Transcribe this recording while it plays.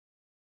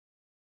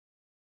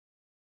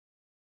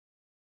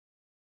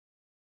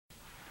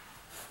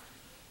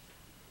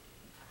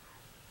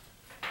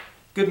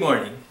Good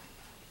morning.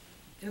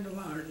 Good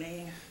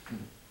morning.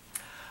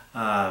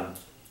 I'm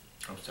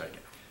sorry.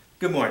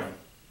 Good morning.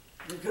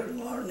 Good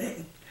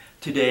morning.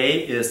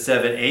 Today is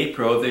 7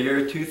 April, the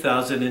year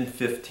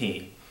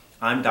 2015.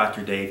 I'm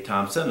Dr. Dave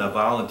Thompson, a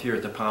volunteer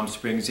at the Palm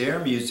Springs Air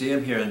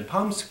Museum here in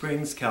Palm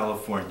Springs,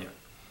 California.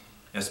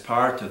 As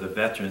part of the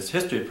Veterans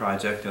History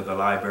Project of the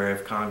Library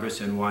of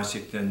Congress in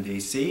Washington,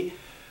 D.C.,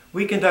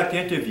 we conduct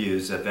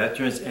interviews of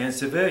veterans and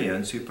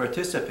civilians who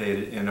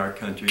participated in our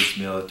country's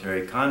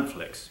military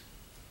conflicts.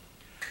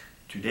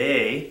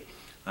 Today,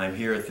 I'm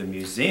here at the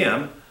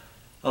museum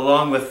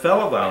along with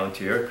fellow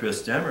volunteer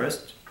Chris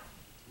Demarest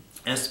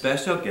and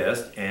special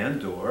guest Ann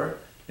Dorr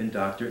and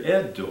Dr.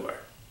 Ed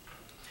Dorr.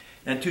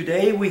 And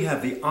today we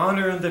have the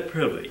honor and the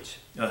privilege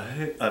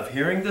of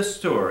hearing the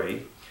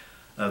story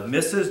of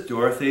Mrs.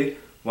 Dorothy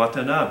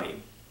Watanabe.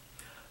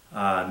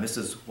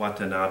 Mrs.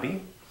 Watanabe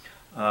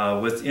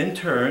was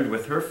interned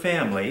with her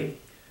family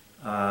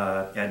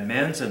at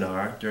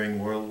Manzanar during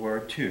World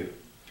War II.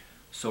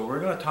 So we're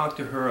going to talk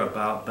to her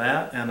about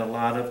that and a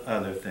lot of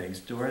other things.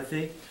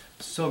 Dorothy,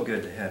 so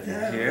good to have you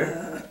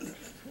here.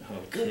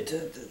 Good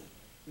to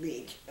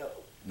meet you.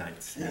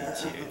 Nice to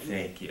meet you.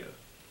 Thank you.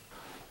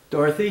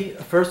 Dorothy,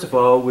 first of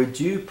all, would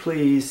you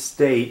please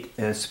state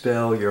and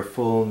spell your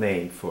full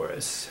name for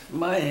us?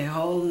 My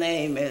whole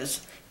name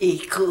is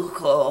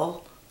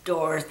Ikuko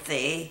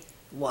Dorothy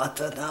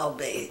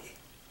Watanabe.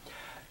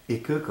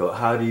 Ikuko,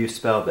 how do you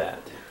spell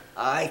that?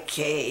 I-K-U-K-O.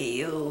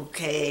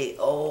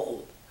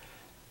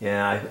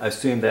 Yeah, I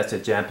assume that's a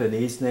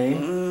Japanese name.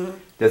 Mm.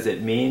 Does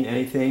it mean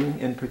anything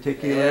in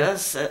particular?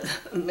 Yes, it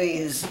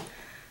means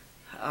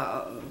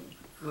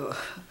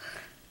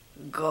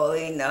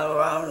going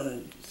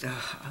around.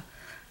 I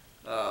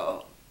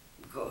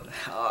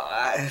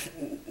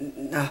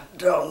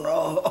don't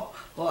know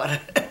what.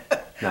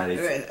 Not in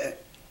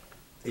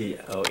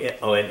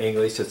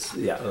English it's a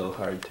little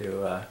hard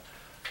to.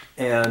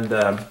 And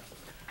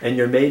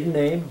your maiden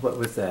name, what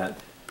was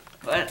that?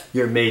 What?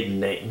 Your maiden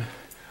name.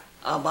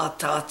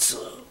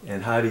 Amatatsu.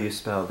 And how do you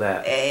spell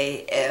that?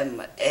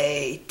 A-M-A-T-A-T-S-U.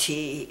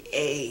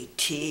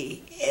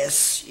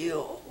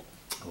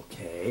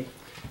 Okay.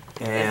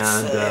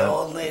 And it's the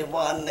only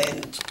one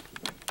in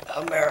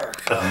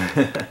America.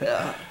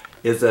 Yeah.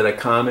 Is that a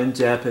common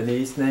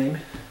Japanese name?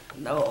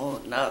 No,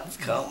 not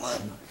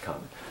common. Not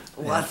common.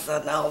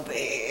 Watanabe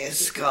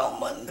is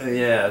common.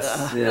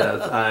 Yes,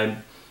 yes.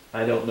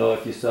 I don't know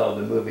if you saw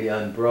the movie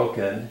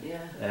Unbroken,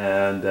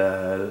 and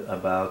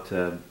about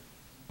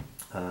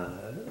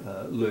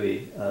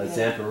Louis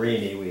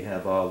Zamperini. We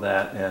have all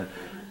that, and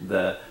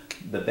the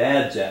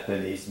bad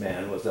Japanese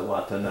man was a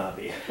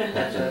Watanabe.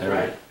 That's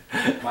right.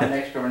 My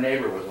next door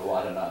neighbor was a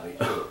Watanabe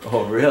too.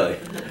 Oh, really?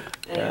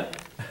 Yeah.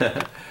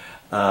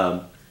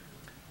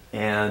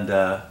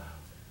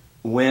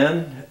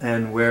 When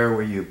and where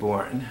were you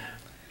born?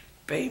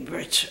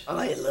 Bainbridge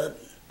Island,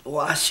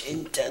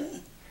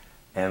 Washington.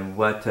 And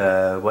what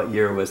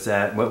year was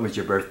that? What was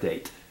your birth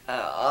date?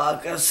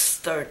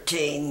 August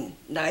 13,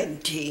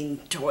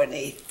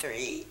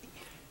 1923.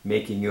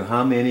 Making you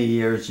how many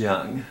years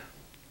young?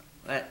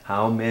 What?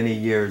 How many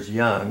years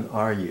young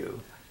are you?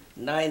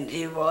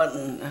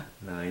 91.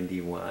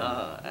 91.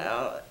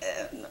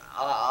 In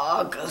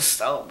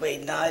August I'll be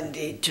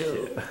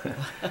 92.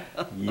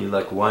 You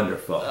look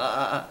wonderful.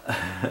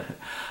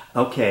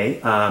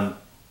 Okay.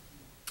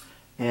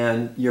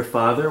 And your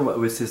father, what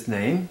was his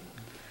name?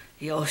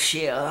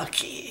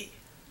 Yoshiaki.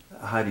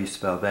 How do you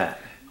spell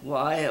that?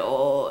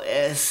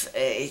 Y-O-S-H-E-I-A-K-I.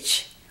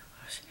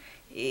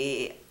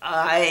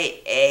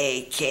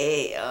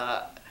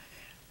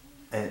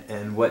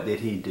 And what did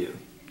he do?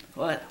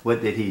 What?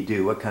 What did he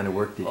do? What kind of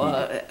work did he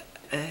do?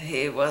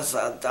 He was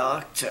a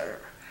doctor,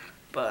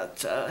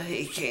 but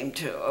he came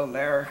to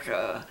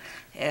America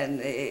and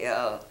he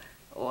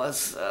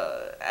was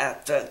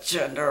at the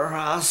General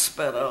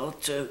Hospital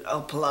to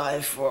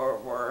apply for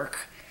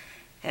work,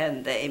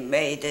 and they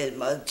made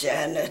him a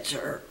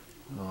janitor.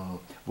 Oh,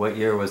 what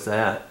year was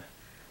that?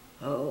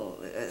 Oh,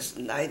 it's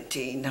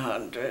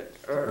 1900,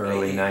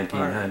 Early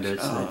 1900s,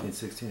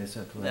 1916 or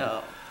something like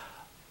that.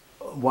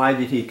 Why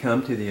did he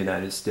come to the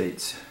United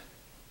States?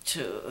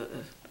 To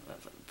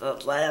the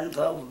land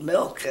of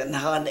milk and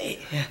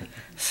honey.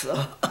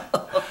 So.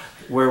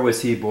 Where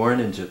was he born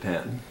in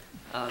Japan?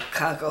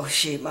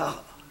 Kagoshima.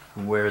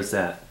 Where is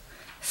that?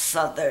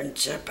 Southern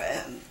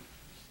Japan.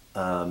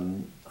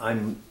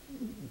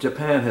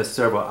 Japan has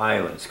several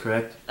islands,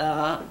 correct?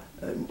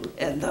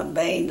 And the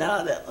main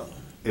island.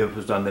 It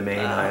was on the main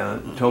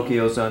island.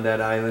 Tokyo's on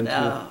that island too?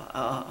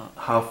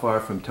 How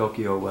far from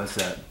Tokyo was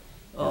that?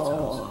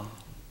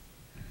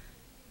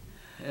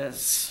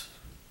 It's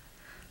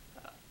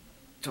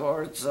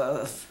towards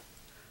the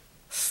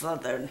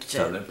southern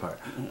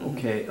part.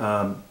 Okay.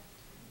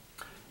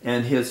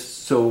 And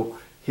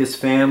his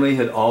family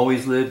had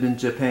always lived in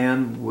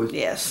Japan?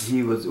 Yes.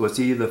 Was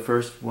he the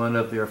first one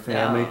of your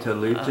family to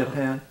leave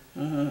Japan?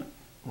 Mm-hmm.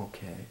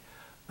 Okay.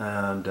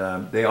 And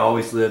they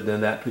always lived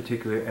in that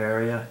particular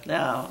area?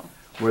 No.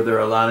 Were there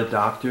a lot of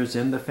doctors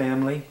in the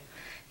family?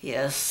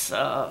 Yes.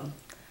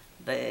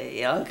 The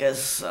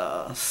youngest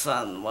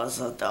son was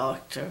a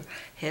doctor.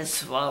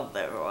 His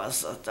father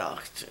was a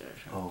doctor.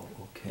 Oh,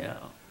 okay. Yeah.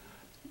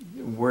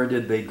 Where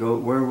did they go?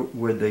 Where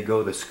would they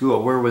go to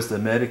school? Where was the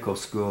medical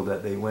school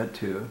that they went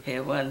to? He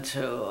went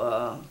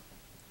to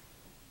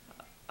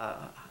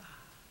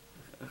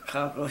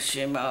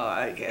Kagoshima,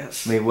 I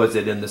guess. I mean, was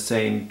it in the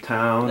same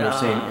town or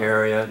same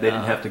area? They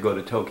didn't no. have to go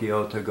to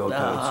Tokyo to go to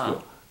No.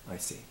 school. I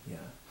see. Yeah.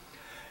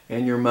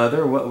 And your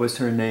mother, what was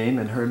her name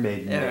and her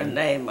maiden Her name?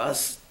 name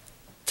was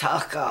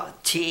Taka,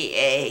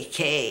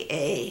 Taka,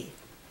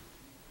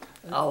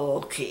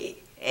 Aoki,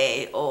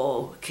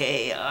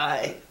 Aoki.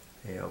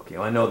 Yeah, okay.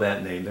 Well, I know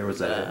that name. There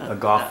was a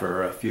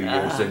golfer a few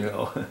years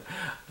ago.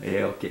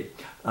 Yeah, okay.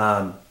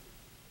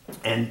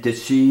 And did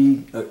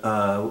she?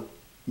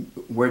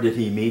 Where did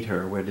he meet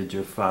her? Where did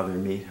your father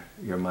meet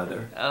your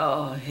mother?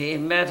 Oh, he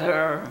met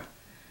her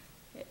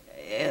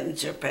in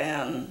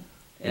Japan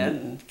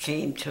and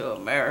came to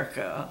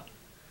America.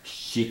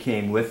 She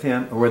came with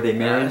him. Or were they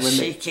married when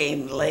She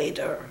came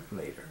later.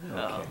 Later. Oh.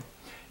 Okay.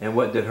 And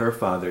what did her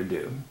father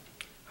do?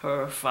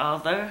 Her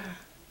father,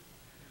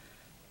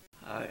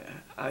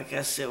 I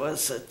guess he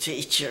was a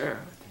teacher.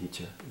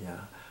 Teacher.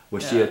 Yeah.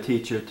 Was she a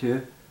teacher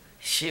too?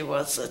 She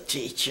was a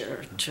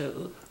teacher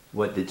too.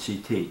 What did she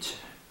teach?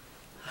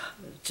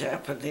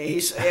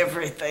 Japanese,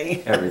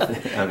 everything.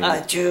 Everything. I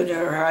mean,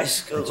 Junior high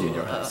school.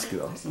 junior high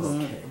school.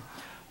 Okay.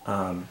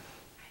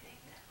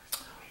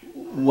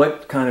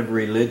 What kind of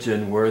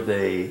religion were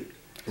they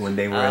when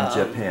they were in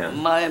Japan?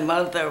 My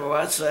mother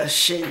was a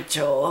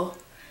Shinto,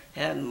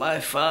 and my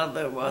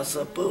father was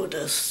a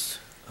Buddhist.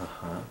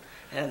 Uh-huh.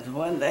 And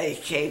when they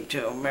came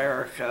to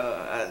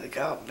America and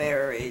got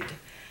married,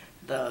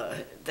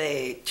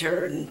 they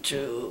turned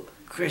to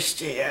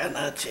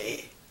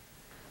Christianity,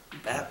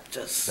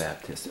 Baptist.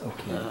 Baptist.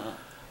 Okay.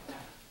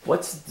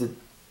 What's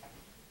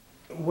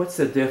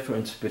the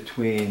difference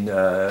between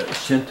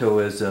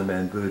Shintoism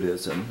and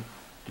Buddhism?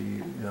 Do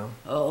you know?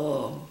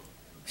 Oh,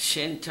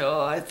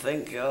 Shinto, I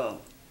think,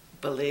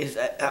 believes.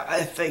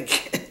 I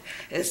think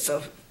it's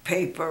a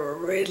paper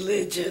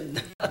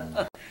religion,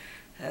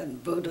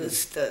 and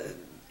Buddhist.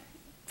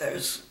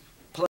 There's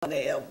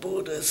plenty of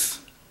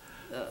Buddhists.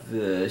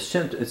 The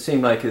Shinto. It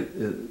seemed like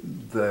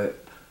the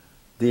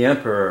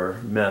emperor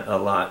meant a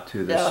lot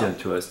to the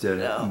Shintoists, did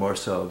it? More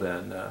so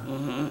than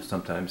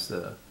sometimes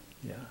the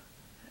yeah.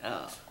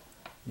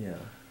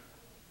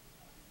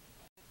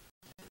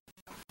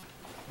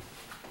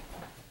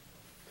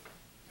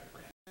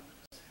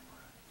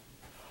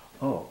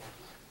 Oh,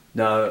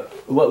 now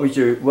what was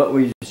your?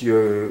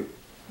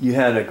 You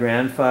had a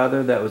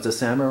grandfather that was a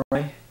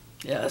samurai?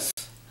 Yes.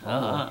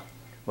 Well,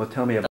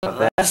 tell me about the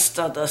that. Last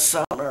of the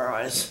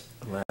samurais.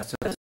 Last.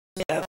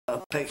 We have a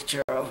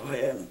picture of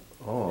him.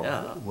 Oh,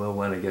 we'll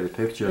want to get a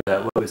picture of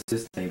that. What was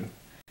his name?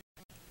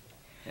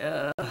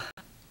 Yeah.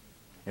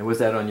 And was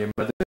that on your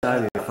mother's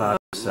side or your father's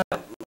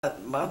side?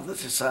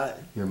 Mother's side.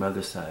 Your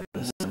mother's side,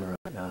 the samurai.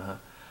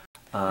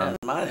 And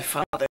my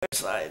father's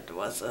side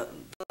was a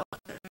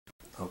doctor.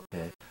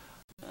 Okay.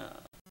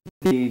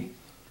 The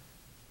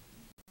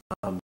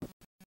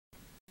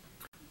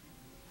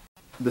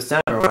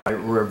samurai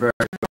were very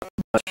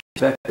much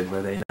respected,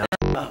 were they not?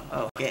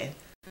 Oh, okay.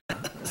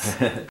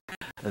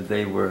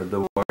 They were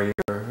the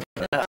warrior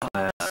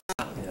class.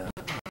 Yeah.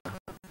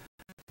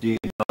 Do you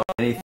know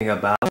anything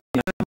about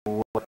him?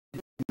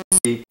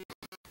 The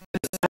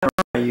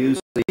samurai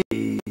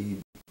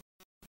usually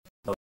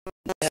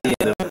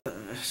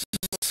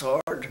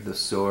sword. The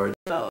sword.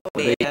 No,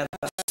 we had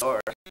a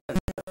sword.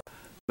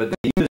 But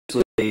they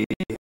usually,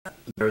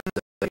 there's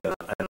like I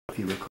don't know if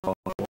you recall,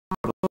 a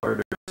warlord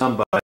or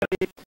somebody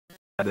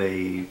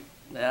they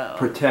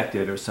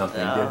protected or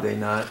something, did they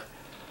not?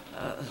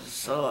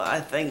 So I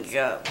think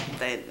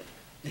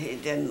he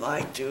didn't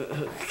like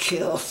to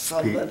kill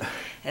someone,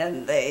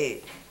 and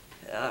they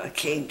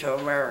came to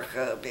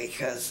America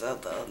because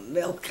of the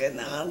milk and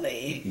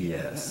honey.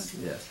 Yes,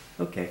 yes.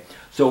 Okay.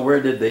 So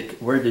where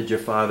did your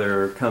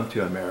father come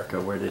to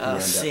America? Where did he end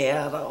up?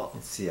 Seattle.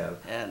 In Seattle.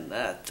 And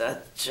at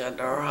that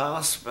general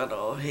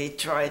hospital, he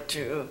tried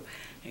to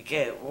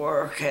get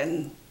work,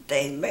 and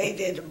they made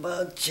him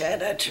a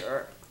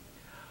janitor.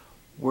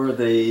 Were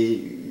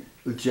the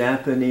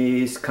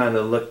Japanese kind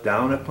of looked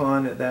down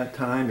upon at that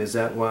time? Is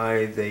that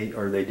why they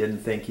didn't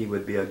think he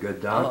would be a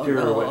good doctor,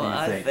 or what do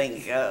you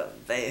think? I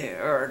think they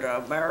heard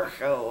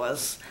America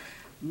was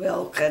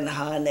milk and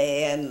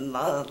honey and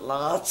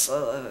lots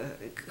of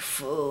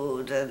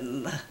food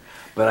and.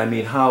 But I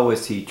mean, how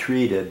was he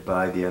treated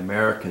by the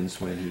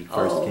Americans when he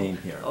first came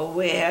here? Oh,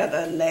 we had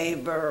a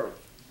neighbor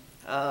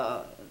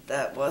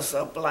that was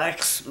a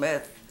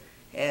blacksmith,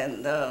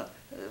 and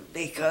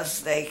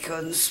because they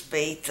couldn't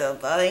speak the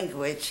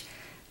language,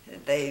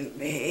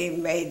 he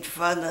made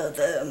fun of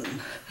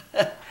them.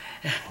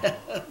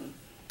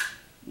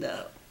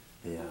 No.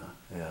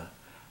 Yeah.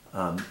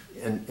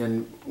 And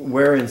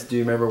do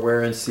you remember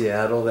where in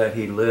Seattle that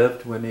he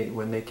lived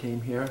when they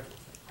came here?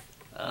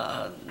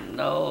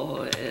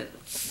 No,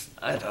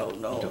 I don't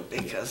know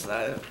because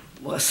I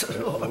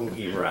wasn't born.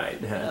 You're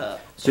right.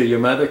 So your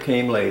mother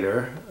came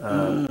later,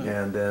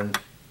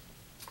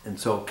 and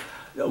so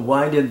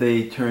why did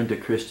they turn to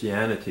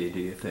Christianity, do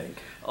you think?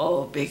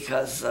 Oh,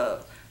 because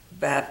the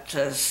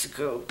Baptist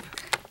group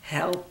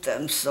helped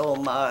them so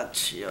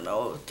much, you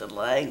know, the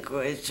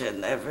language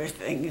and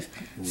everything,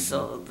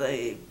 so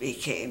they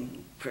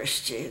became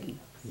Christian.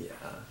 Yeah.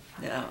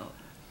 Yeah.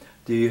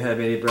 Do you have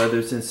any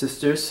brothers and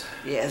sisters?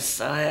 Yes,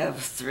 I have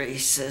 3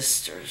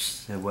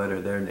 sisters. And what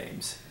are their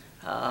names?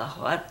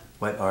 What?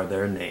 What are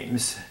their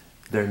names?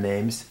 Their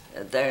names?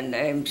 Their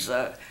names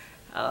are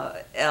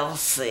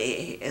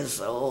Elsie is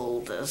the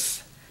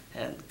oldest,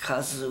 and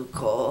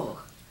Kazuko,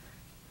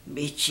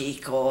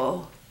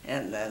 Michiko,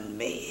 and then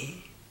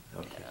me.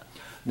 Okay.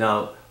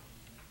 Now,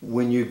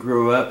 when you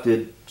grew up,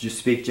 did you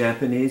speak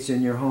Japanese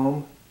in your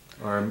home?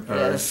 Or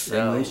Yes,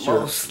 English?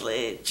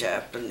 mostly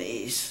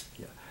Japanese.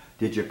 Yeah.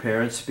 Did your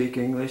parents speak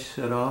English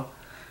at all?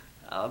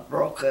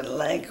 Broken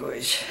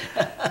language.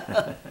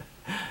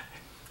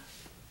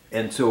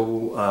 And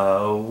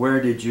so, where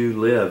did you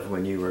live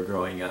when you were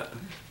growing up?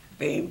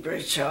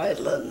 Bainbridge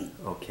Island,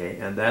 Okay,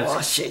 and that's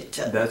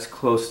Washington. that's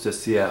close to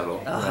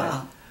Seattle,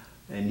 right?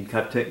 And you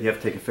have to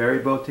take a ferry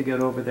boat to get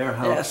over there.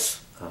 How?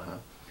 Yes.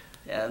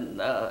 And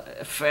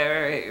a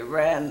ferry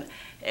ran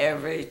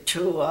every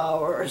 2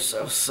 hours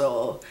or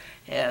so.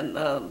 And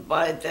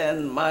by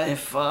then my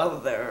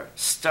father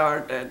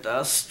started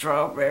a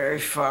strawberry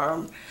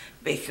farm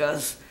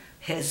because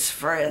his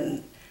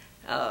friend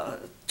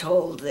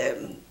told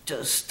him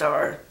to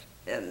start,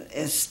 and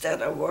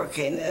instead of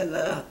working in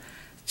a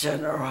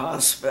general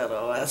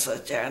hospital as a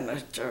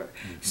janitor.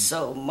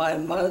 So my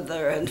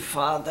mother and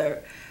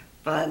father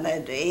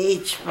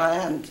each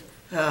planned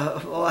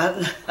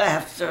one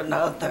after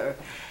another,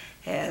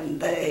 and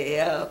they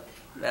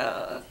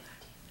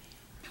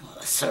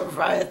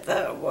survived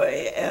that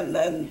way. And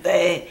then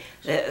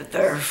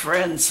their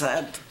friends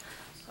had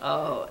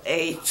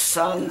 8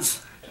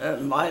 sons,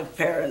 and my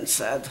parents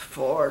had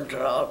 4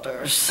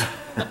 daughters.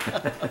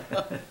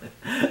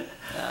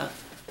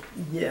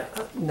 Yeah.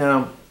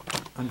 Now,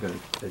 I'm going to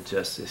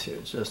adjust this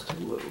here just a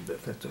little bit.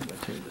 I'm going to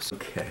turn this.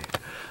 Okay.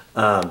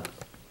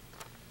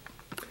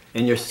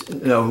 And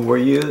were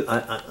you?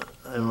 I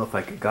don't know if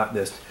I got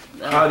this.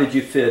 How did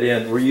you fit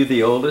in? Were you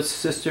the oldest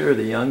sister or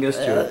the youngest?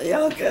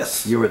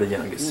 Youngest. You were the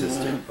youngest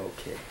sister.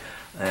 Okay.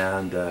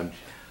 And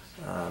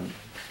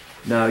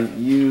now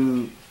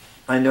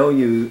I know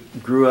you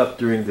grew up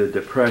during the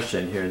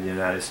Depression here in the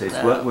United States.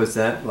 What was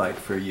that like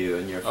for you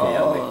and your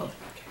family?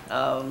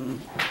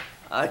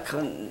 I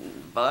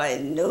couldn't buy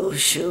new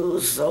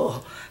shoes,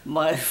 so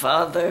my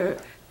father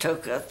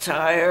took a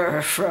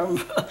tire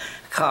from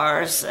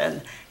cars,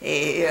 and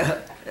he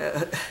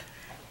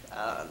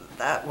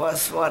that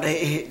was what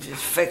he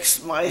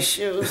fixed my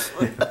shoes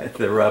with.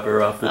 The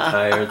rubber off the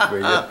tires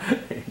where you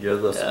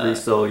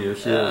resole your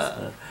shoes.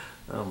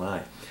 Oh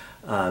my.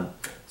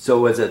 So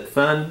was it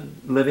fun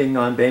living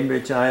on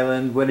Bainbridge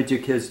Island? What did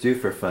your kids do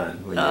for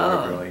fun when you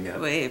were growing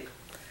up? We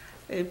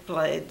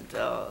played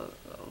a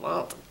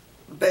lot of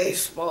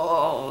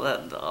baseball,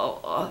 and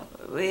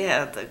we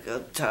had a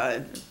good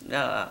time,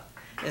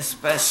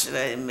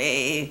 especially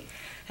me.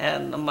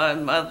 And my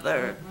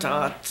mother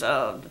taught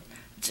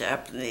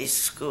Japanese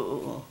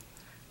school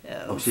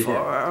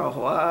for a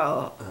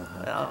while.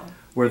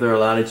 Were there a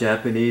lot of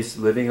Japanese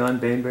living on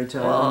Bainbridge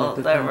Island at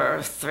the there time?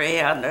 were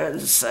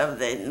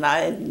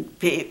 379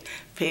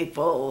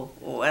 people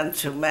who went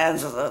to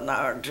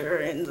Manzanar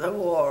during the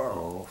war.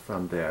 Oh,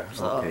 from there.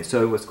 Okay,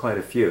 so it was quite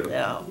a few.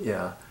 Yeah.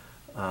 Yeah.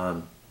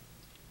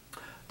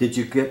 Did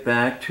you get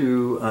back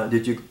to?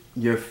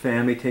 Your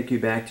family take you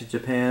back to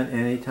Japan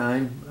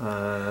anytime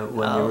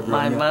when you were growing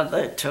My up?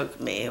 mother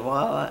took me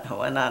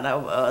when I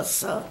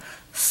was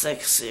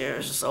 6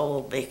 years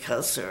old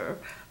because her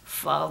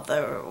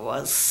father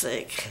was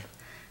sick,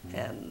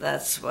 and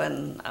that's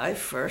when I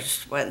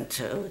first went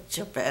to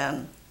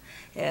Japan.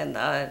 And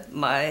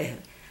my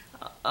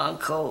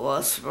uncle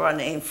was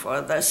running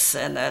for the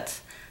Senate,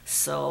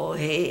 so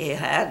he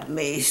had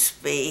me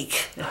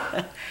speak,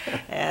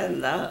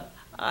 and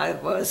I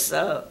was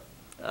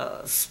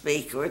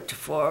speaker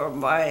for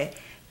my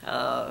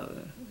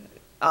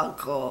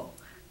uncle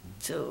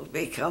to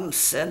become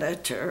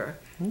senator,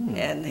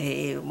 and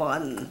he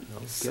won.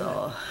 Okay.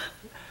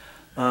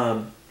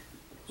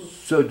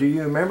 So do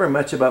you remember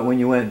much about when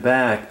you went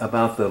back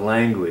about the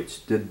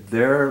language? Did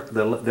their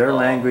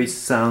language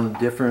sound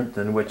different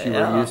than what you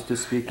were used to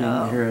speaking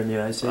here in the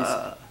United States?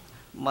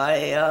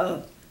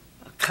 My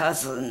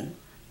cousin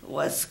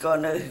was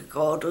going to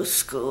go to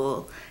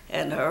school,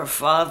 and her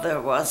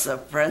father was a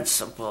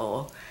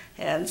principal,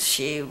 and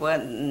she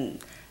went and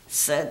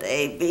said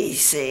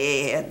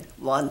ABC and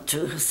 1,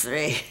 2,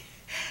 3.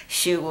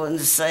 She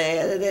wouldn't say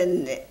it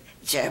in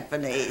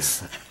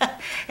Japanese,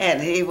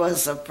 and he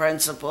was the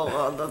principal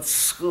of the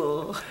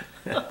school.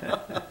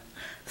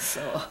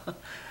 So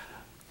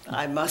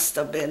I must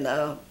have been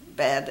a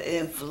bad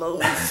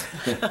influence.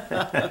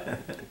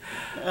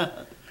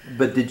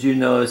 But did you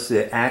notice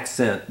the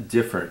accent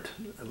different?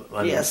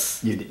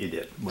 Yes. You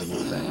did when you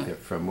were back there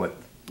from what?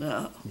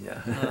 No.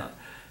 Yeah. No.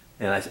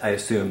 And I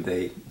assume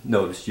they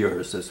noticed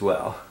yours as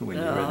well when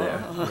you were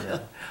there. Yeah.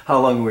 How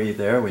long were you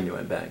there when you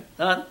went back?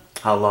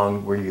 How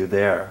long were you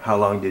there? How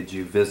long did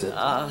you visit?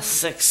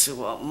 6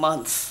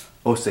 months.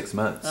 Oh, 6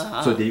 months.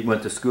 So you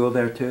went to school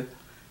there too?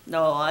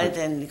 No, I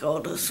didn't go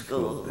to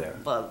school there.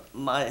 but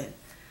my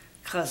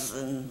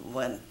cousin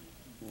went.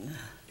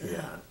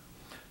 Yeah.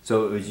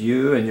 So it was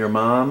you and your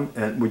mom,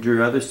 and would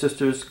your other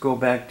sisters go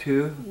back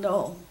too?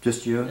 No.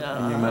 Just you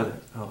and your mother?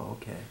 Oh,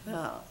 okay.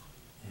 Yeah.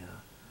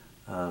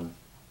 Yeah.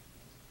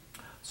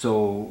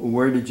 So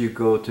where did you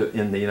go to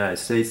in the United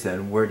States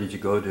then? Where did you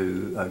go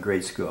to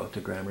grade school,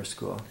 to grammar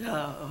school?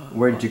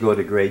 Where did you go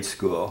to grade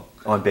school?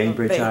 On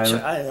Bainbridge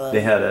Island?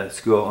 They had a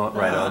school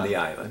right on the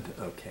island.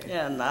 Okay.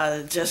 And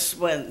I just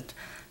went,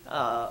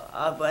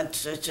 I went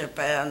to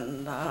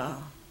Japan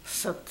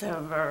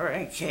September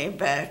and came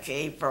back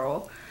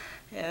April,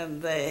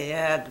 and they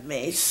had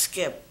me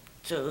skip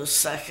to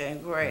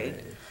 2nd grade.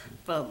 Right.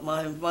 But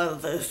my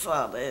mother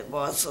thought it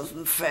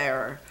wasn't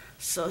fair,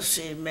 so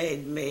she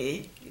made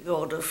me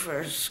go to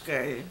 1st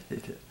grade.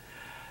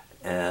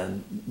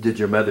 And did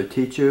your mother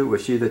teach you?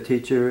 Was she the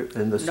teacher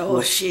in the school?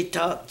 No, she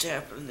taught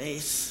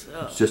Japanese.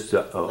 Just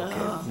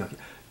okay.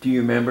 Do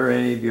you remember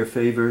any of your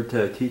favorite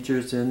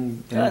teachers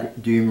do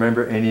you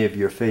remember any of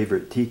your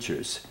favorite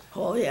teachers?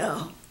 Oh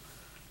yeah,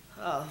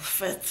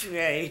 5th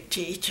grade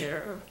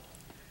teacher,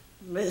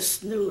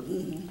 Miss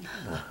Newton.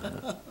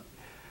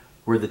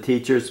 Were the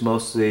teachers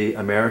mostly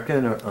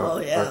American or Oh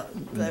yeah,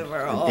 they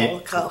were all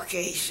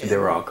Caucasian. They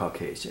were all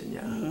Caucasian,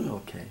 yeah.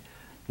 Okay.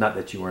 Not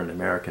that you weren't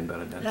American, but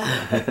I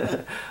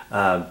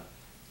meant.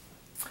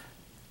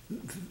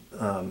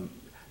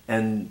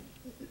 And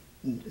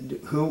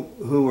who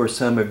were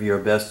some of your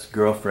best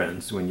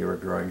girlfriends when you were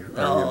growing up?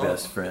 Your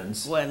best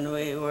friends? When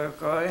we were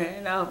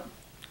growing up,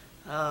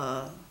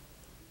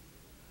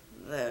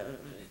 the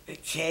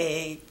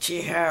Kei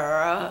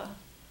Chihara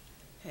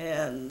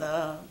and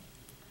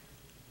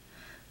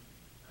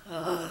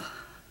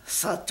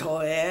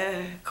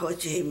Satoe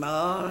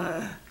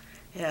Kojima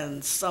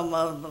and some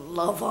of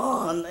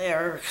Lavon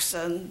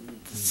Erickson,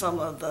 some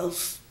of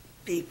those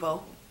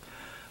people.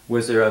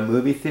 Was there a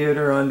movie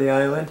theater on the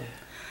island?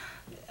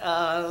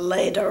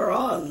 Later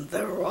on,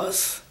 there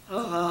was. Do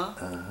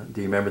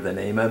you remember the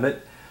name of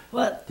it?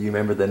 What? Do you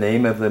remember the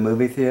name of the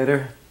movie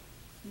theater?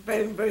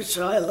 Bainbridge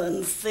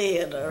Island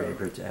Theater.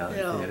 Bainbridge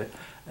Island Theater.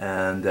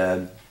 And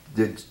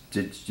did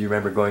you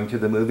remember going to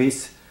the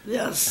movies?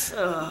 Yes.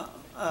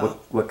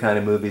 What kind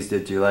of movies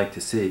did you like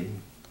to see?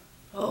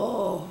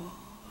 Oh,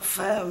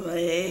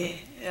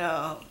 family,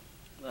 yeah.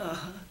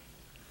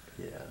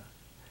 Yeah.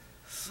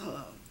 So,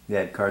 They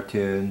had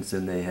cartoons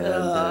and they had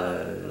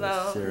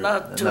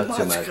not too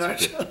much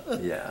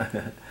cartoon.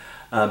 Yeah.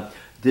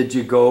 Did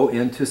you go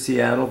into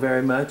Seattle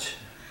very much?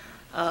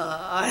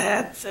 I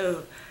had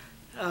to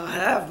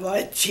have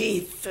my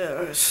teeth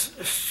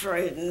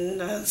straightened,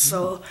 and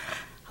so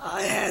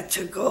I had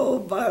to go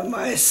by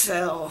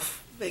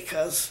myself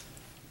because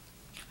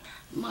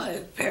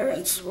my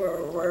parents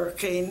were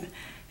working,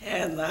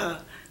 and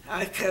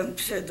I came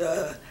to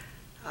the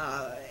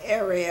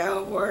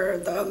area where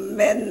the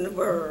men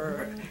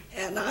were,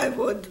 and I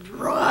would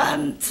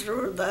run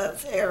through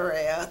that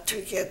area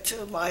to get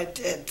to my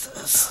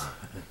dentist.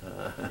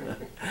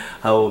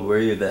 How old were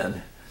you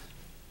then?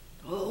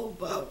 Oh,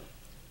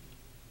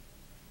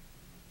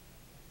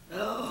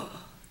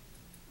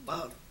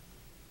 about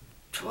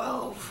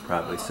 12.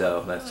 Probably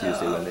so. That's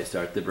usually when they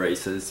start the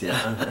braces,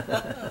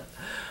 yeah.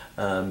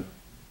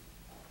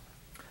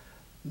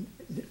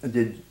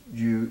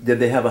 Did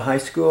they have a high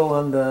school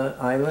on the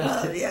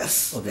island?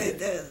 Yes, they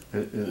did.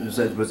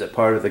 Was it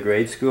part of the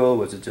grade school?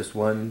 Was it just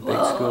one big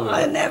school?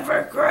 I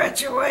never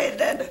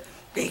graduated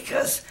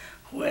because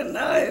when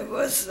I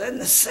was in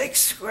the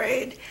 6th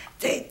grade,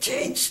 they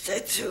changed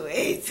it to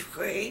 8th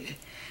grade.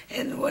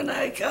 And when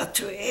I got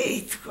to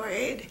 8th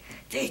grade,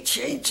 they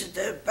changed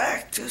it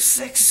back to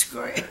 6th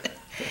grade.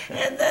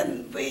 And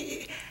then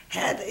we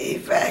had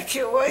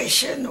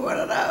evacuation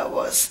when I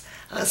was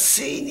a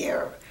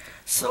senior.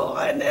 So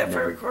I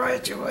never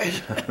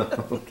graduated.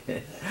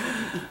 Okay.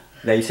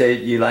 Now you say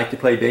you like to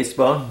play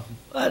baseball?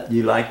 What?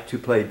 You like to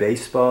play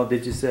baseball,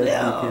 did you say?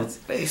 Yeah, kids?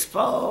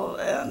 baseball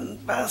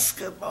and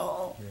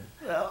basketball.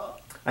 Yeah.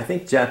 I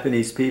think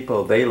Japanese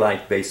people, they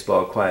liked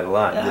baseball quite a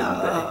lot,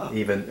 didn't they?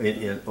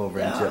 Even over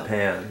in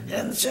Japan.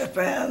 In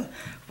Japan,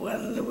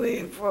 when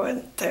we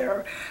went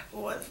there,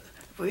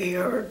 we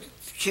heard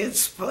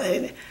kids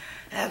playing.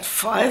 At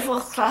 5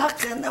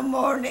 o'clock in the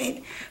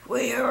morning,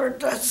 we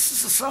heard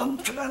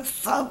something,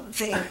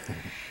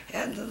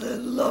 and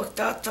looked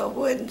out the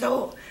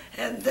window,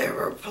 and they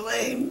were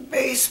playing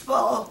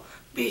baseball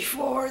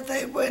before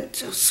they went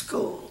to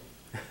school.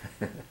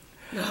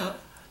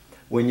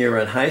 When you were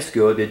in high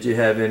school, did you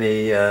have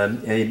any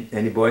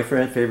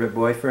favorite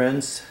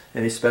boyfriends?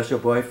 Any special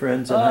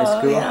boyfriends in high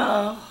school?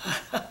 Yeah,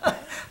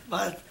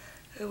 but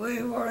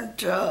we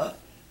weren't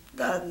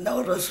that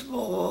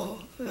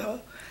noticeable,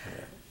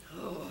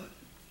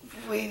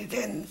 we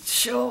didn't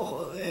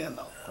show, you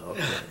know.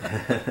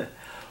 Okay.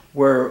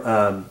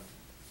 Were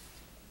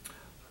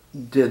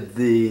did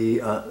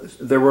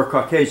there were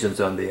Caucasians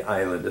on the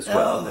island as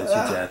well as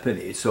the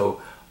Japanese.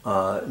 So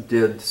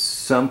did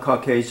some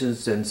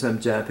Caucasians and some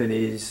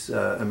Japanese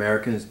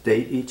Americans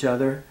date each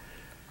other?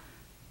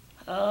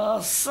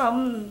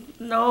 Some,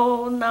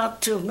 no,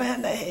 not too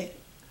many,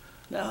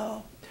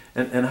 no.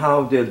 And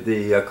how did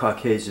the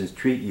Caucasians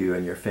treat you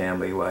and your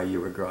family while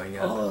you were growing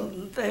up? Oh,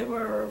 they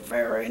were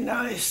very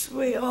nice.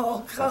 We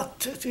all got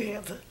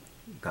together.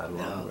 Got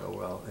along real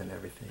well and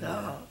everything.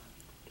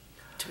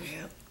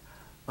 Together.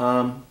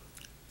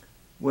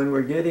 When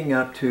we're getting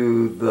up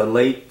to the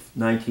late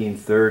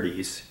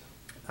 1930s,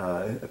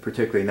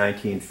 particularly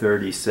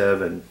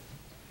 1937,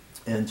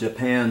 and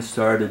Japan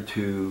started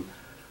to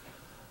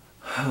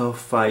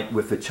fight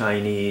with the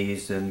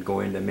Chinese and go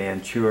into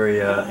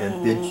Manchuria,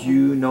 and did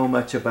you know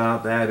much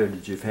about that, or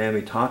did your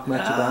family talk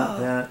much about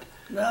that?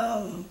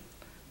 No,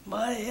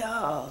 my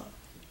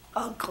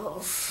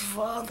uncles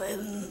fought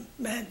in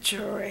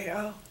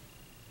Manchuria.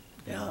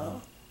 Yeah.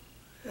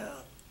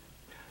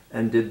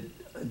 And did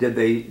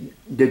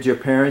your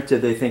parents,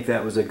 did they think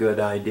that was a good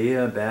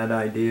idea, a bad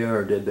idea,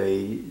 or did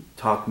they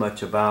talk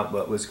much about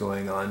what was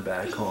going on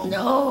back home?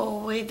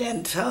 No, we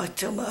didn't talk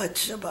too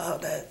much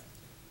about it.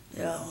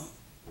 Yeah.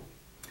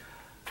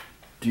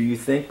 Do you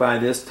think by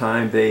this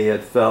time they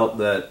had felt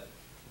that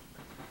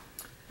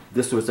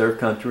this was their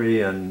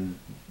country and,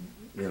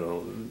 you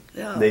know,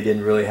 they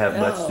didn't really have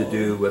much to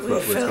do with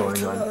what was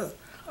going on?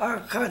 Our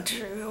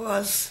country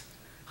was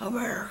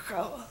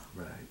America.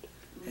 Right.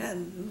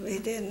 And we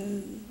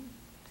didn't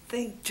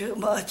think too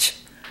much.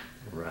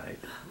 Right,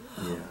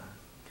 yeah.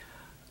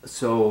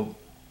 So,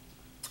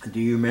 do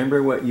you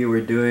remember what you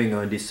were doing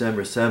on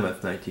December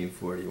 7th,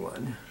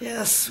 1941?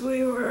 Yes,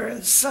 we were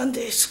in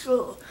Sunday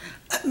school.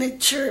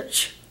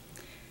 Church.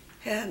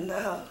 And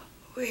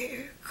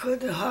we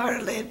could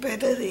hardly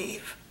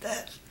believe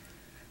that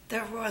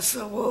there was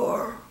a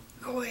war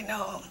going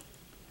on.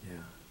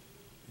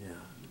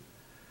 Yeah.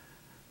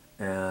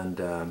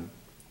 And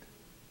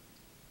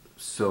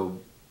so,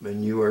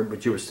 when you were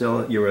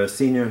a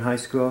senior in high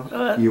school?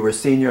 You were a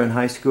senior in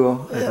high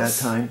school at that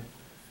time?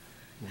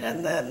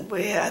 And then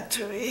we had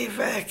to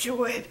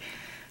evacuate,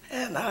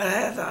 and I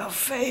had a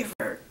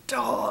favorite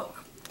dog,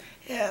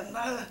 and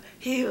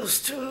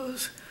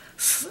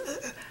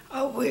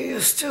we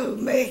used to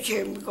make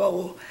him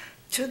go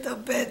to the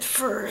bed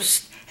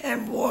first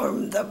and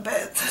warm the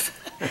bed,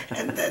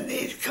 and then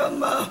he'd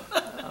come up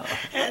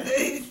and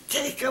he'd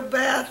take a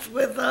bath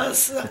with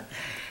us,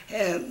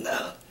 and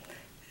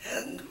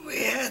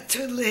we had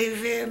to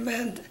leave him,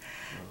 and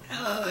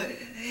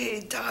he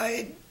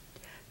died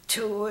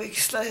 2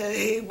 weeks later.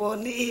 He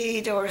wouldn't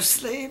eat or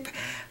sleep.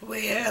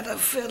 We had a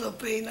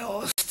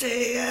Filipino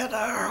stay at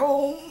our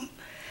home,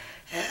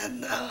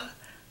 and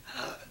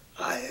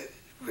I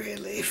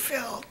really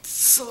felt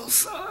so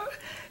sorry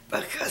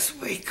because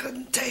we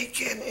couldn't take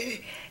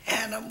any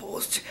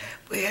animals.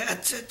 We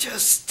had to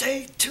just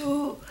take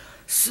 2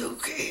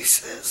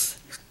 suitcases.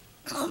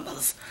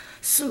 The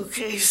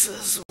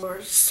suitcases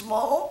were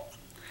small,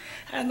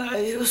 and I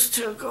used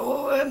to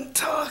go and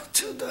talk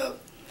to the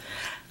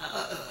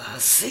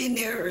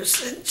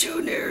seniors and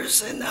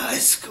juniors in high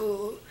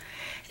school.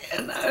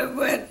 And I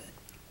went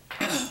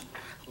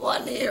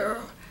one year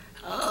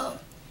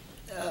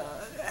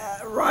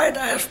right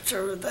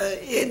after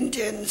the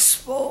Indians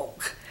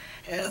spoke.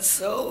 And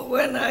so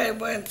when I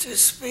went to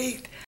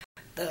speak,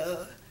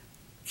 the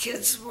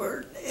kids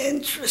weren't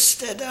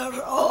interested at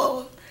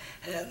all,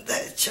 and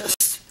they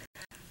just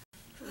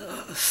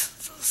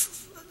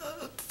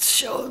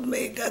showed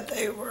me that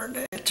they weren't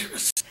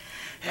interested.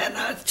 And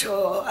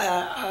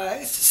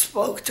I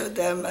spoke to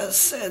them and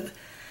said,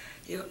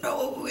 you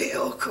know, we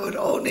could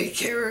only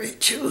carry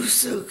 2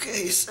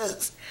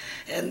 suitcases,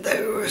 and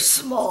they were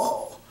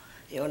small.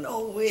 You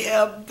know, we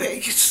have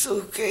big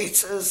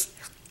suitcases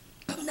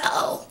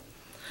now.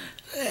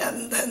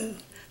 And then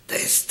they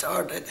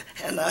started,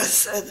 and I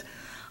said,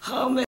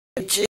 how many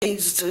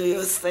jeans do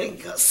you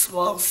think a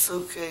small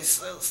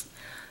suitcases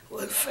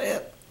would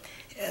fit?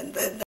 And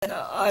then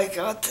I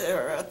got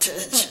their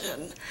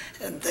attention,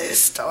 and they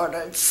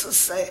started to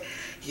say,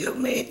 you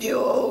mean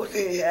you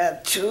only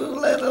had 2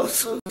 little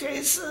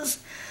suitcases?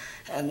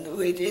 And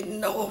we didn't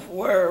know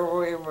where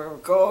we were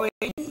going,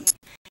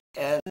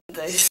 and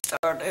they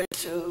started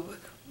to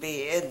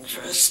be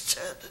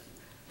interested.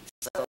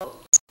 So,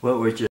 what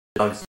was your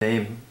dog's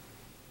name?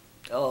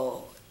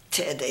 Oh,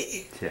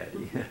 Teddy.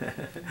 Teddy.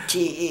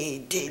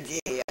 Teddy.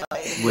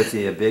 Was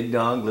he a big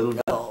dog, little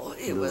dog? No,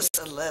 he was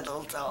a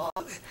little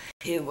dog.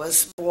 He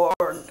was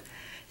born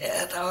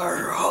at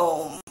our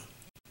home,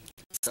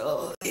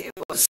 so he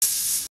was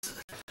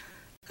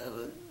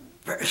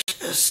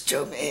precious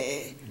to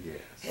me.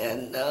 Yes.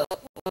 And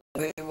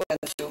when we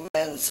went to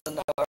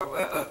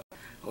Manzanar,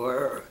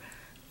 where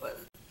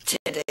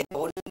Teddy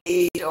wouldn't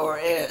eat or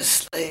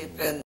sleep,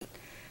 and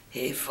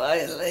he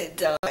finally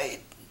died.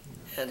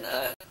 And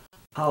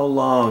how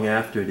long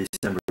after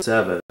December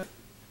 7th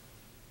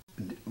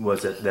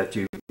was it that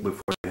you,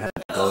 before you had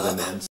to go to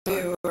Manzanar?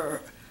 We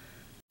were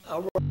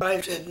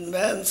arrived in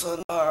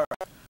Manzanar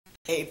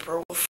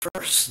April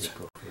 1st,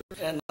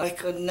 and I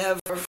could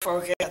never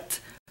forget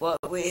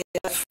what we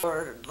had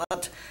for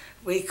lunch.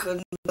 We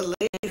couldn't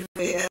believe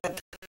we had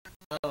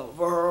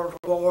World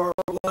War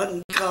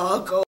I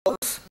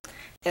goggles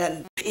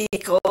and pea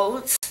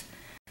coats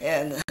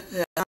and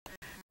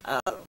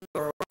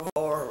World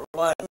War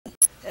I,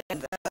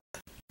 and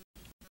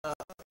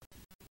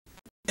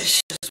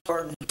dishes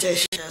weren't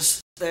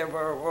dishes, they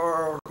were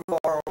World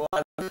War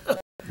I.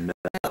 And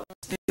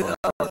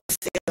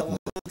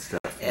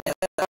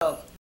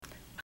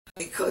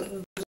we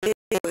couldn't believe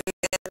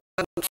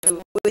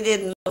we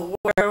didn't know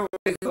where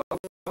we were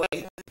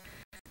going.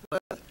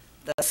 But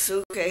the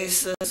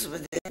suitcases, we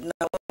didn't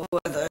know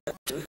whether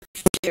to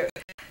carry,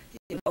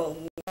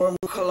 warm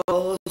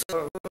clothes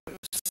or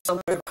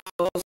summer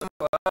clothes.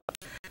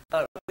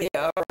 But we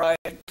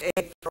arrived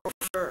April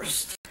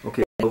 1st.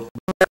 Okay.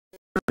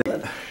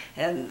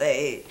 And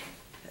they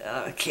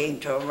came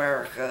to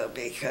America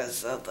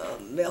because of the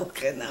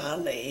milk and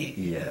honey.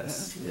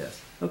 Yes,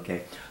 yes.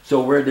 Okay.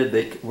 So where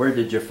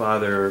did your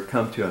father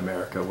come to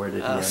America? Where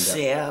did he end up?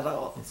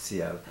 Seattle. In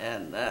Seattle.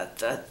 And at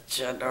the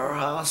General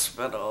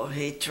Hospital,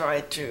 he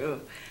tried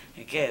to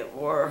get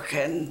work,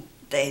 and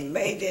they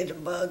made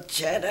him a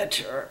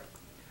janitor.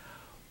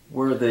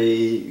 Were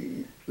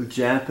the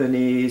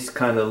Japanese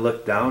kind of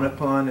looked down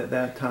upon at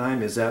that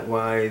time? Is that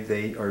why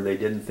they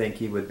didn't think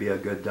he would be a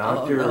good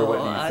doctor, or what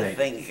do you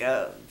think?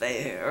 I think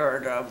they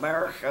heard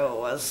America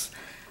was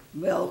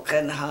milk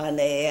and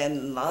honey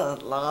and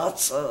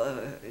lots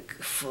of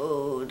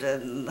food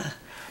and.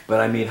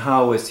 But I mean,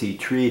 how was he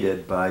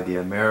treated by the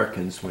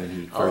Americans when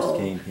he first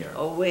came here?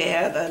 Oh, we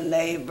had a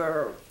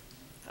neighbor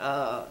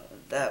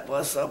that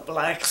was a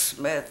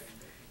blacksmith,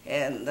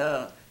 and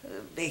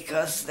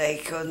because they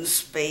couldn't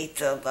speak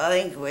the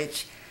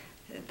language,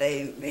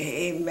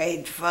 he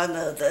made fun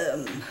of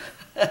them.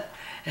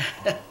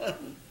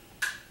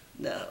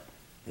 No.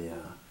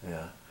 Yeah,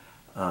 yeah.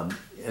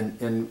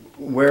 And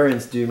where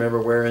do you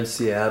remember where in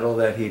Seattle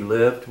that he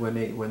lived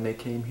when they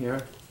came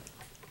here?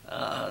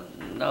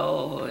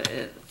 No,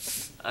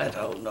 I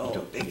don't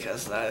know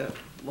because I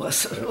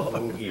wasn't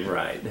born.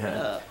 Right.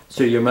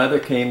 So your mother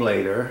came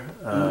later,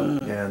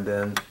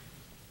 and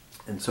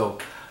so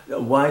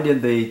why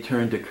did they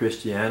turn to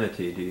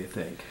Christianity, do you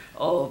think?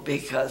 Oh,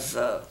 because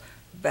the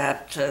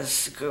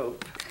Baptist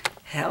group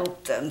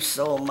helped them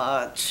so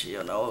much,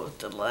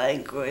 the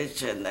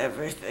language and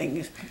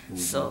everything,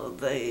 so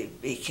they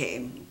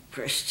became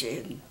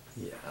Christian.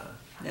 Yeah.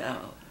 Yeah.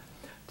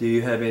 Do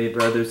you have any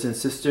brothers and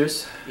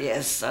sisters?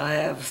 Yes, I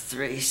have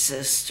 3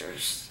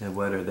 sisters. And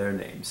what are their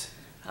names?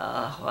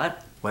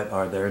 What? What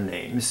are their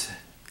names?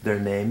 Their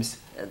names?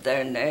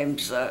 Their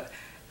names are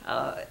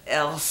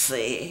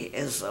Elsie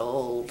is the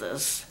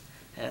oldest,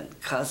 and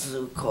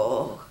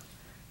Kazuko,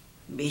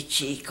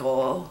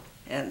 Michiko,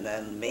 and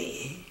then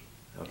me.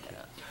 Okay.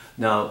 Yeah.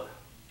 Now,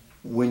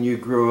 when you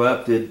grew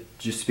up, did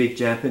you speak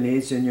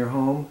Japanese in your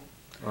home?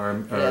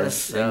 Or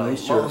yes,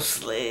 English?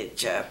 Mostly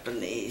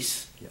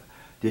Japanese. Yeah.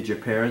 Did your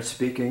parents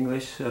speak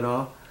English at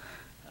all?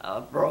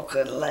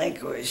 Broken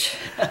language.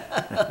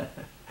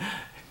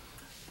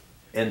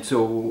 And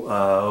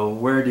so,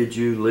 where did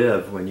you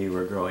live when you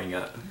were growing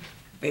up?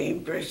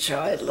 Bainbridge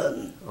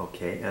Island.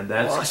 Okay, and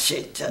that's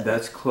Washington.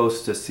 That's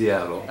close to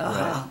Seattle,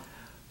 right?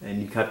 And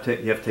you have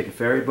to take a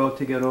ferry boat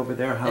to get over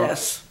there. How?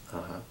 Yes.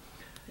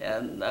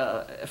 And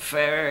a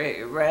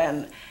ferry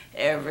ran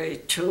every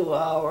 2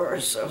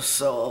 hours or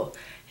so.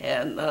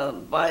 And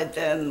by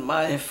then,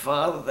 my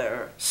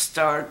father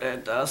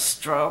started a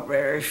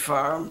strawberry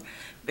farm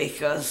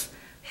because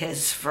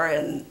his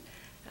friend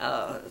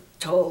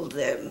told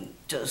him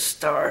to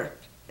start,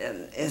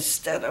 and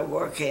instead of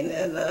working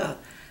in a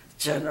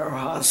general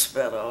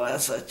hospital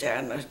as a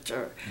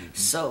janitor.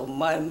 So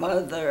my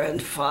mother and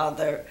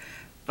father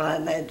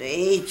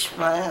each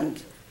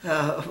planned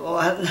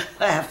one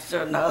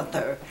after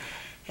another,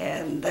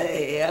 and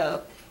they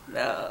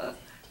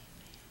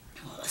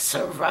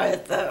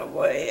survived that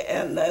way.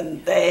 And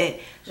then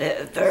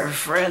their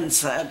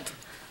friends had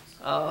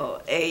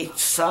 8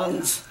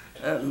 sons,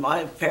 and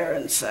my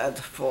parents had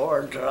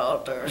 4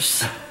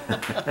 daughters.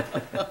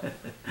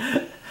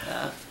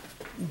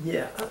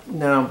 Yeah.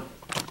 Now,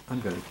 I'm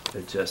going to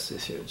adjust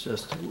this here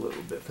just a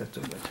little bit. I'm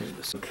going to turn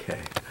this.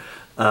 Okay.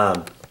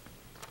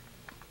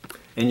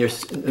 And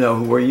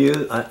were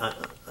you? I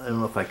don't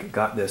know if I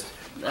got this.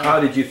 How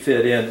did you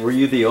fit in? Were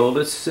you the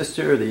oldest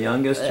sister or the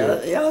youngest?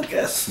 The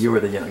youngest. You were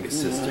the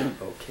youngest sister.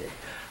 Okay.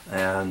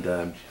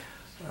 And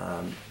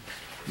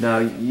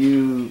now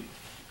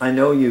I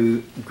know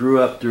you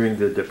grew up during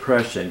the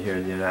Depression here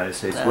in the United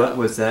States. What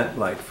was that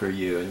like for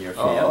you and your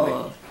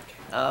family?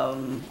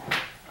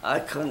 I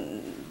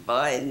couldn't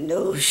buy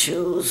new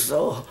shoes,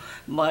 so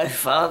my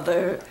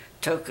father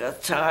took a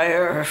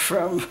tire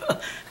from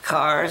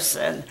cars,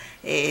 and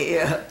he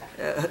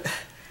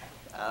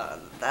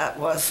that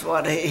was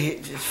what he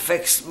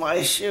fixed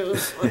my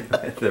shoes with.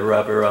 The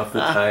rubber off the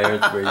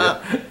tires where you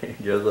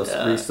just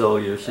resole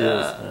your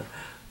shoes.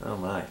 Oh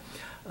my.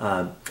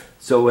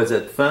 So was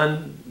it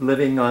fun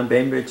living on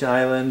Bainbridge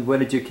Island? What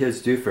did you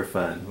kids do for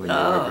fun when you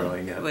were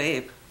growing up?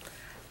 We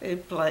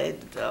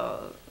played a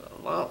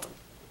lot of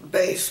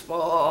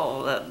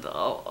baseball, and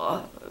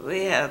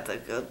we had a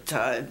good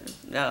time,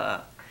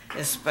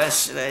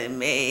 especially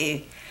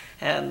me.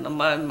 And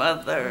my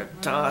mother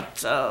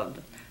taught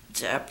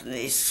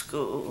Japanese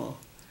school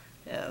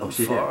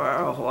for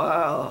a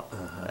while.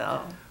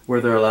 Were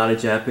there a lot of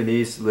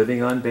Japanese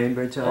living on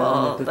Bainbridge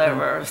Island at the time?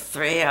 There were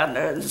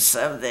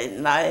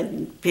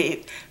 379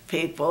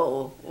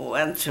 people who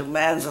went to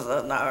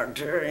Manzanar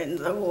during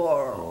the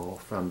war.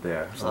 Oh, from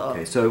there.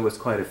 Okay, so it was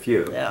quite a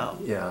few.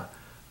 Yeah.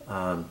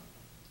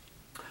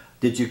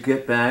 Did you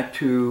get back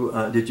to,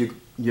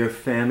 your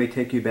family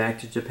take you back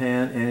to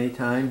Japan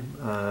anytime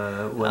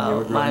when you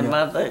were growing My up?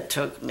 mother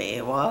took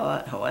me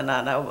when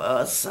I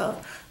was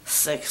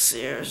 6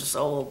 years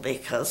old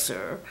because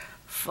her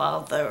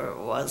father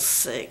was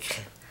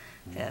sick,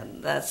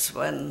 and that's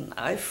when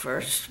I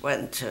first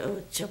went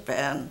to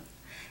Japan.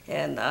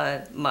 And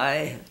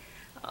my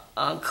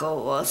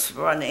uncle was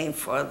running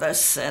for the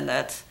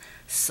Senate,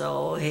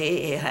 so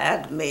he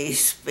had me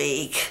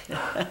speak,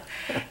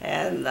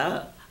 and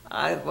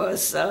I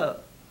was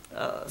a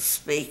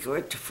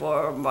speaker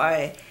for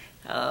my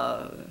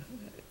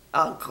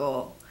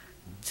uncle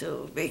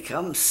to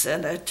become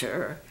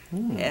senator,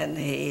 and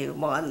he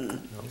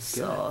won. Okay.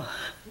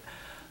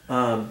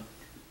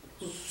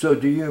 So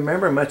do you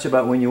remember much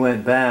about when you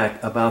went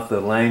back about the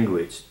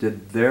language?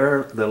 Did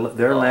their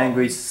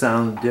language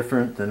sound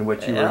different than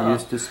what you were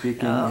used to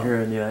speaking here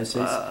in the United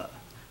States?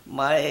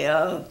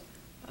 My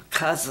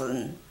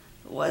cousin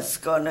was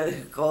going to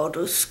go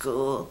to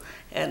school,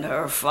 and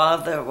her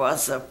father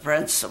was a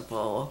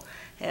principal,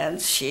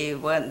 and she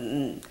went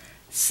and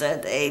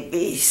said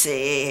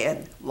ABC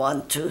and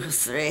 1, 2,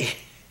 3.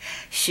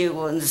 She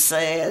wouldn't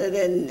say it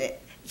in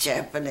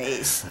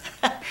Japanese,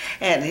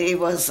 and he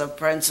was the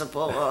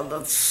principal of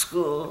the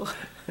school.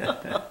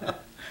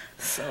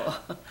 So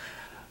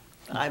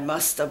I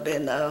must have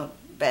been a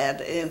bad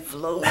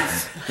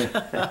influence.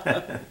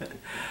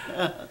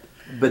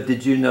 But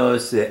did you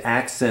notice the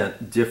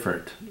accent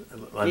different?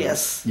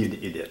 Yes. You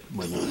did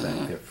when you were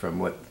back there from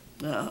what?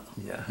 No.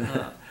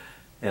 Yeah.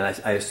 And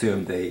I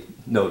assume they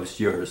noticed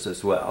yours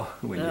as well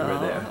when you were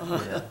there.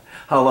 Yeah.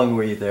 How long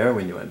were you there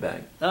when you went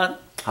back?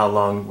 How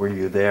long were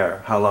you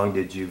there? How long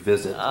did you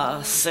visit?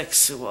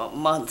 6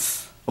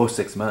 months. Oh,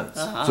 6 months.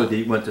 So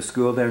you went to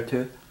school there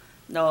too?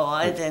 No,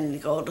 I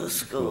didn't go to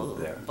school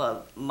there.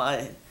 but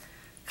my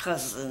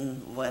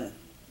cousin went.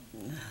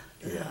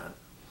 Yeah.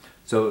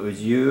 So it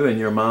was you and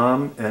your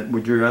mom, and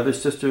would your other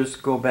sisters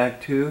go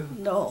back too?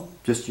 No.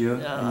 Just you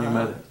and your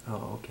mother?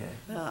 Oh, okay.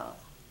 Yeah.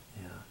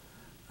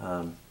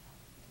 Yeah.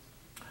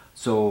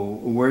 So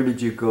where did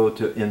you go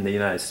to in the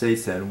United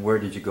States then? Where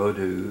did you go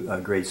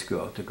to grade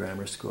school, to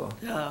grammar school?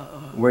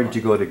 Where did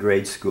you go to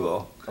grade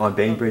school? On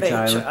Bainbridge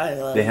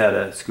Island? They had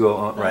a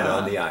school right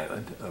on the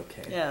island.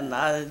 Okay. Yeah, and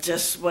I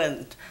just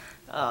went,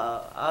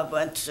 I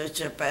went to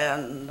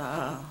Japan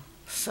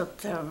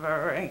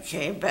September and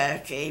came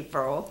back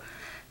April,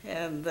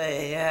 and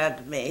they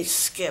had me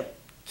skip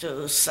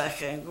to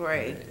 2nd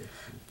grade. Right.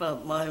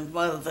 But my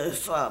mother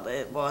thought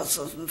it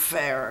wasn't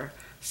fair,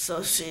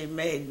 so she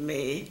made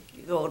me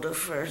go to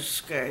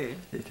 1st grade.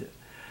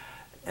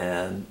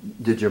 And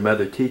did your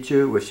mother teach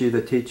you? Was she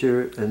the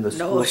teacher in the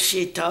school? No,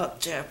 she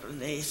taught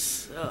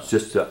Japanese.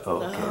 Just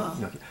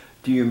okay.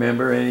 Do you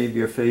remember any of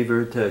your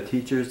favorite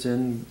teachers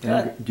do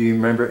you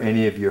remember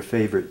any of your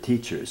favorite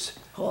teachers?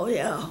 Oh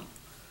yeah,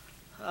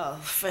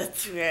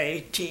 5th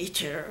grade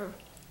teacher,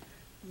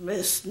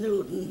 Miss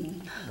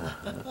Newton.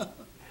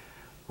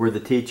 Were the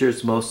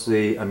teachers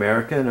mostly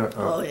American or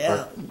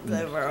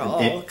they were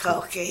all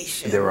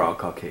Caucasian. They were all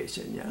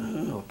Caucasian, yeah.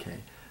 Mm-hmm. Okay.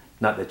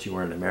 Not that you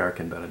weren't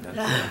American, but I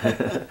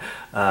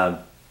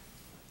meant.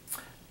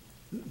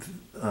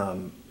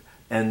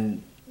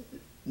 And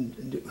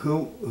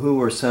who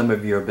were some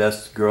of your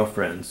best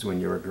girlfriends when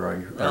you were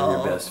growing up?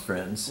 Your best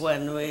friends?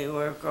 When we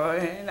were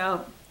growing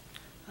up,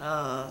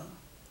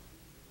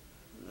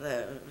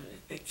 the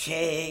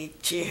Kei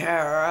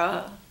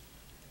Chihara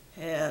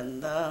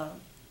and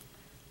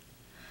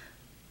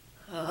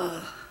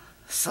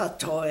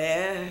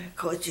Satoe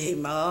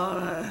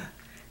Kojima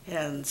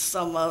and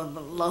some of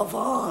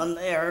Lavon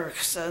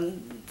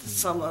Erickson,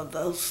 some of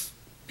those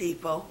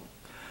people.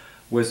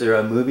 Was there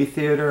a movie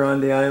theater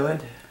on the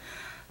island?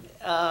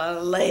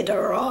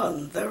 Later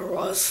on there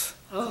was.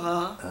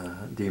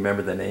 Do you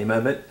remember the name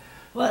of it?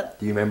 What?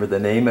 Do you remember the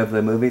name of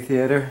the movie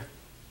theater?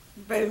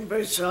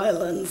 Bainbridge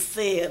Island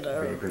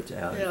Theater. Bainbridge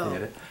Island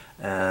Theater.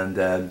 And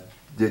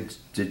did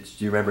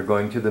you remember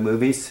going to the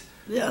movies?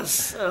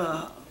 Yes.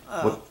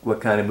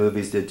 What kind of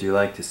movies did you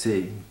like to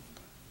see?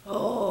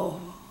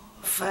 Oh,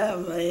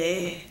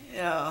 family,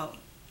 yeah.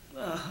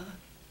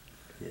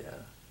 Yeah.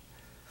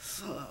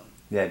 So,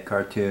 they had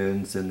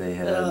cartoons and they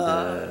had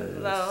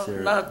not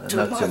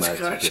too much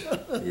cartoon.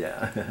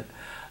 Yeah.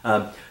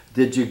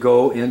 Did you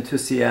go into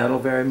Seattle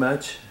very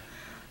much?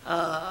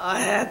 I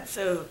had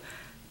to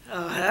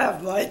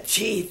have my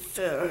teeth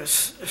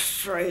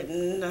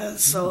straightened, and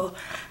so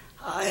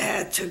I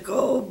had to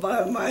go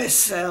by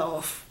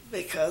myself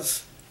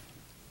because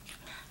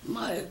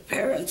my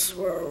parents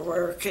were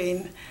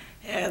working,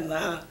 and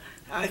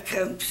I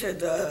came to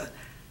the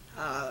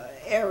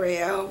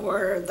area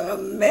where the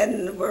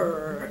men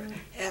were,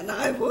 and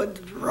I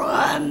would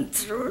run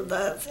through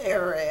that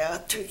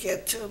area to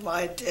get to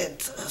my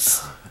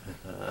dentist.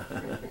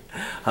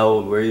 How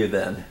old were you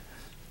then?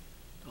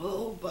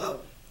 Oh,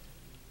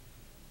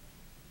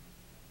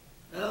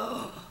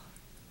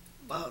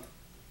 about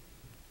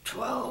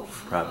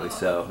 12. Probably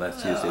so.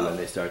 That's usually when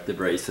they start the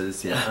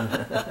braces,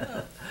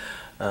 yeah.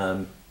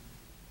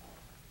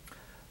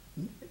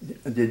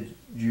 Did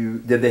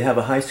they have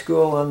a high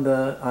school on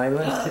the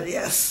island?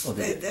 Yes,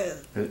 they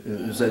did.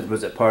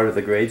 Was it part of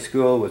the grade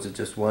school? Was it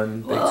just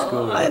one big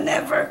school? I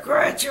never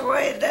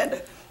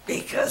graduated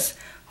because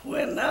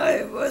when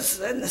I was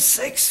in the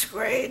 6th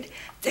grade,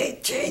 they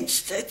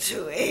changed it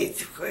to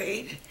 8th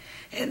grade.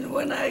 And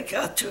when I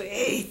got to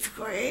 8th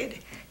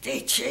grade, they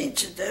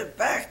changed it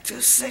back to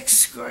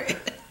 6th grade.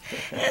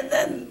 And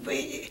then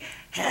we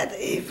had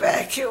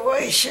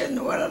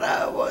evacuation when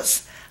I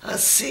was a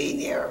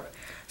senior.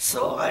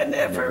 So I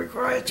never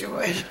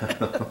graduated.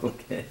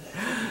 Okay.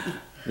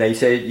 Now you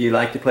say you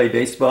like to play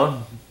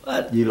baseball?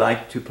 What? You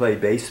like to play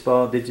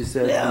baseball, did you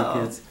say? Yeah,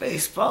 You kids?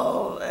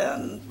 baseball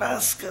and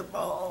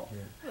basketball.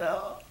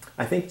 Yeah.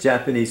 I think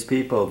Japanese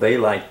people, they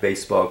like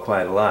baseball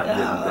quite a lot, Yeah.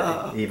 didn't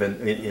they?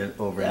 Even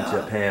over in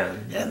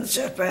Japan. In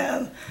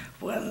Japan,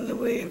 when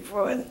we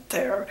went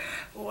there,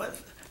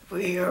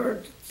 we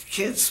heard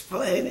kids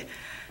playing.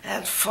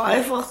 At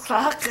 5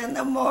 o'clock in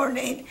the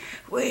morning,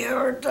 we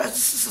heard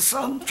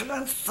something,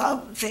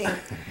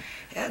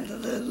 and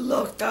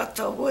looked out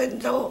the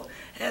window,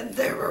 and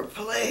they were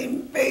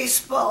playing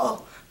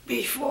baseball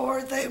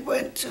before they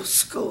went to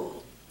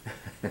school.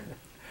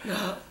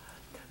 No.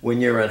 When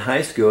you were in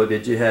high school,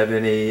 did you have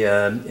any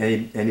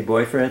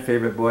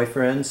favorite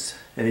boyfriends?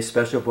 Any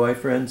special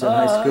boyfriends in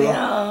high school?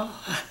 Yeah,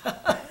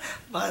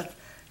 but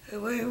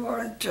we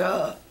weren't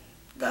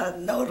that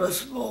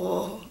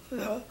noticeable. You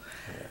know.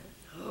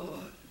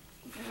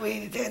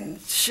 We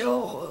didn't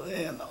show,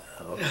 you know.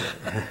 Okay.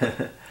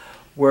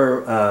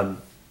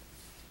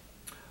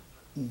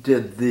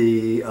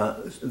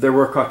 There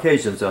were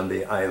Caucasians on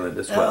the island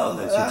as well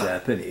as the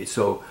Japanese.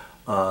 So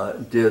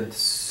did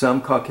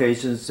some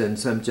Caucasians and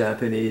some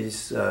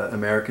Japanese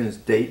Americans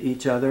date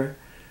each other?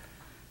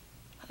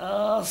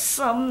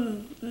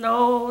 Some,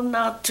 no,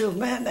 not too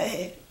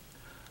many,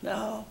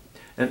 no.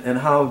 And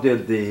how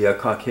did the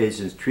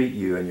Caucasians treat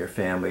you and your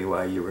family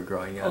while you were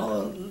growing up?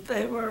 Oh,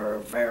 they were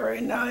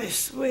very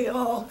nice. We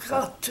all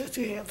got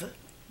together.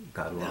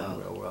 Got along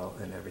real well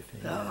and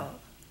everything. No,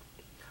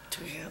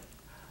 together.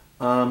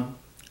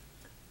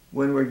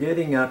 When we're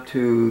getting up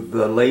to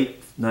the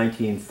late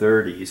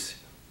 1930s,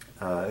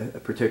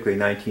 particularly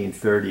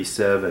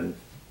 1937,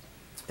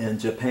 and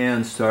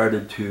Japan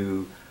started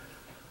to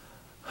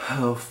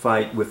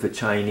fight with the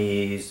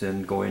Chinese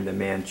and going to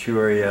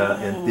Manchuria.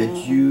 And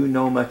did you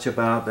know much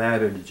about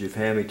that, or did your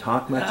family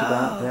talk much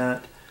about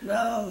that?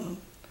 No,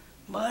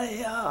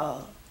 my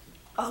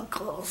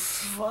uncles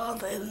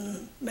fought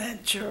in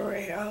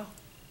Manchuria.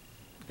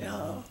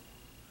 Yeah.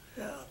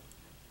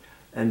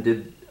 And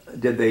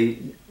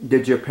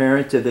did your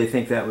parents, did they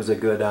think that was a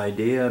good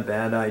idea, a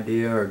bad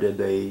idea, or did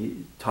they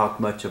talk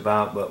much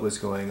about what was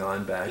going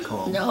on back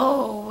home?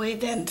 No, we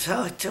didn't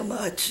talk too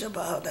much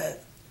about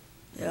it.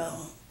 Yeah.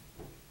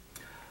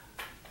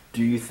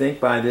 Do you think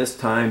by this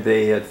time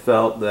they had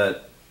felt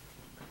that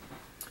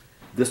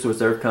this was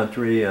their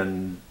country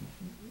and,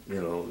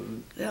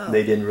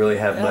 they didn't really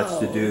have much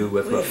to do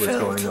with what was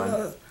going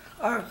on?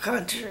 Our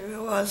country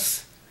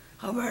was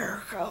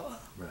America.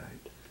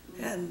 Right.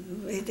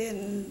 And we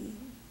didn't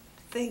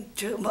think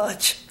too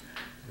much.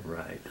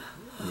 Right,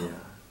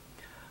 yeah.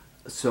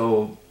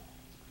 So,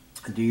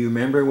 do you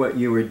remember what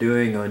you were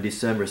doing on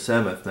December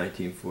 7th,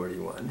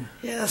 1941?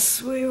 Yes,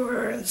 we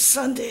were in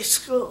Sunday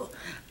school.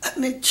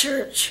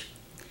 Church,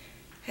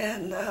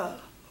 and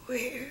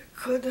we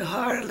could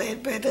hardly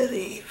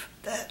believe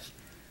that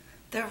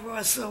there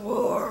was a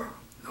war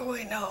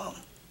going on.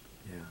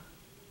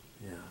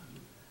 Yeah.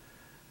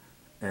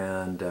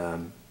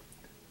 And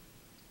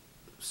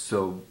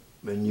so,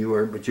 when you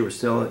were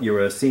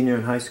a senior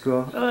in high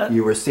school?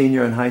 You were a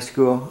senior in high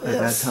school at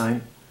that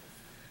time?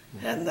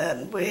 And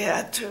then we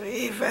had to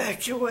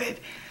evacuate,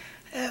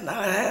 and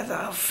I had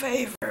a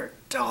favorite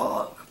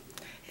dog,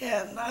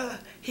 and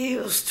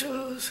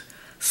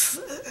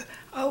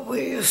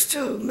we used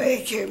to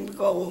make him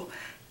go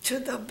to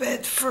the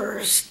bed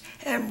first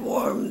and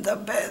warm the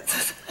bed,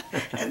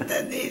 and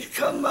then he'd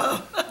come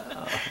up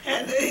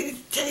and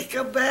he'd take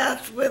a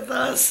bath with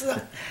us,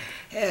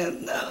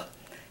 and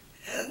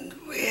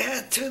we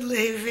had to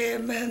leave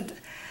him, and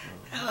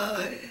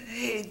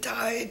he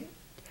died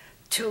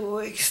 2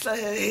 weeks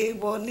later. He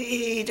wouldn't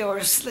eat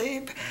or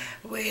sleep.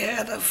 We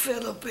had a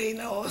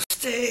Filipino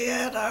stay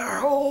at our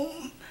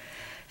home,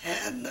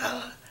 and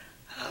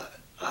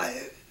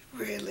I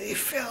really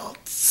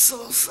felt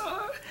so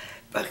sorry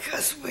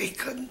because we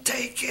couldn't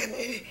take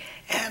any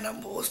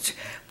animals.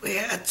 We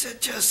had to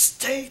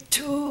just take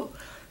 2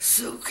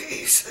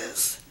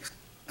 suitcases.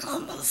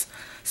 The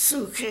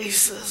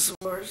suitcases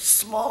were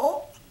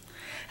small,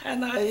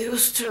 and I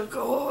used to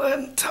go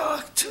and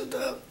talk to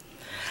the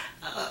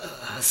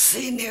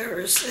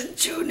seniors and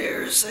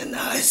juniors in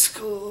high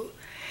school.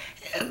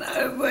 And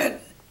I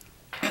went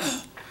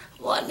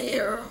one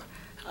year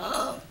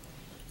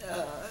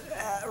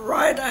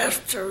right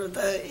after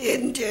the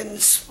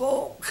Indians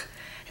spoke.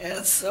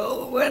 And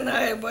so when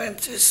I went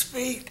to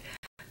speak,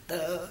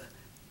 the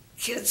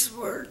kids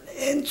weren't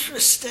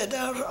interested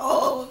at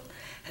all,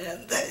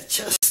 and they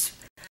just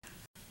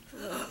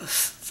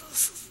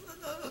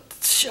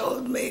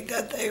showed me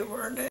that they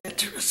weren't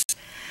interested.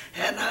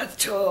 And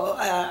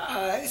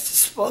I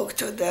spoke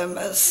to them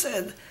and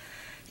said,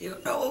 you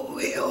know,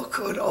 we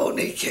could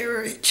only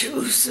carry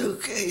 2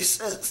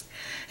 suitcases,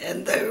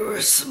 and they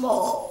were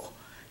small.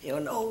 You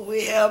know,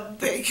 we have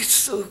big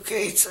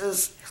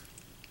suitcases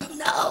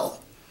now.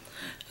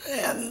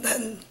 And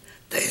then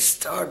they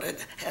started,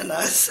 and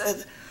I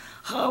said,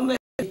 how many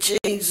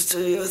jeans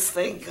do you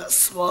think a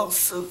small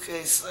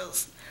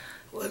suitcases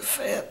would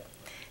fit?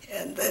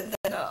 And then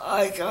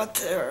I got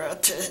their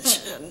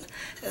attention,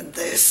 and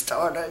they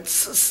started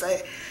to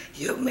say,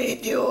 you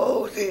mean you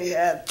only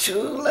had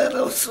 2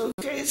 little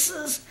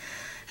suitcases?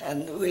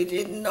 And we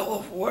didn't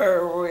know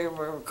where we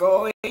were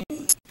going,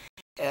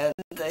 and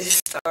they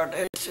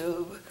started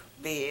to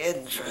be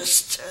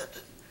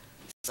interested.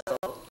 So,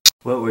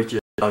 What was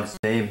your dog's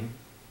name?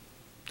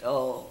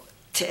 oh,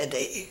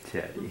 Teddy.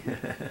 Teddy.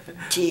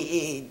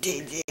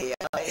 Teddy.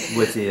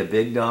 Was he a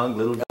big dog,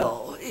 little dog?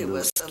 No, he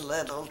was a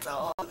little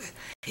dog.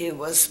 He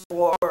was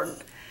born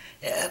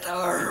at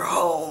our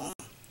home,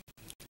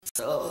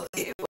 so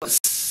he was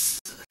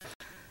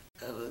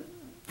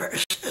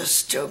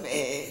precious to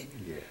me.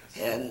 Yes.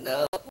 And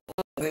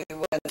when we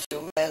went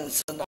to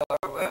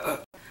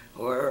Manzanar,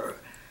 where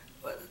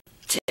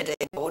Teddy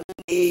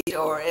wouldn't eat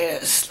or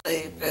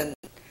sleep, and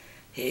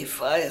he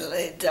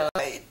finally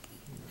died.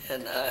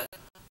 And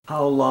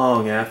how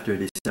long after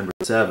December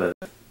 7th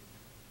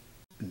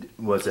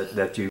was it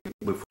that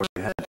before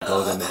you had to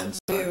go to Manzanar?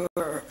 We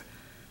were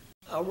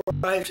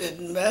arrived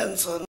in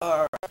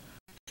Manzanar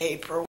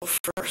April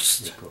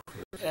 1st,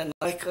 and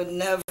I could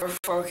never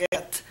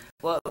forget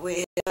what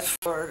we had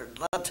for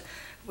lunch.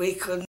 We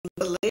couldn't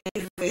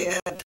believe we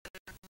had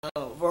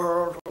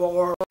World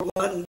War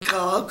I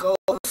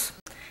goggles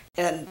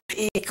and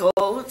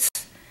peacoats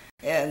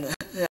and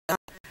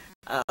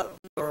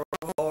World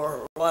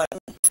War I,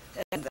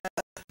 and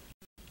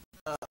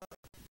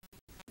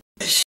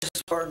dishes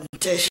weren't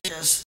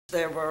dishes,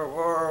 they were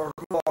World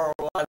War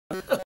I.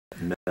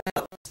 And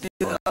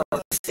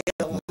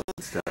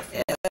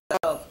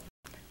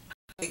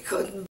we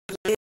couldn't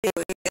believe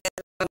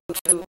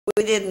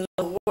we didn't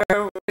know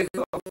where we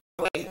were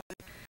going.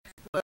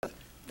 But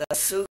the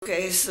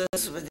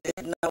suitcases, we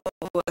didn't know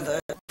whether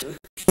to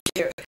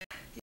carry,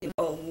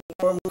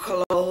 warm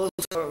clothes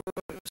or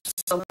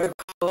summer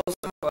clothes,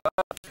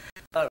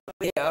 but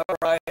we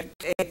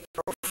arrived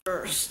April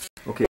 1st.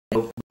 Okay.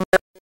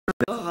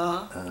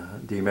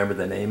 Do you remember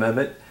the name of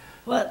it?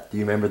 What? Do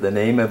you remember the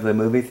name of the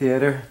movie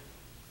theater?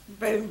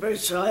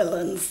 Bainbridge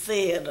Island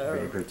Theater.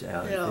 Bainbridge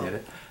Island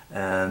Theater.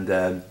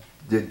 And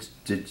did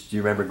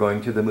you remember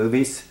going to the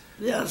movies?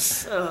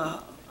 Yes.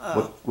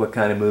 What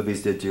kind of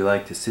movies did you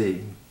like to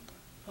see?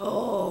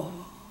 Oh,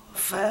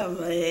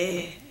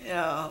 family,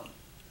 yeah.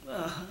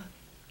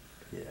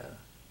 Yeah.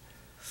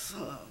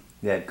 So,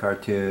 They had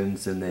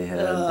cartoons and they had...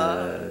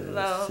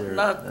 no,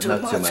 not too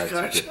much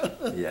cartoon.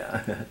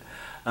 Yeah.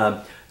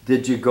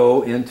 Did you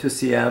go into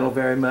Seattle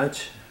very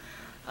much?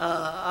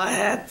 I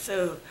had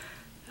to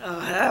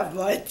have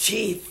my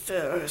teeth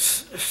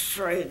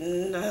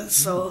straightened, and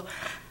so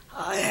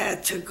I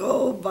had to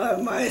go by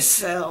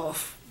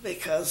myself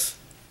because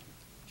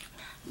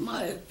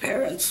my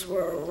parents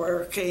were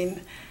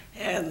working,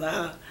 and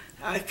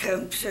I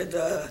came to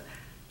the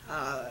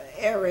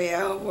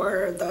area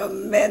where the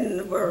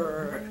men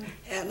were,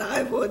 and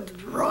I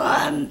would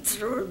run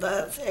through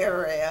that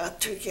area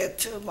to get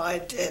to my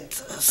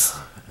dentist.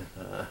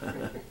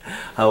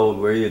 How old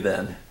were you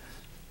then?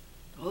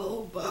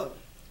 Oh, about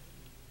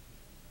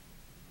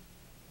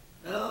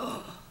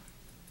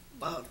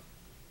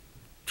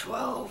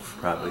 12.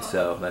 Probably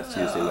so. That's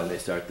usually when they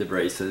start the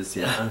braces,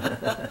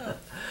 yeah.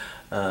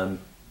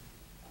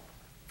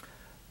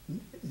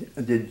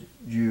 Did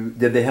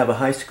they have a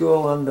high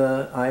school on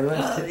the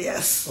island?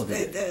 Yes,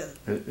 they did.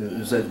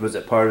 Was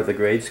it part of the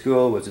grade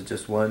school? Was it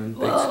just one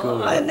big school?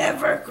 Well, I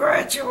never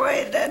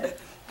graduated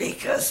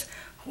because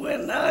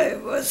when I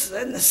was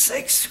in the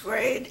 6th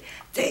grade,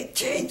 they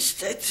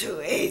changed it to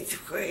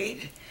 8th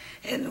grade.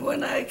 And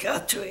when I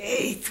got to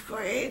 8th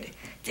grade,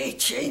 they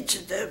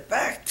changed it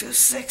back to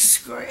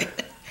 6th grade.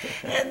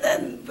 And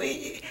then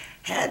we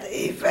had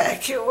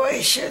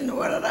evacuation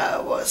when I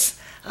was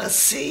a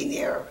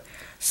senior.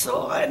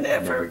 So I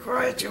never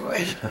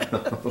graduated.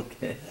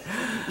 Okay.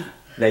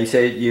 Now you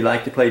say you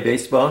like to play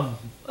baseball?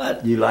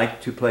 But You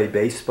like to play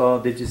baseball,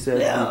 did you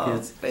say, yeah, you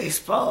kids?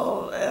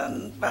 baseball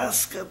and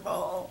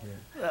basketball.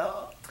 Yeah.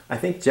 I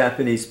think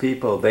Japanese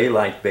people, they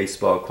like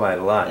baseball quite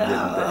a lot, Yeah.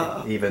 didn't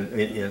they?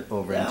 Even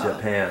over in Yeah.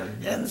 Japan.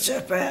 In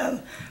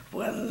Japan,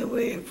 when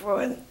we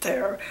went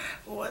there,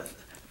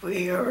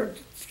 we heard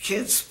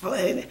kids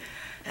playing.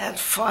 At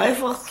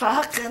 5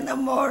 o'clock in the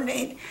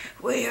morning,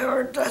 we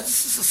heard that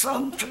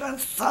something,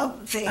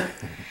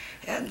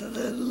 and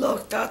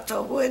looked out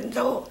the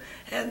window,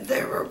 and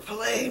they were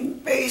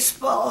playing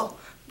baseball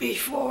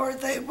before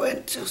they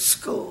went to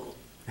school.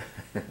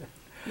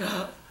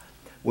 No.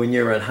 When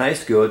you were in high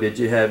school, did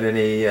you have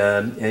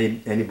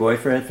any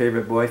boyfriend,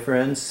 favorite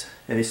boyfriends?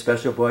 Any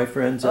special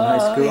boyfriends in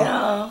high school?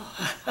 Yeah,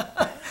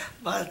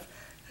 but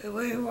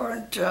we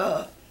weren't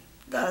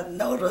that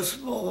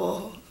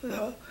noticeable. You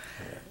know.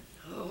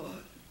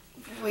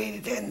 We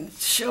didn't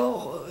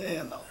show,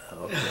 you know.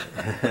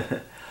 Okay.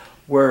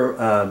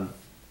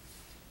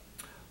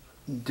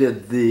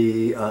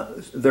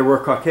 There were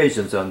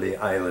Caucasians on the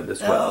island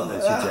as well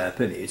as the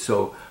Japanese.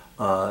 So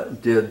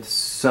did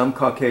some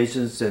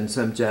Caucasians and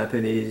some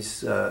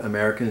Japanese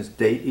Americans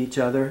date each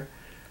other?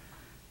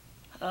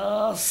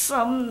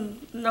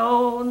 Some,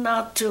 no,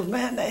 not too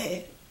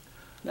many,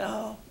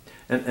 no.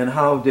 And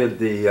how did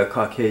the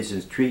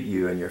Caucasians treat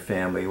you and your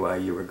family while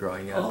you were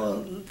growing up?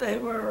 Oh, they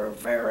were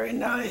very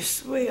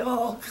nice. We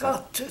all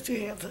got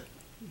together.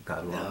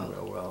 Got along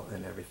real well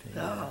and everything.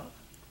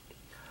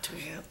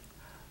 Together.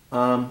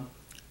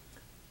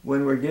 When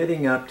we're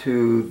getting up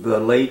to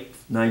the late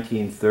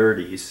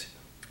 1930s,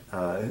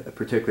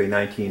 particularly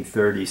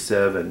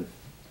 1937,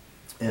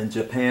 and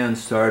Japan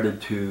started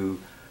to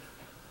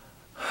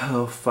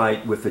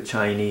fight with the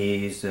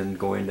Chinese and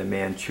going to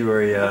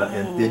Manchuria.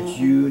 And did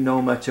you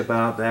know much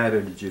about that,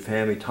 or did your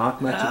family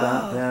talk much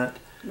about that?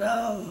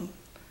 No,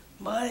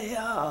 my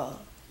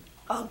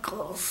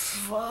uncles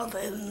fought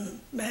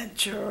in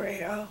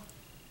Manchuria.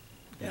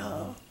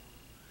 Yeah.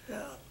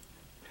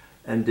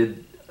 And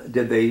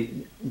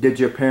did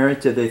your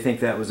parents, did they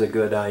think that was a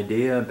good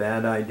idea, a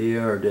bad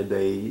idea, or did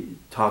they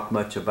talk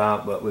much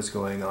about what was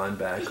going on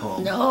back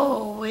home?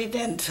 No, we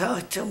didn't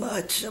talk too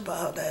much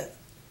about it.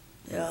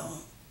 Yeah.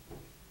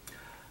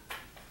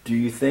 Do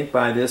you think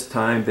by this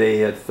time they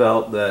had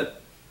felt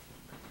that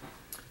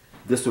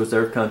this was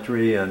their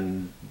country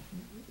and,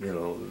 you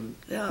know,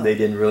 they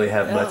didn't really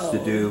have much to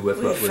do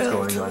with what was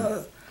going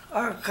on?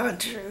 Our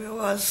country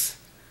was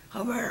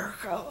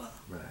America.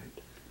 Right.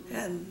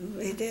 And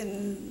we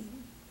didn't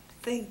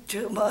think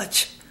too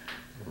much.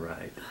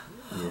 Right,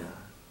 yeah.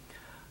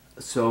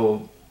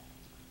 So,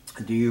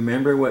 do you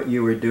remember what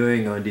you were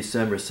doing on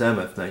December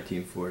 7th,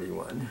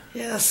 1941?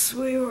 Yes,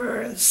 we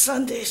were in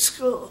Sunday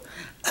school,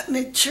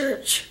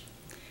 church,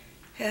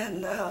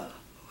 and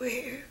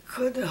we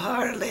could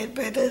hardly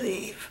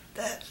believe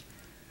that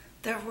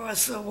there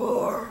was a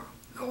war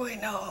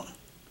going on.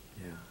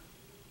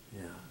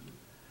 Yeah.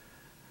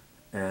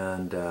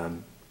 And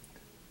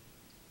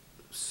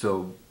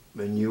so,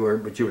 when you were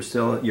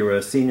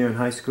a senior in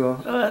high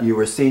school? You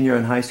were a senior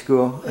in high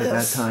school at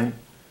that time?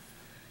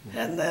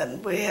 And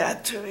then we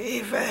had to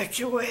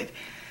evacuate,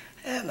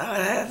 and I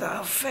had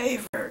a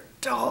favorite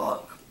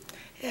dog,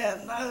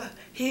 and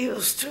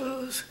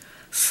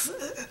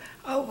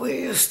we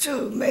used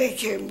to make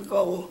him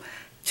go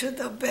to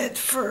the bed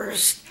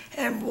first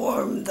and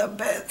warm the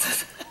bed,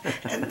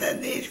 and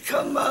then he'd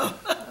come up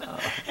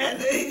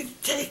and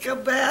he'd take a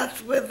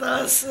bath with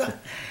us,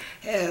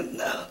 and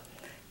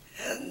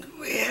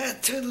we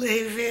had to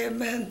leave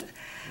him, and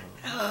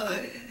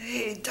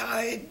he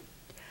died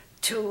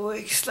 2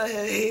 weeks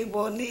later. He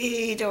wouldn't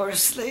eat or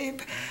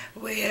sleep.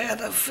 We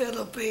had a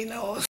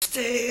Filipino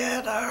stay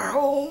at our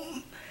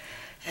home,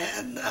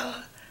 and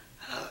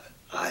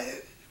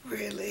I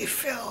really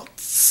felt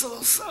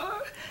so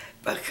sorry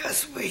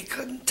because we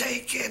couldn't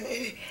take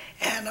any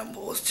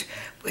animals.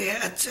 We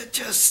had to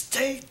just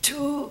take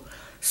 2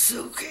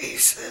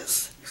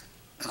 suitcases.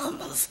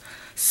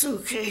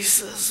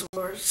 Suitcases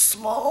were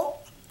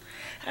small,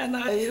 and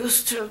I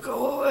used to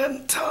go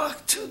and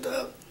talk to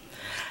the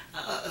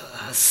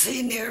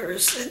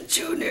seniors and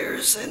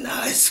juniors in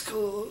high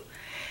school,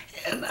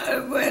 and I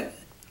went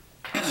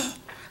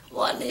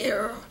one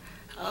year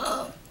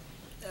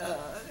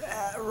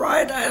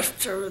right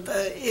after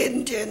the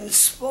Indians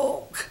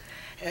spoke,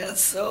 and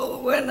so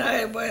when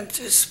I went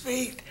to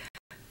speak,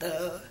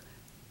 the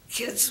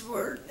kids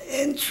weren't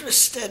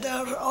interested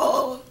at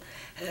all,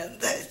 and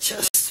they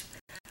just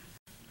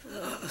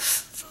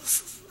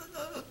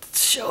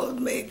showed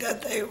me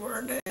that they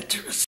weren't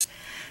interested.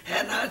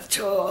 And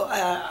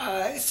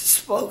I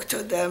spoke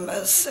to them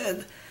and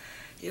said,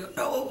 you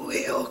know,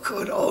 we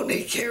could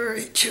only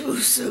carry 2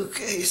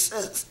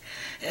 suitcases,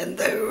 and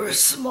they were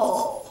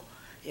small.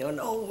 You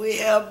know, we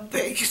have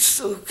big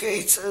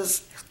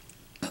suitcases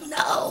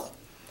now.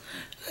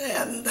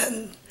 And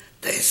then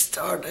they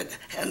started,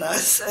 and I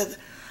said,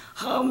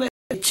 how many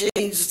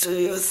jeans do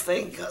you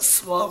think a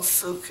small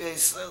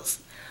suitcases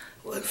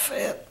would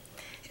fit?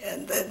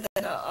 And then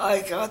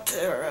I got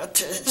their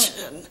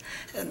attention,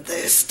 and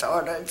they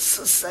started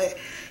to say,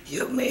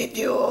 "You mean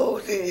you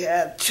only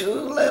had two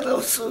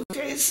little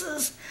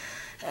suitcases?"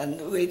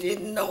 And we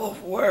didn't know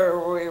where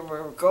we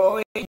were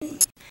going,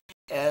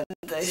 and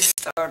they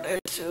started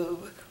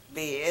to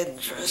be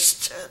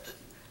interested.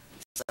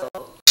 So,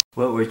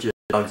 What was your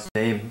dog's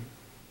name?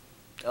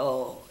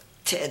 oh,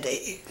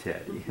 Teddy,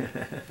 Teddy.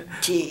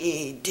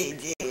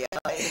 Teddy.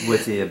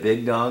 Was he a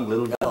big dog,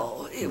 little dog?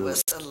 No, he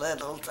was a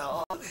little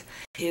dog.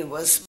 He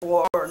was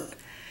born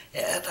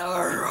at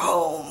our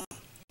home,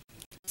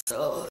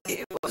 so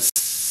he was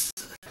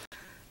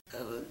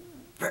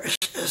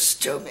precious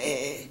to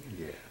me.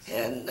 Yes.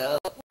 And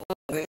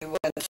when we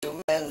went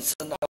to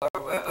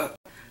Manzanar,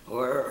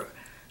 where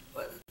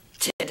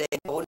Teddy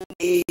wouldn't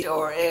eat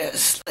or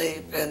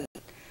sleep, and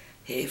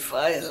he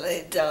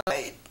finally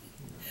died.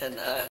 And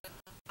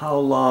How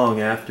long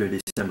after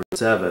December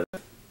 7th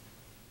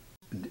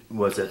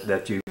was it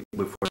that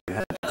before you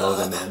had to go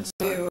to Manzanar?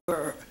 we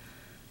were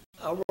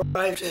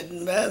arrived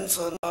in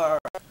Manzanar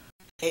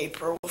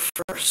April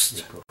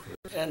 1st,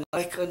 and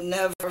I could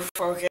never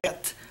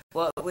forget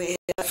what we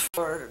had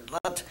for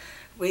lunch.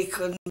 We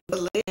couldn't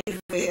believe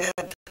we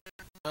had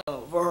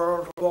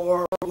World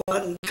War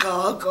I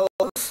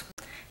goggles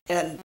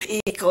and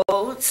pea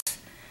coats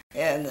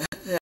and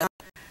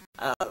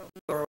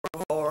World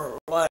War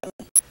I,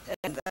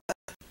 and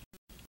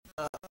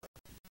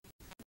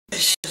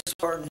dishes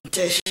weren't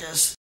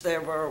dishes, they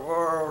were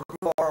World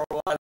War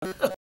I.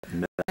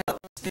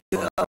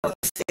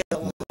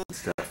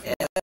 Stuff.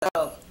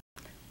 And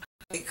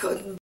we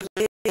couldn't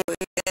believe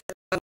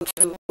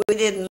we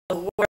didn't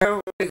know where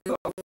we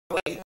were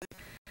going.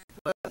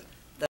 But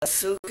the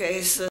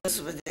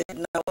suitcases, we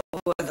didn't know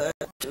whether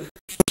to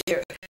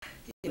carry,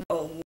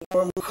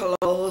 warm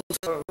clothes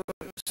or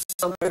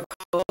summer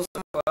clothes.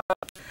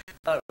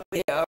 But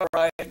we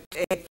arrived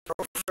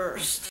April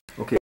 1st.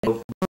 Okay.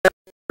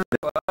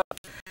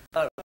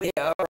 But we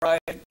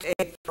arrived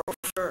April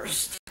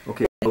 1st.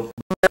 Okay.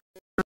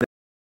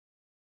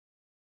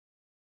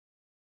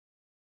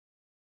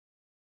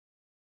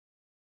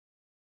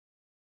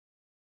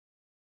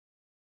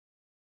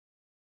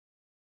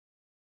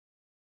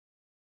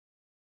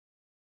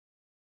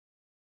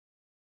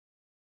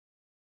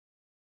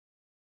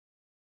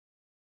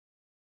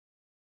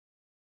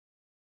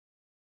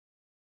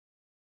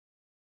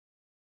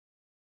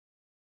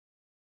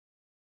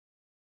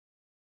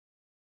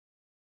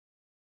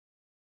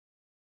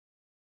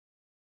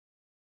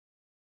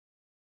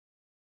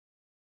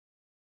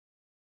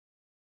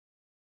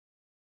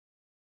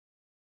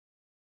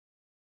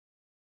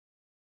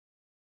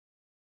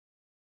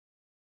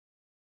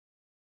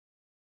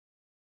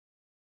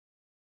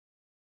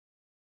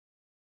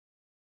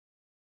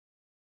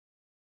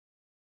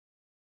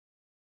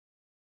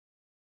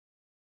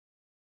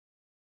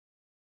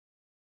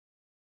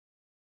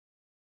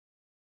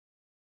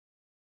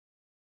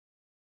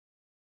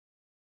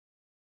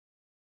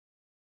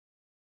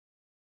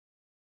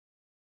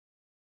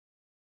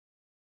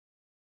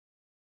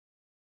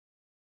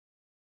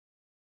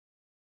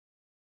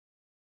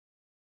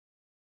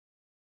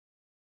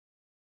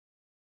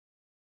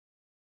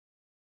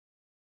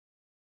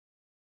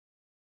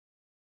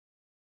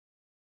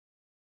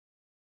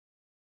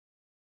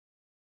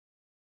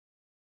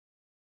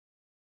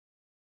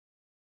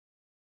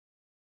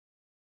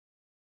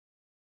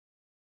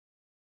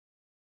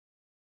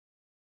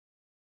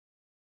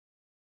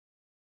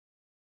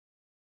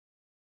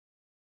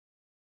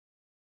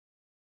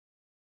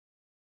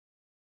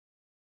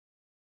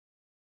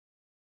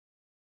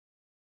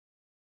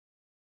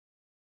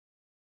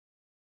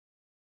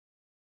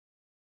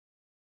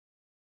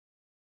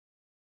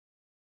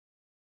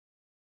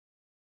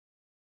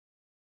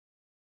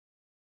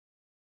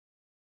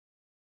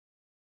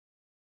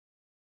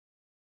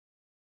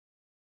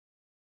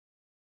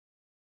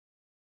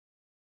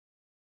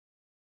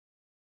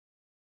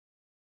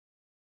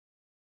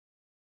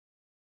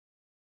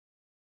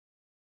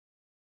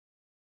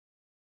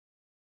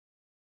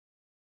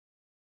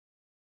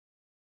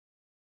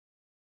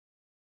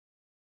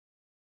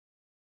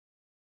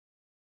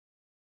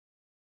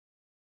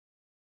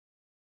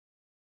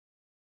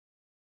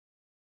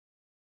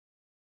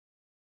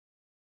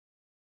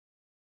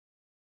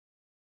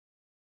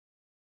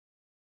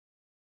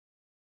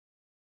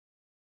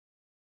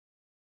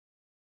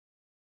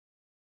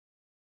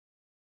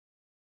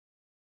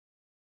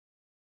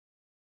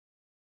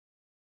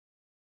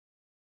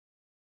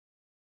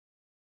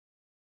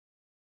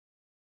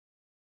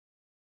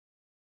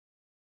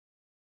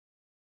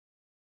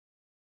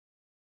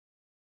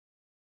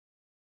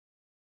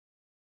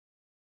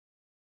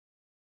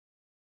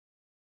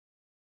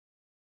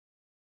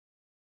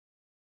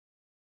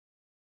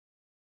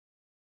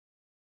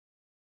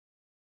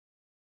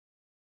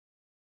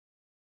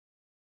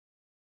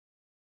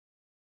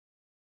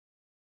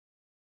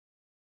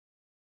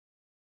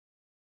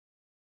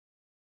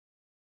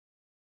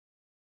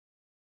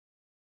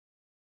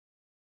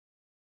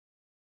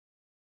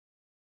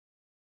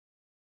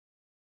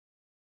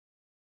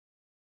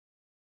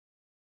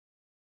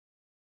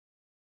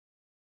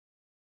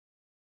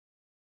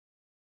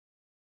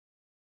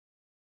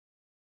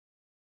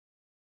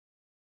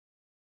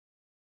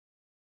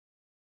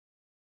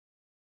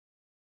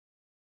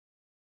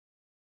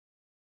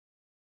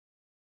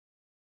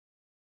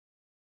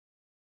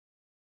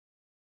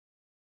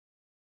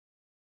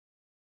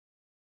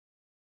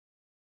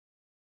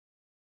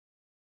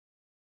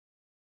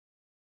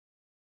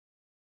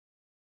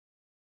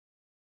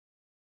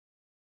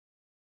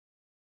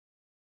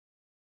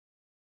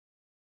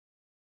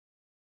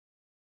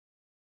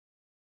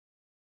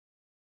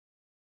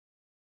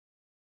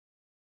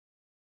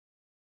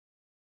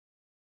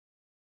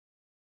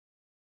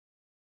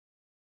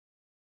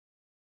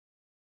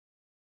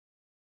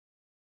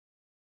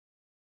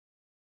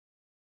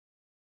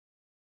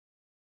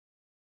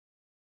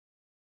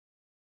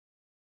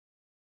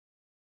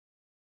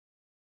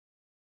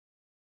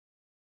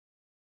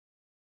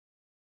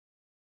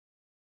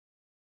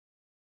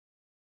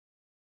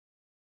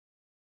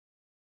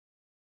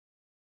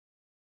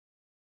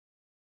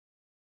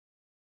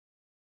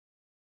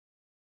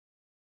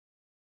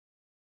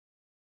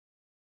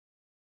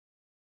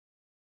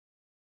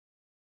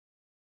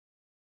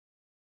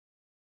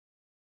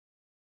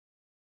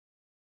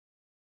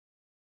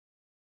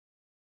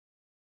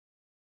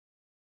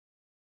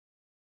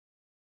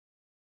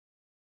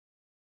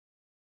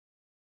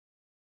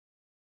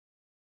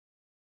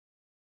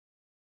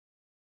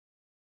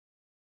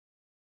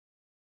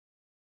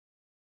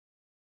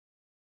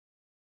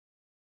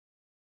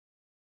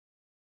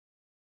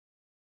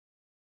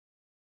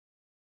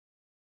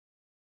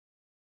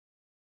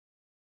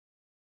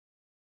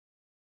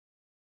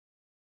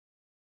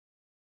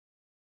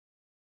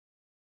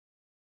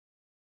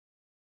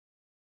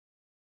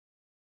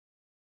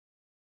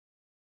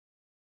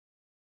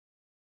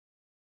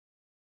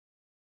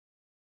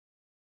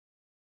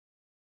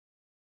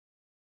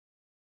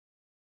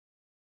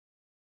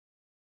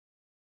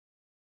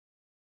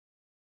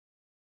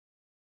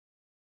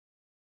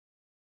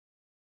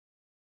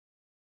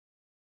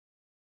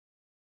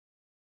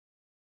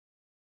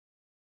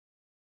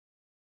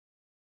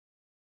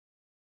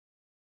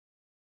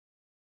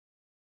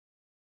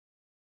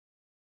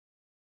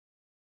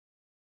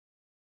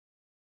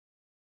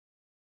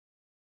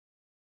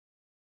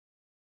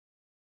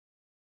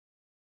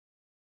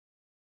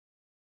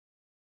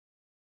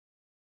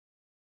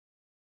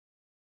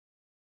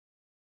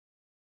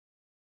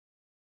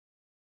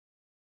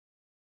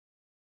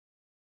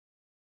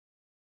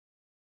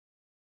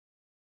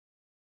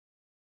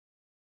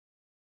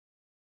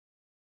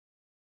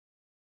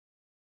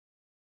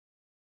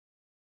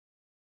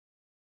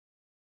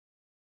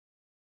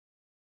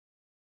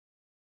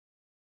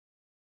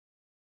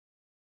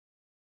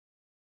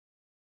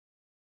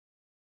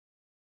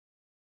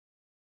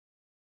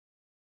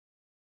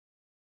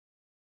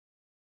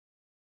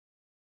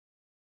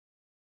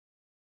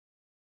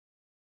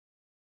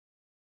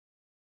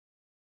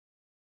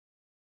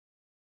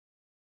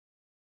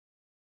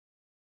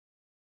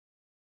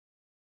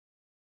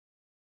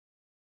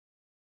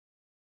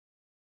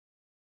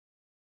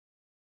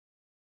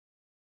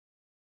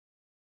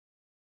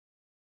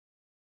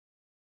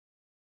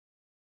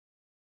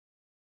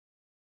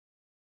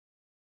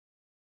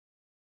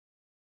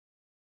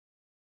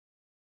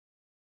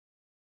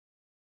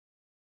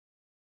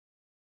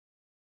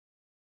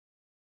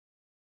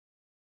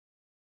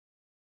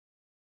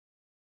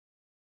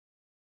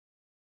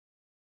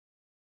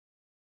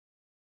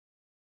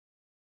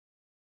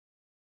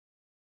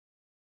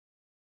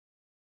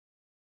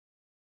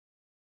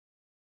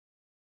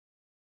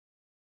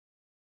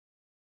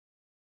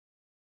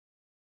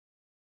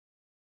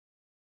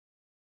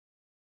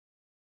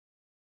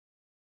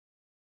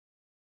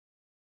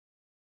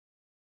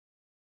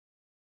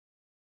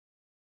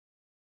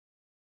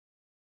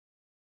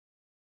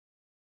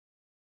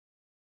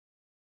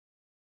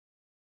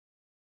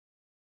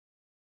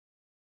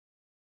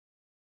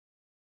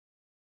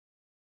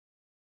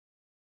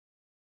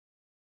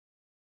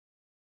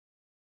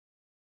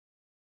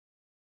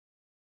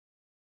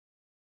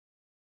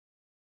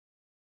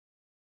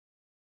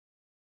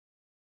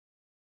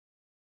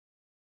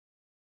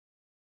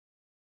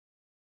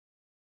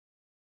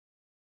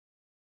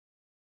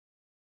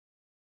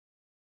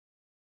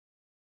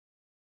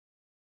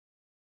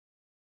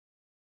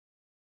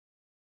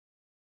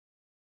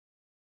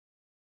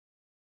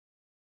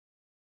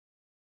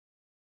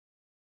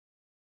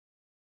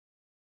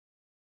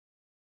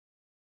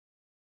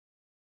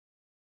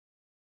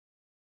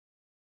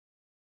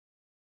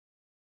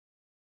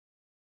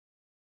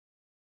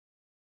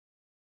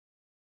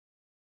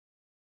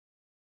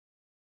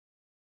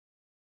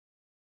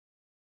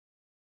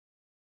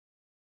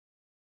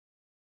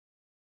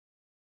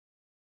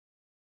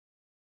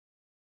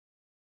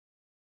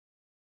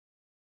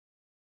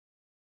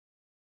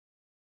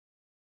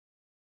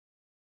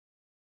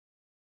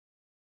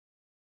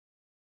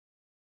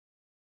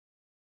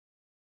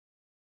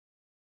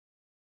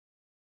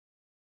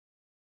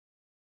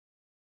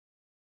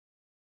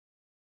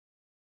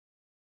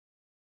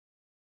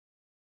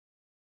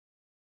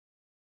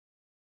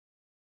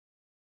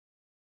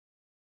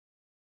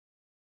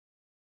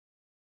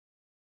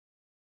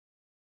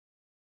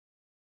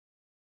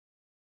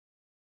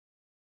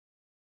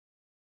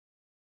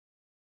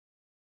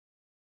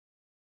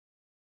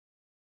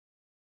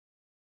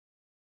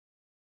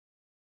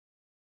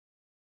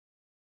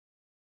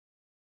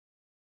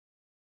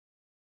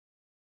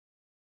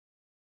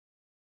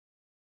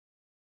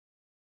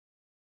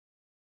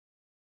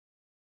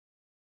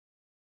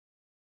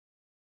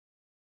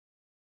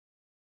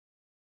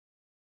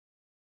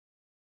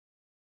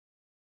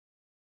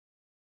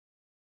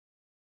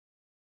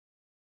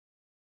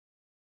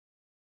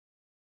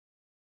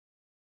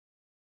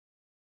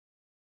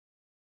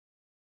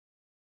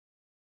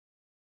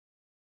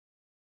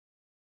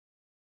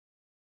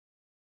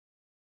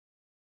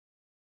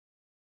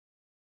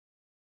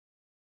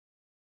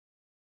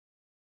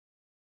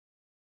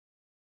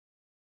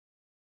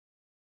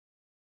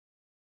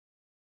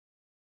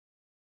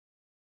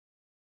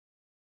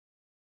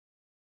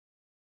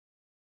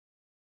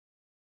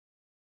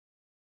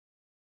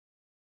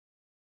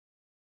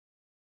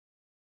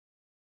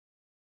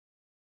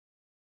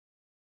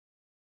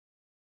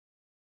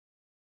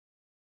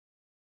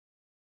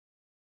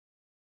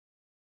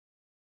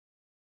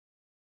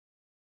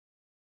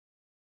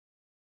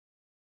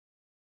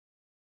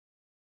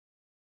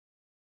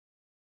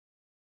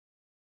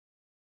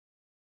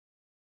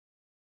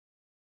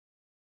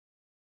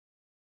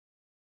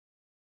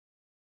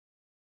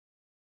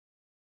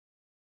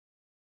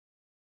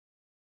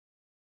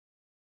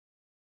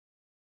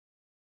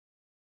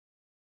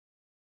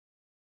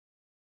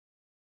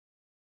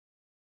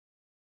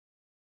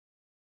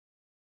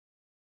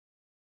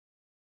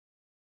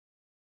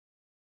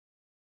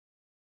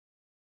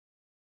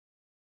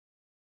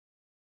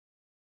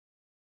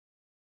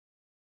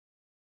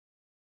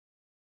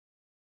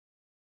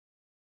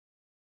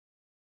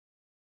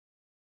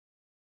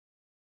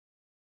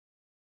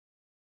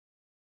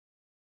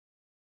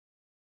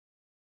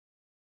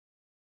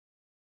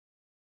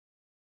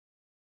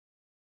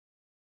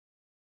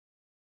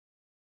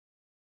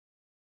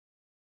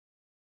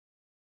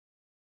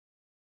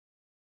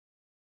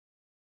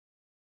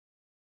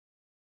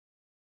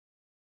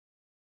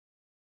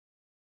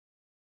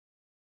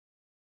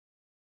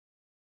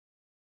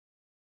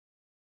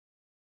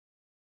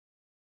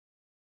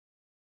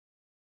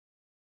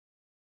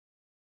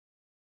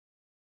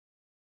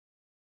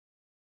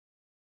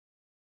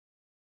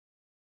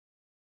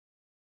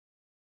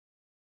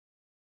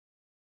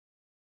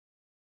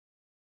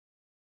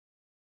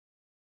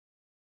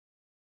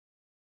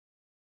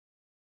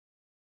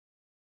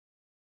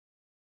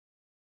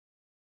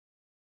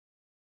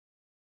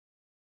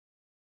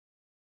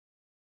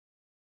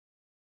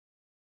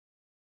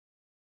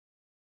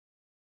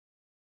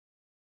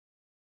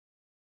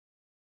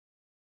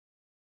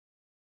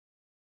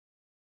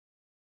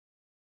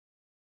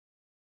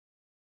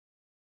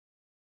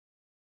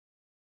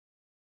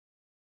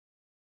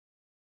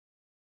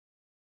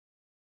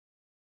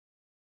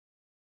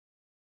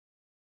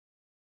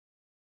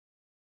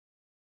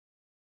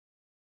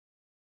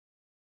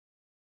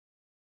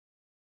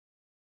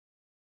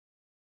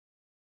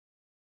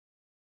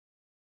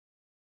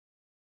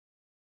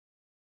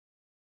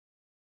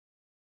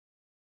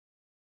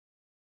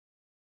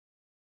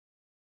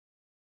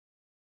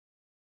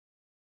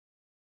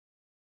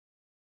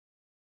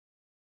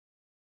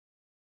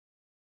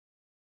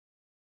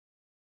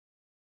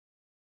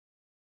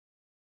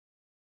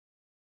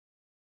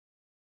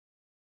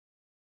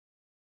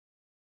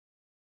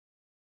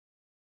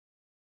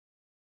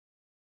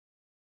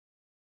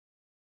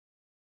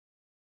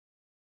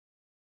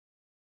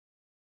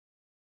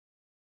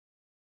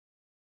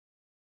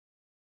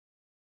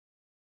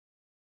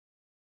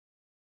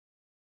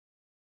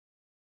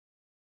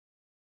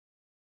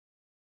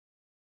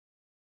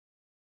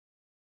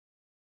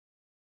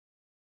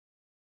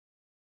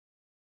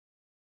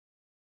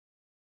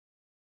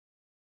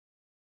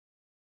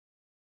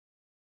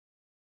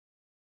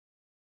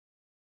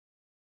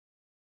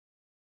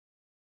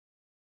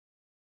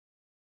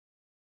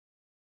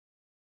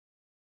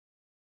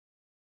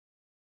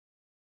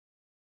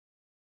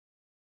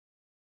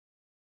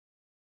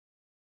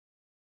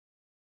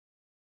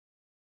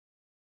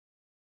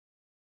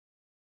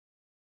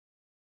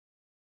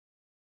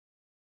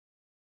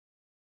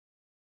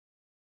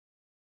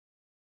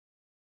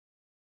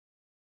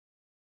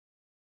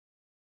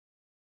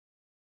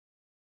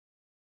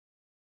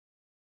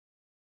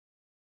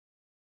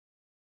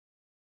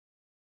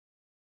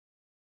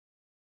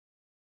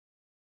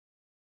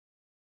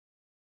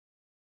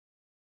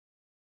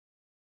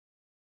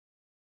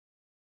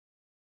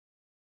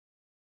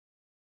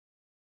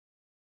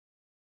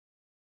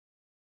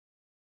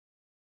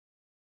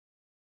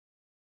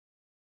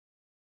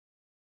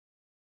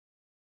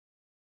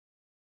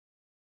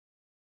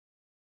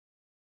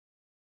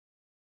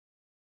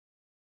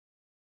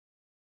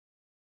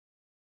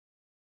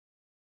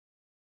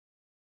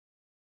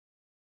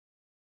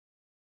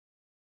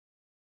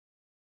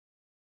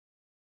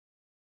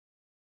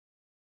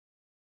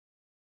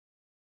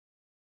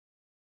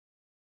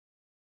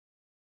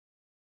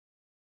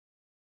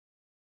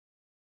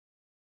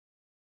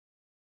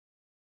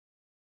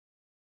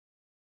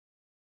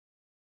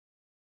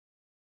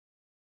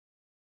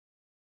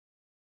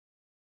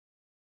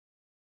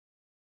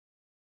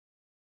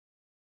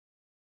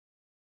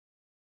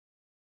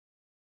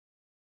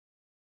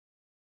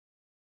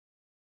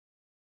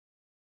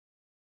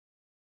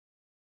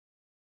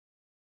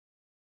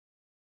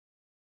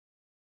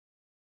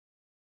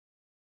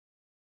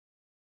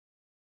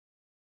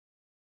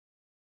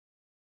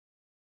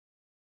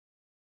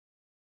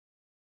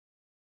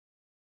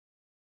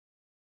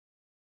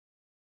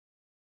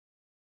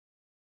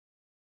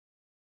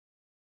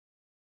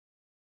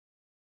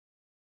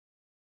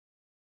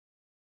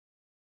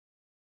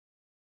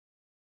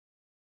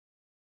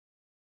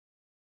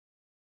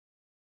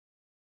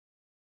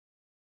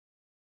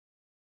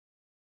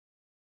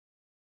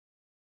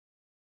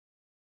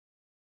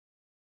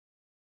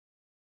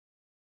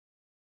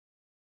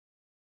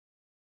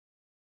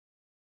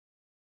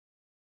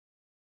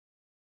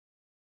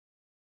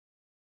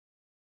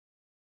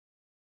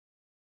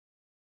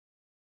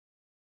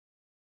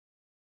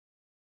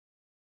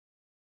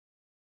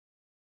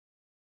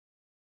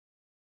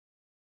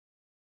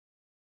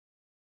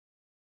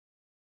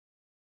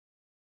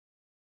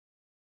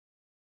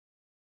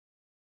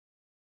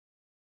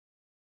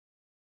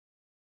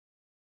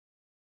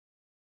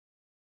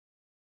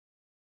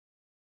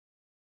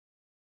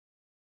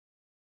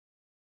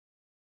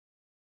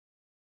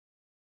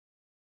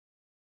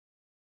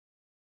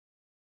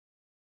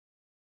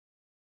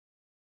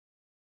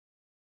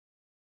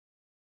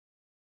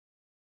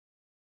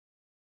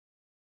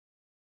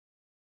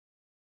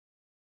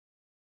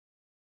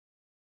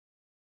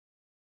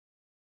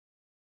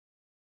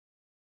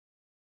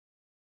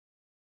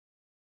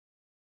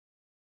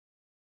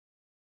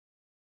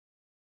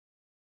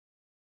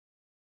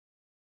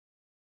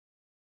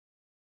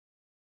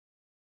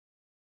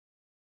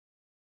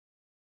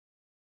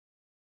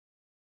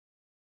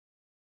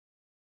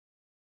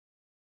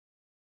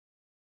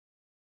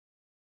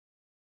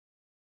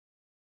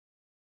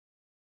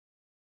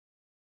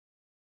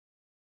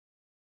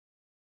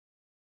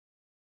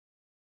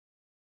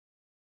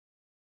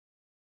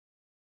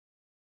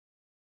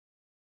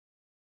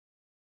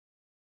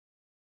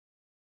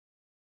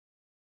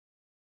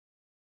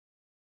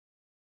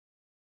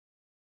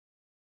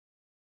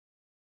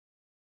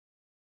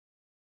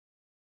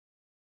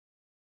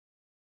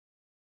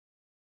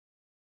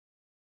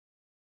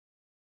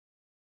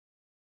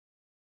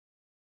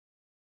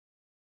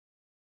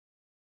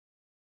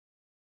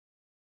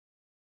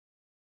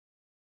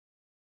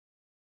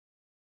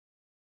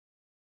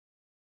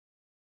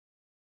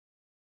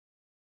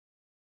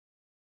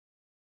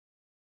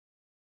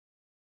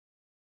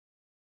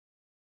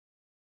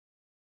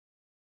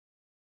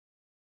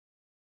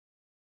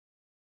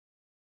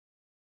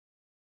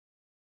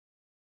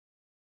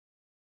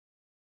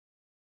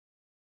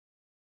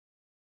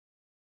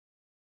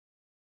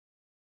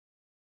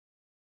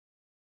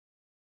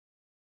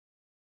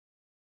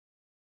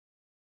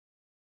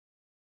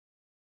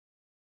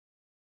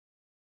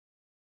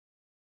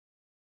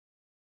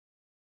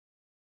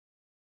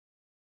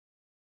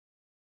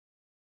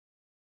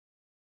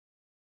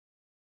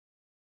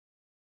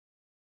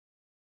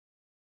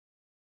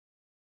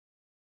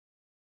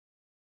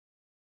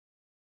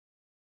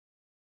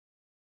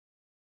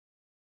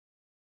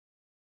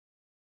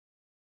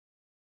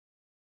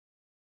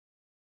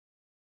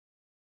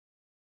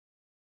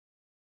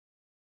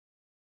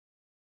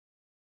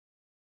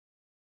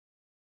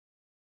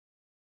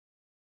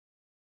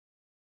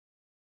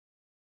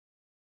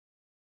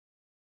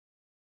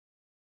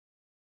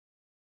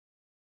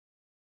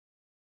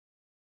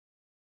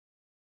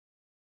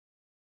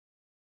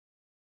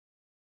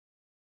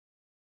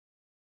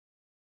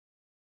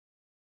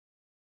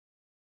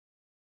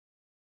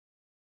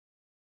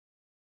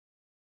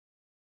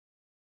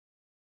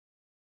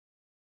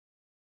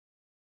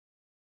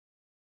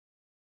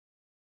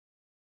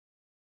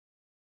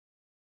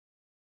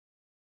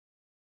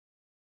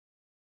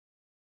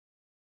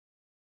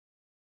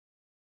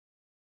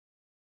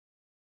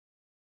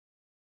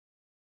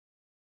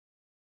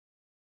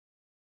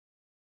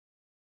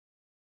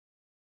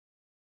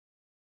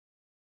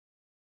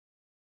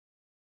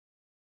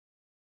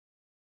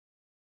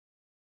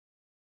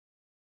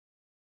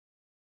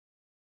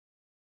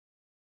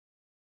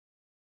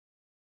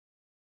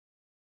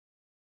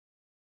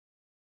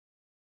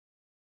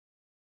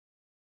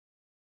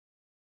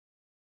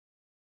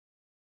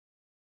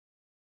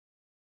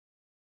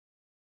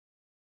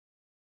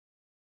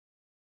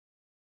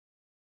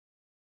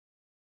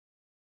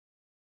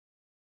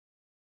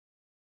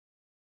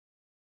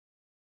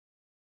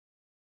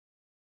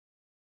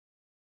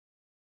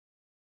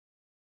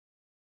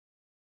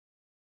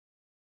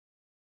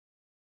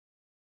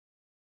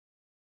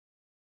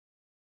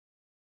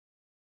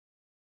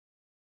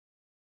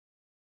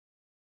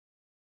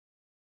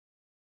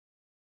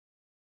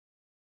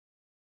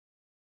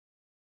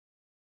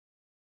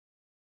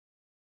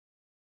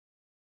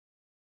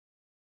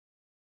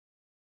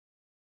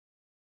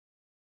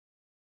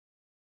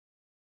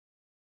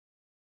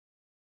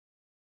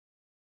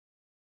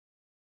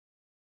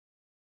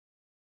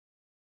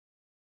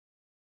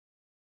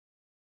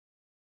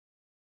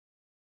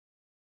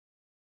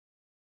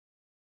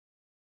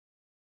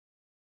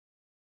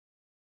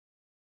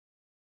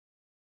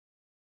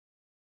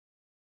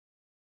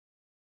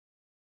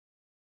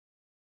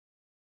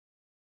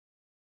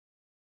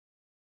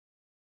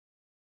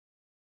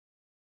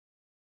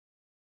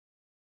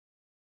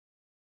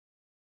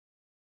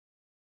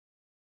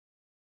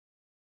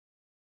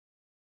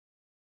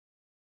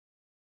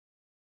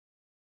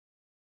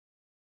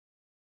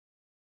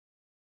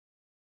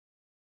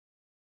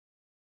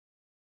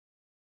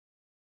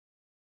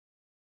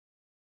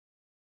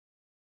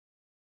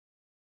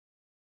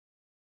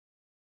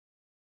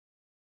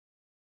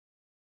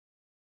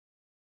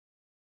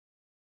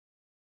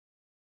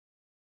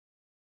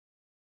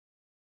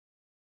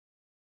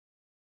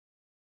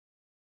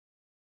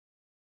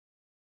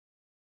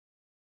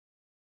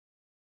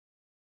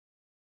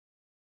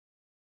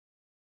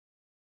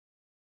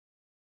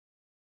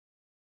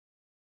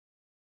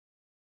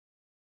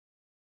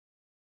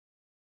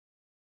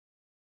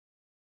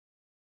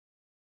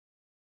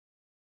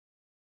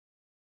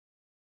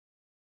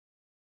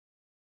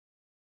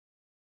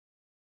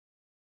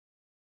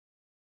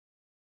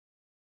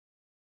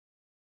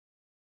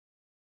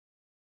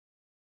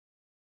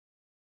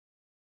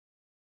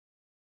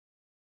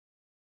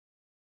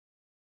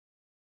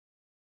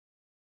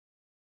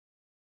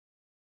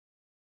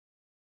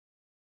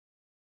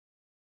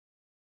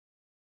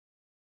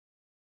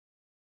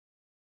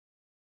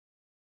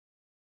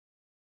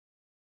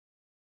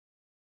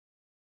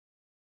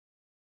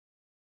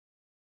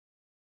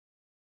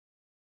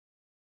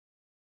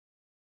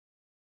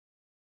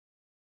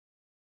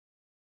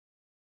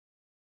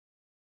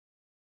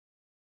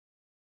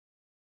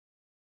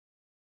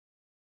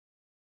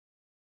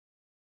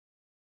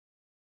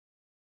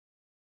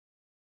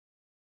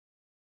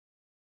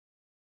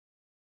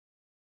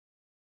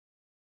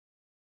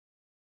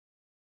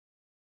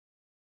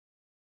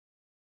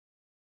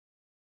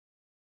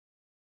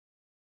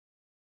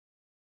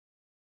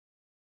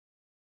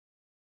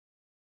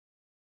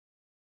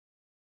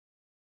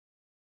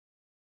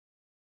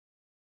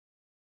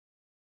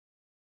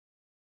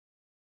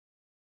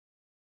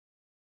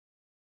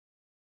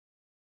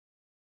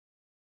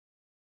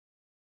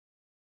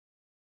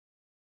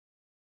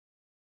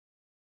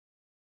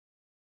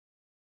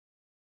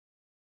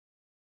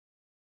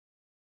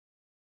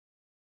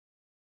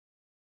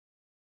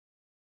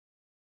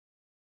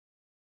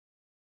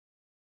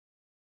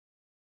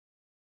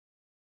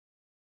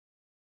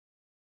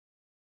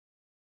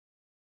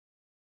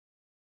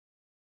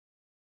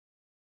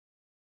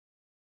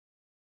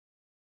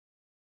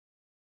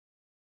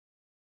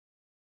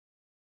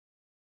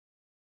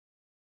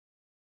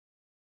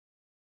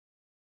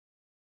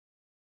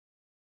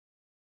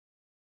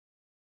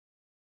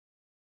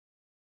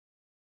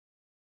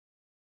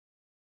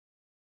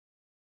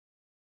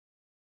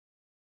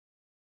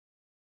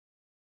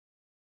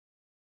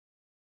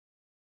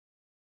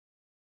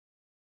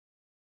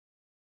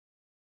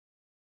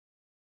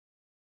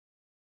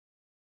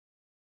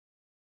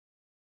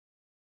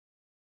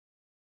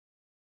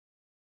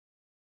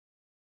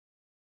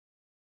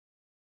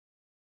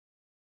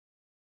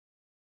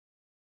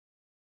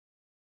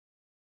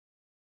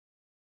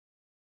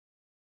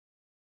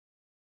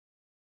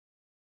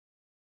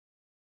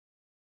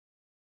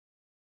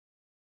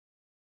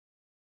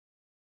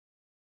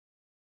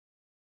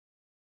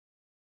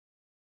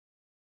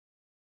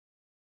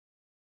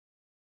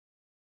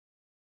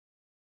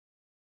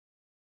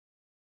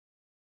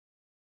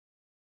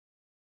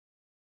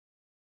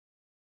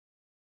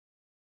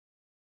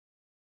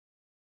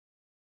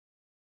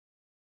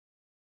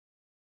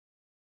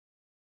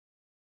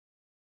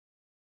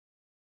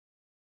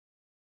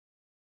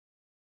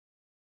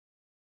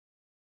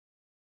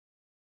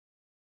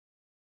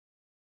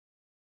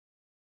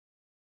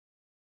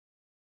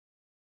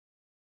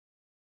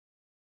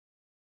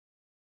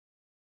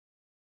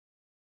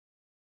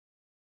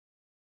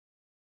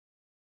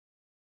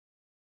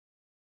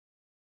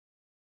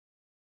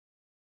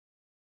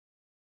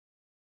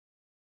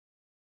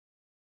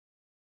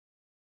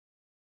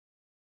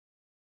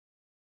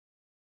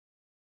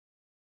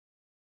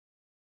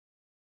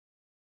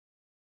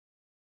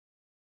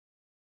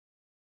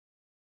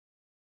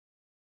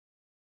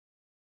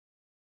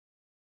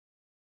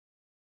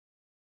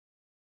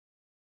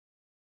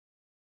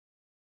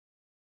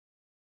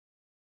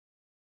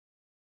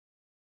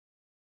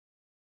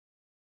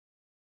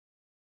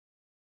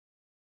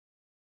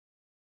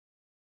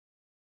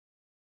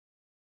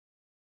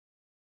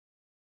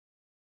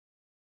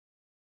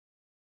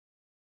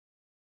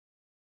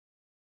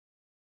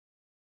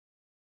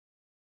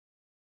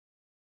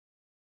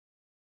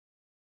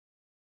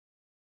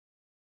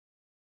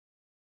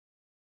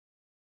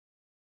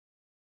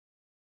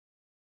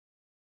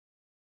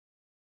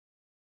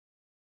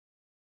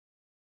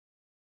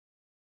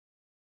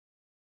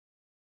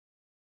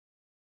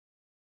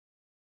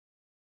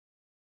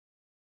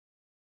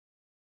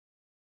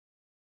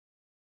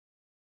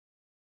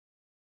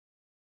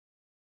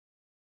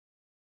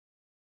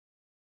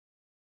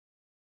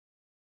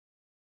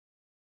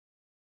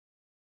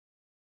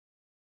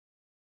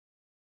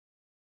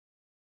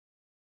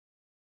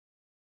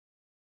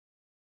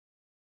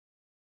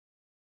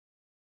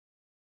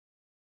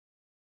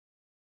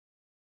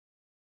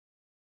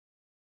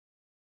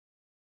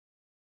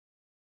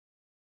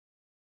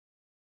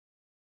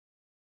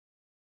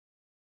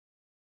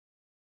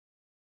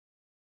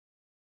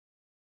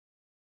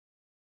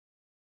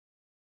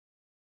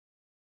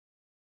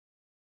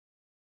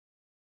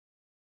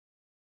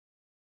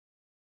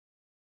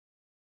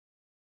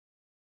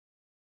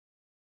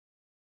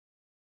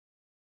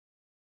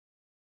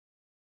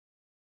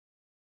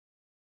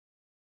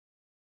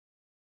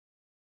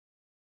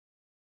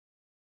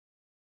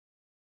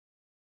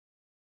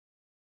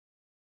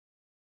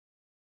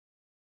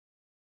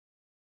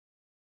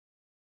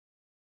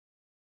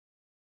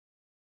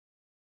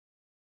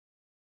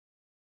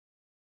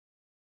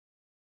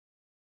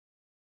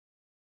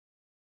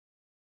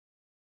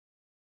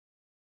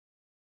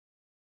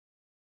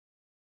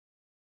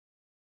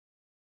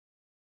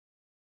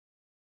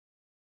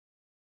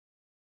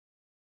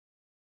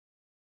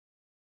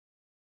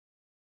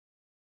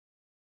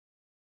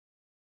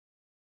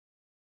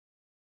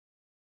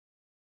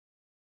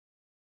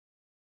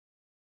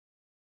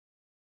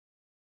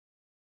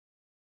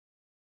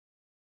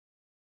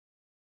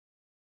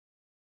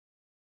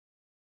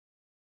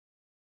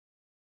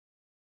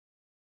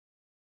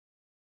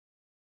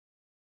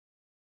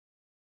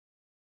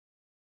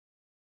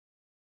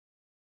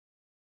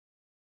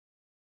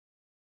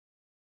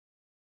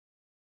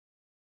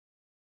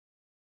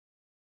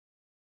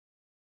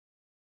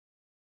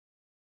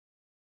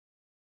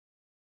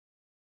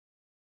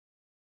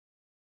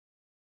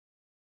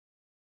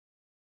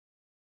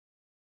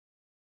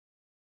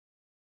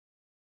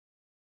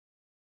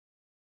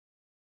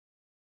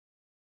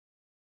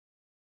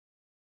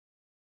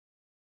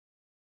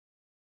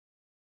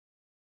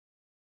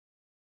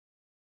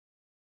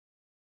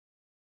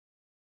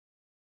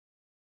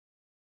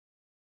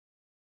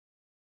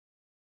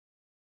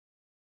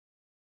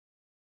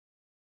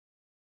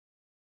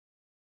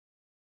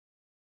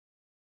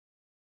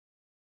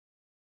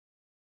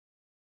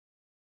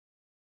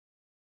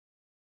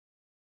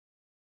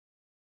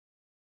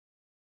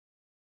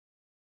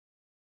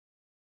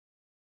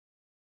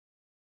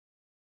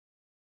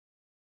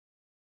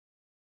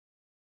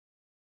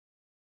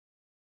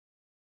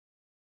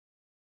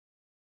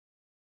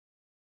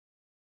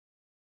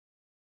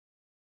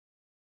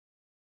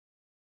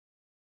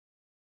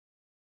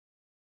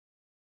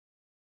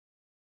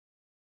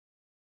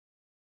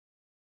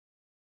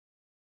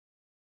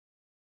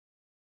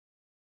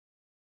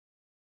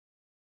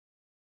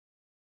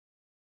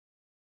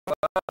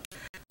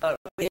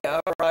 We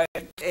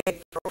arrived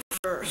April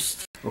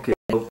 1st. Okay,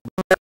 well,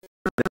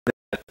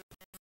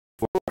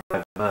 4 or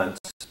 5 months.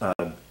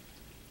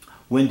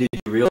 When did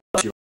you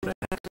realize you were going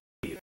to have to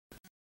leave?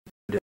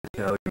 Did I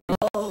tell you?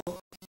 Oh,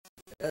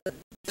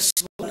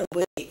 just 1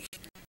 week.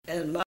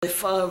 And my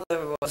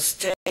father was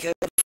taken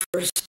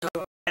first to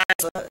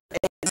Gaza,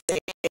 and they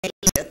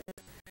hated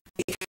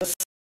because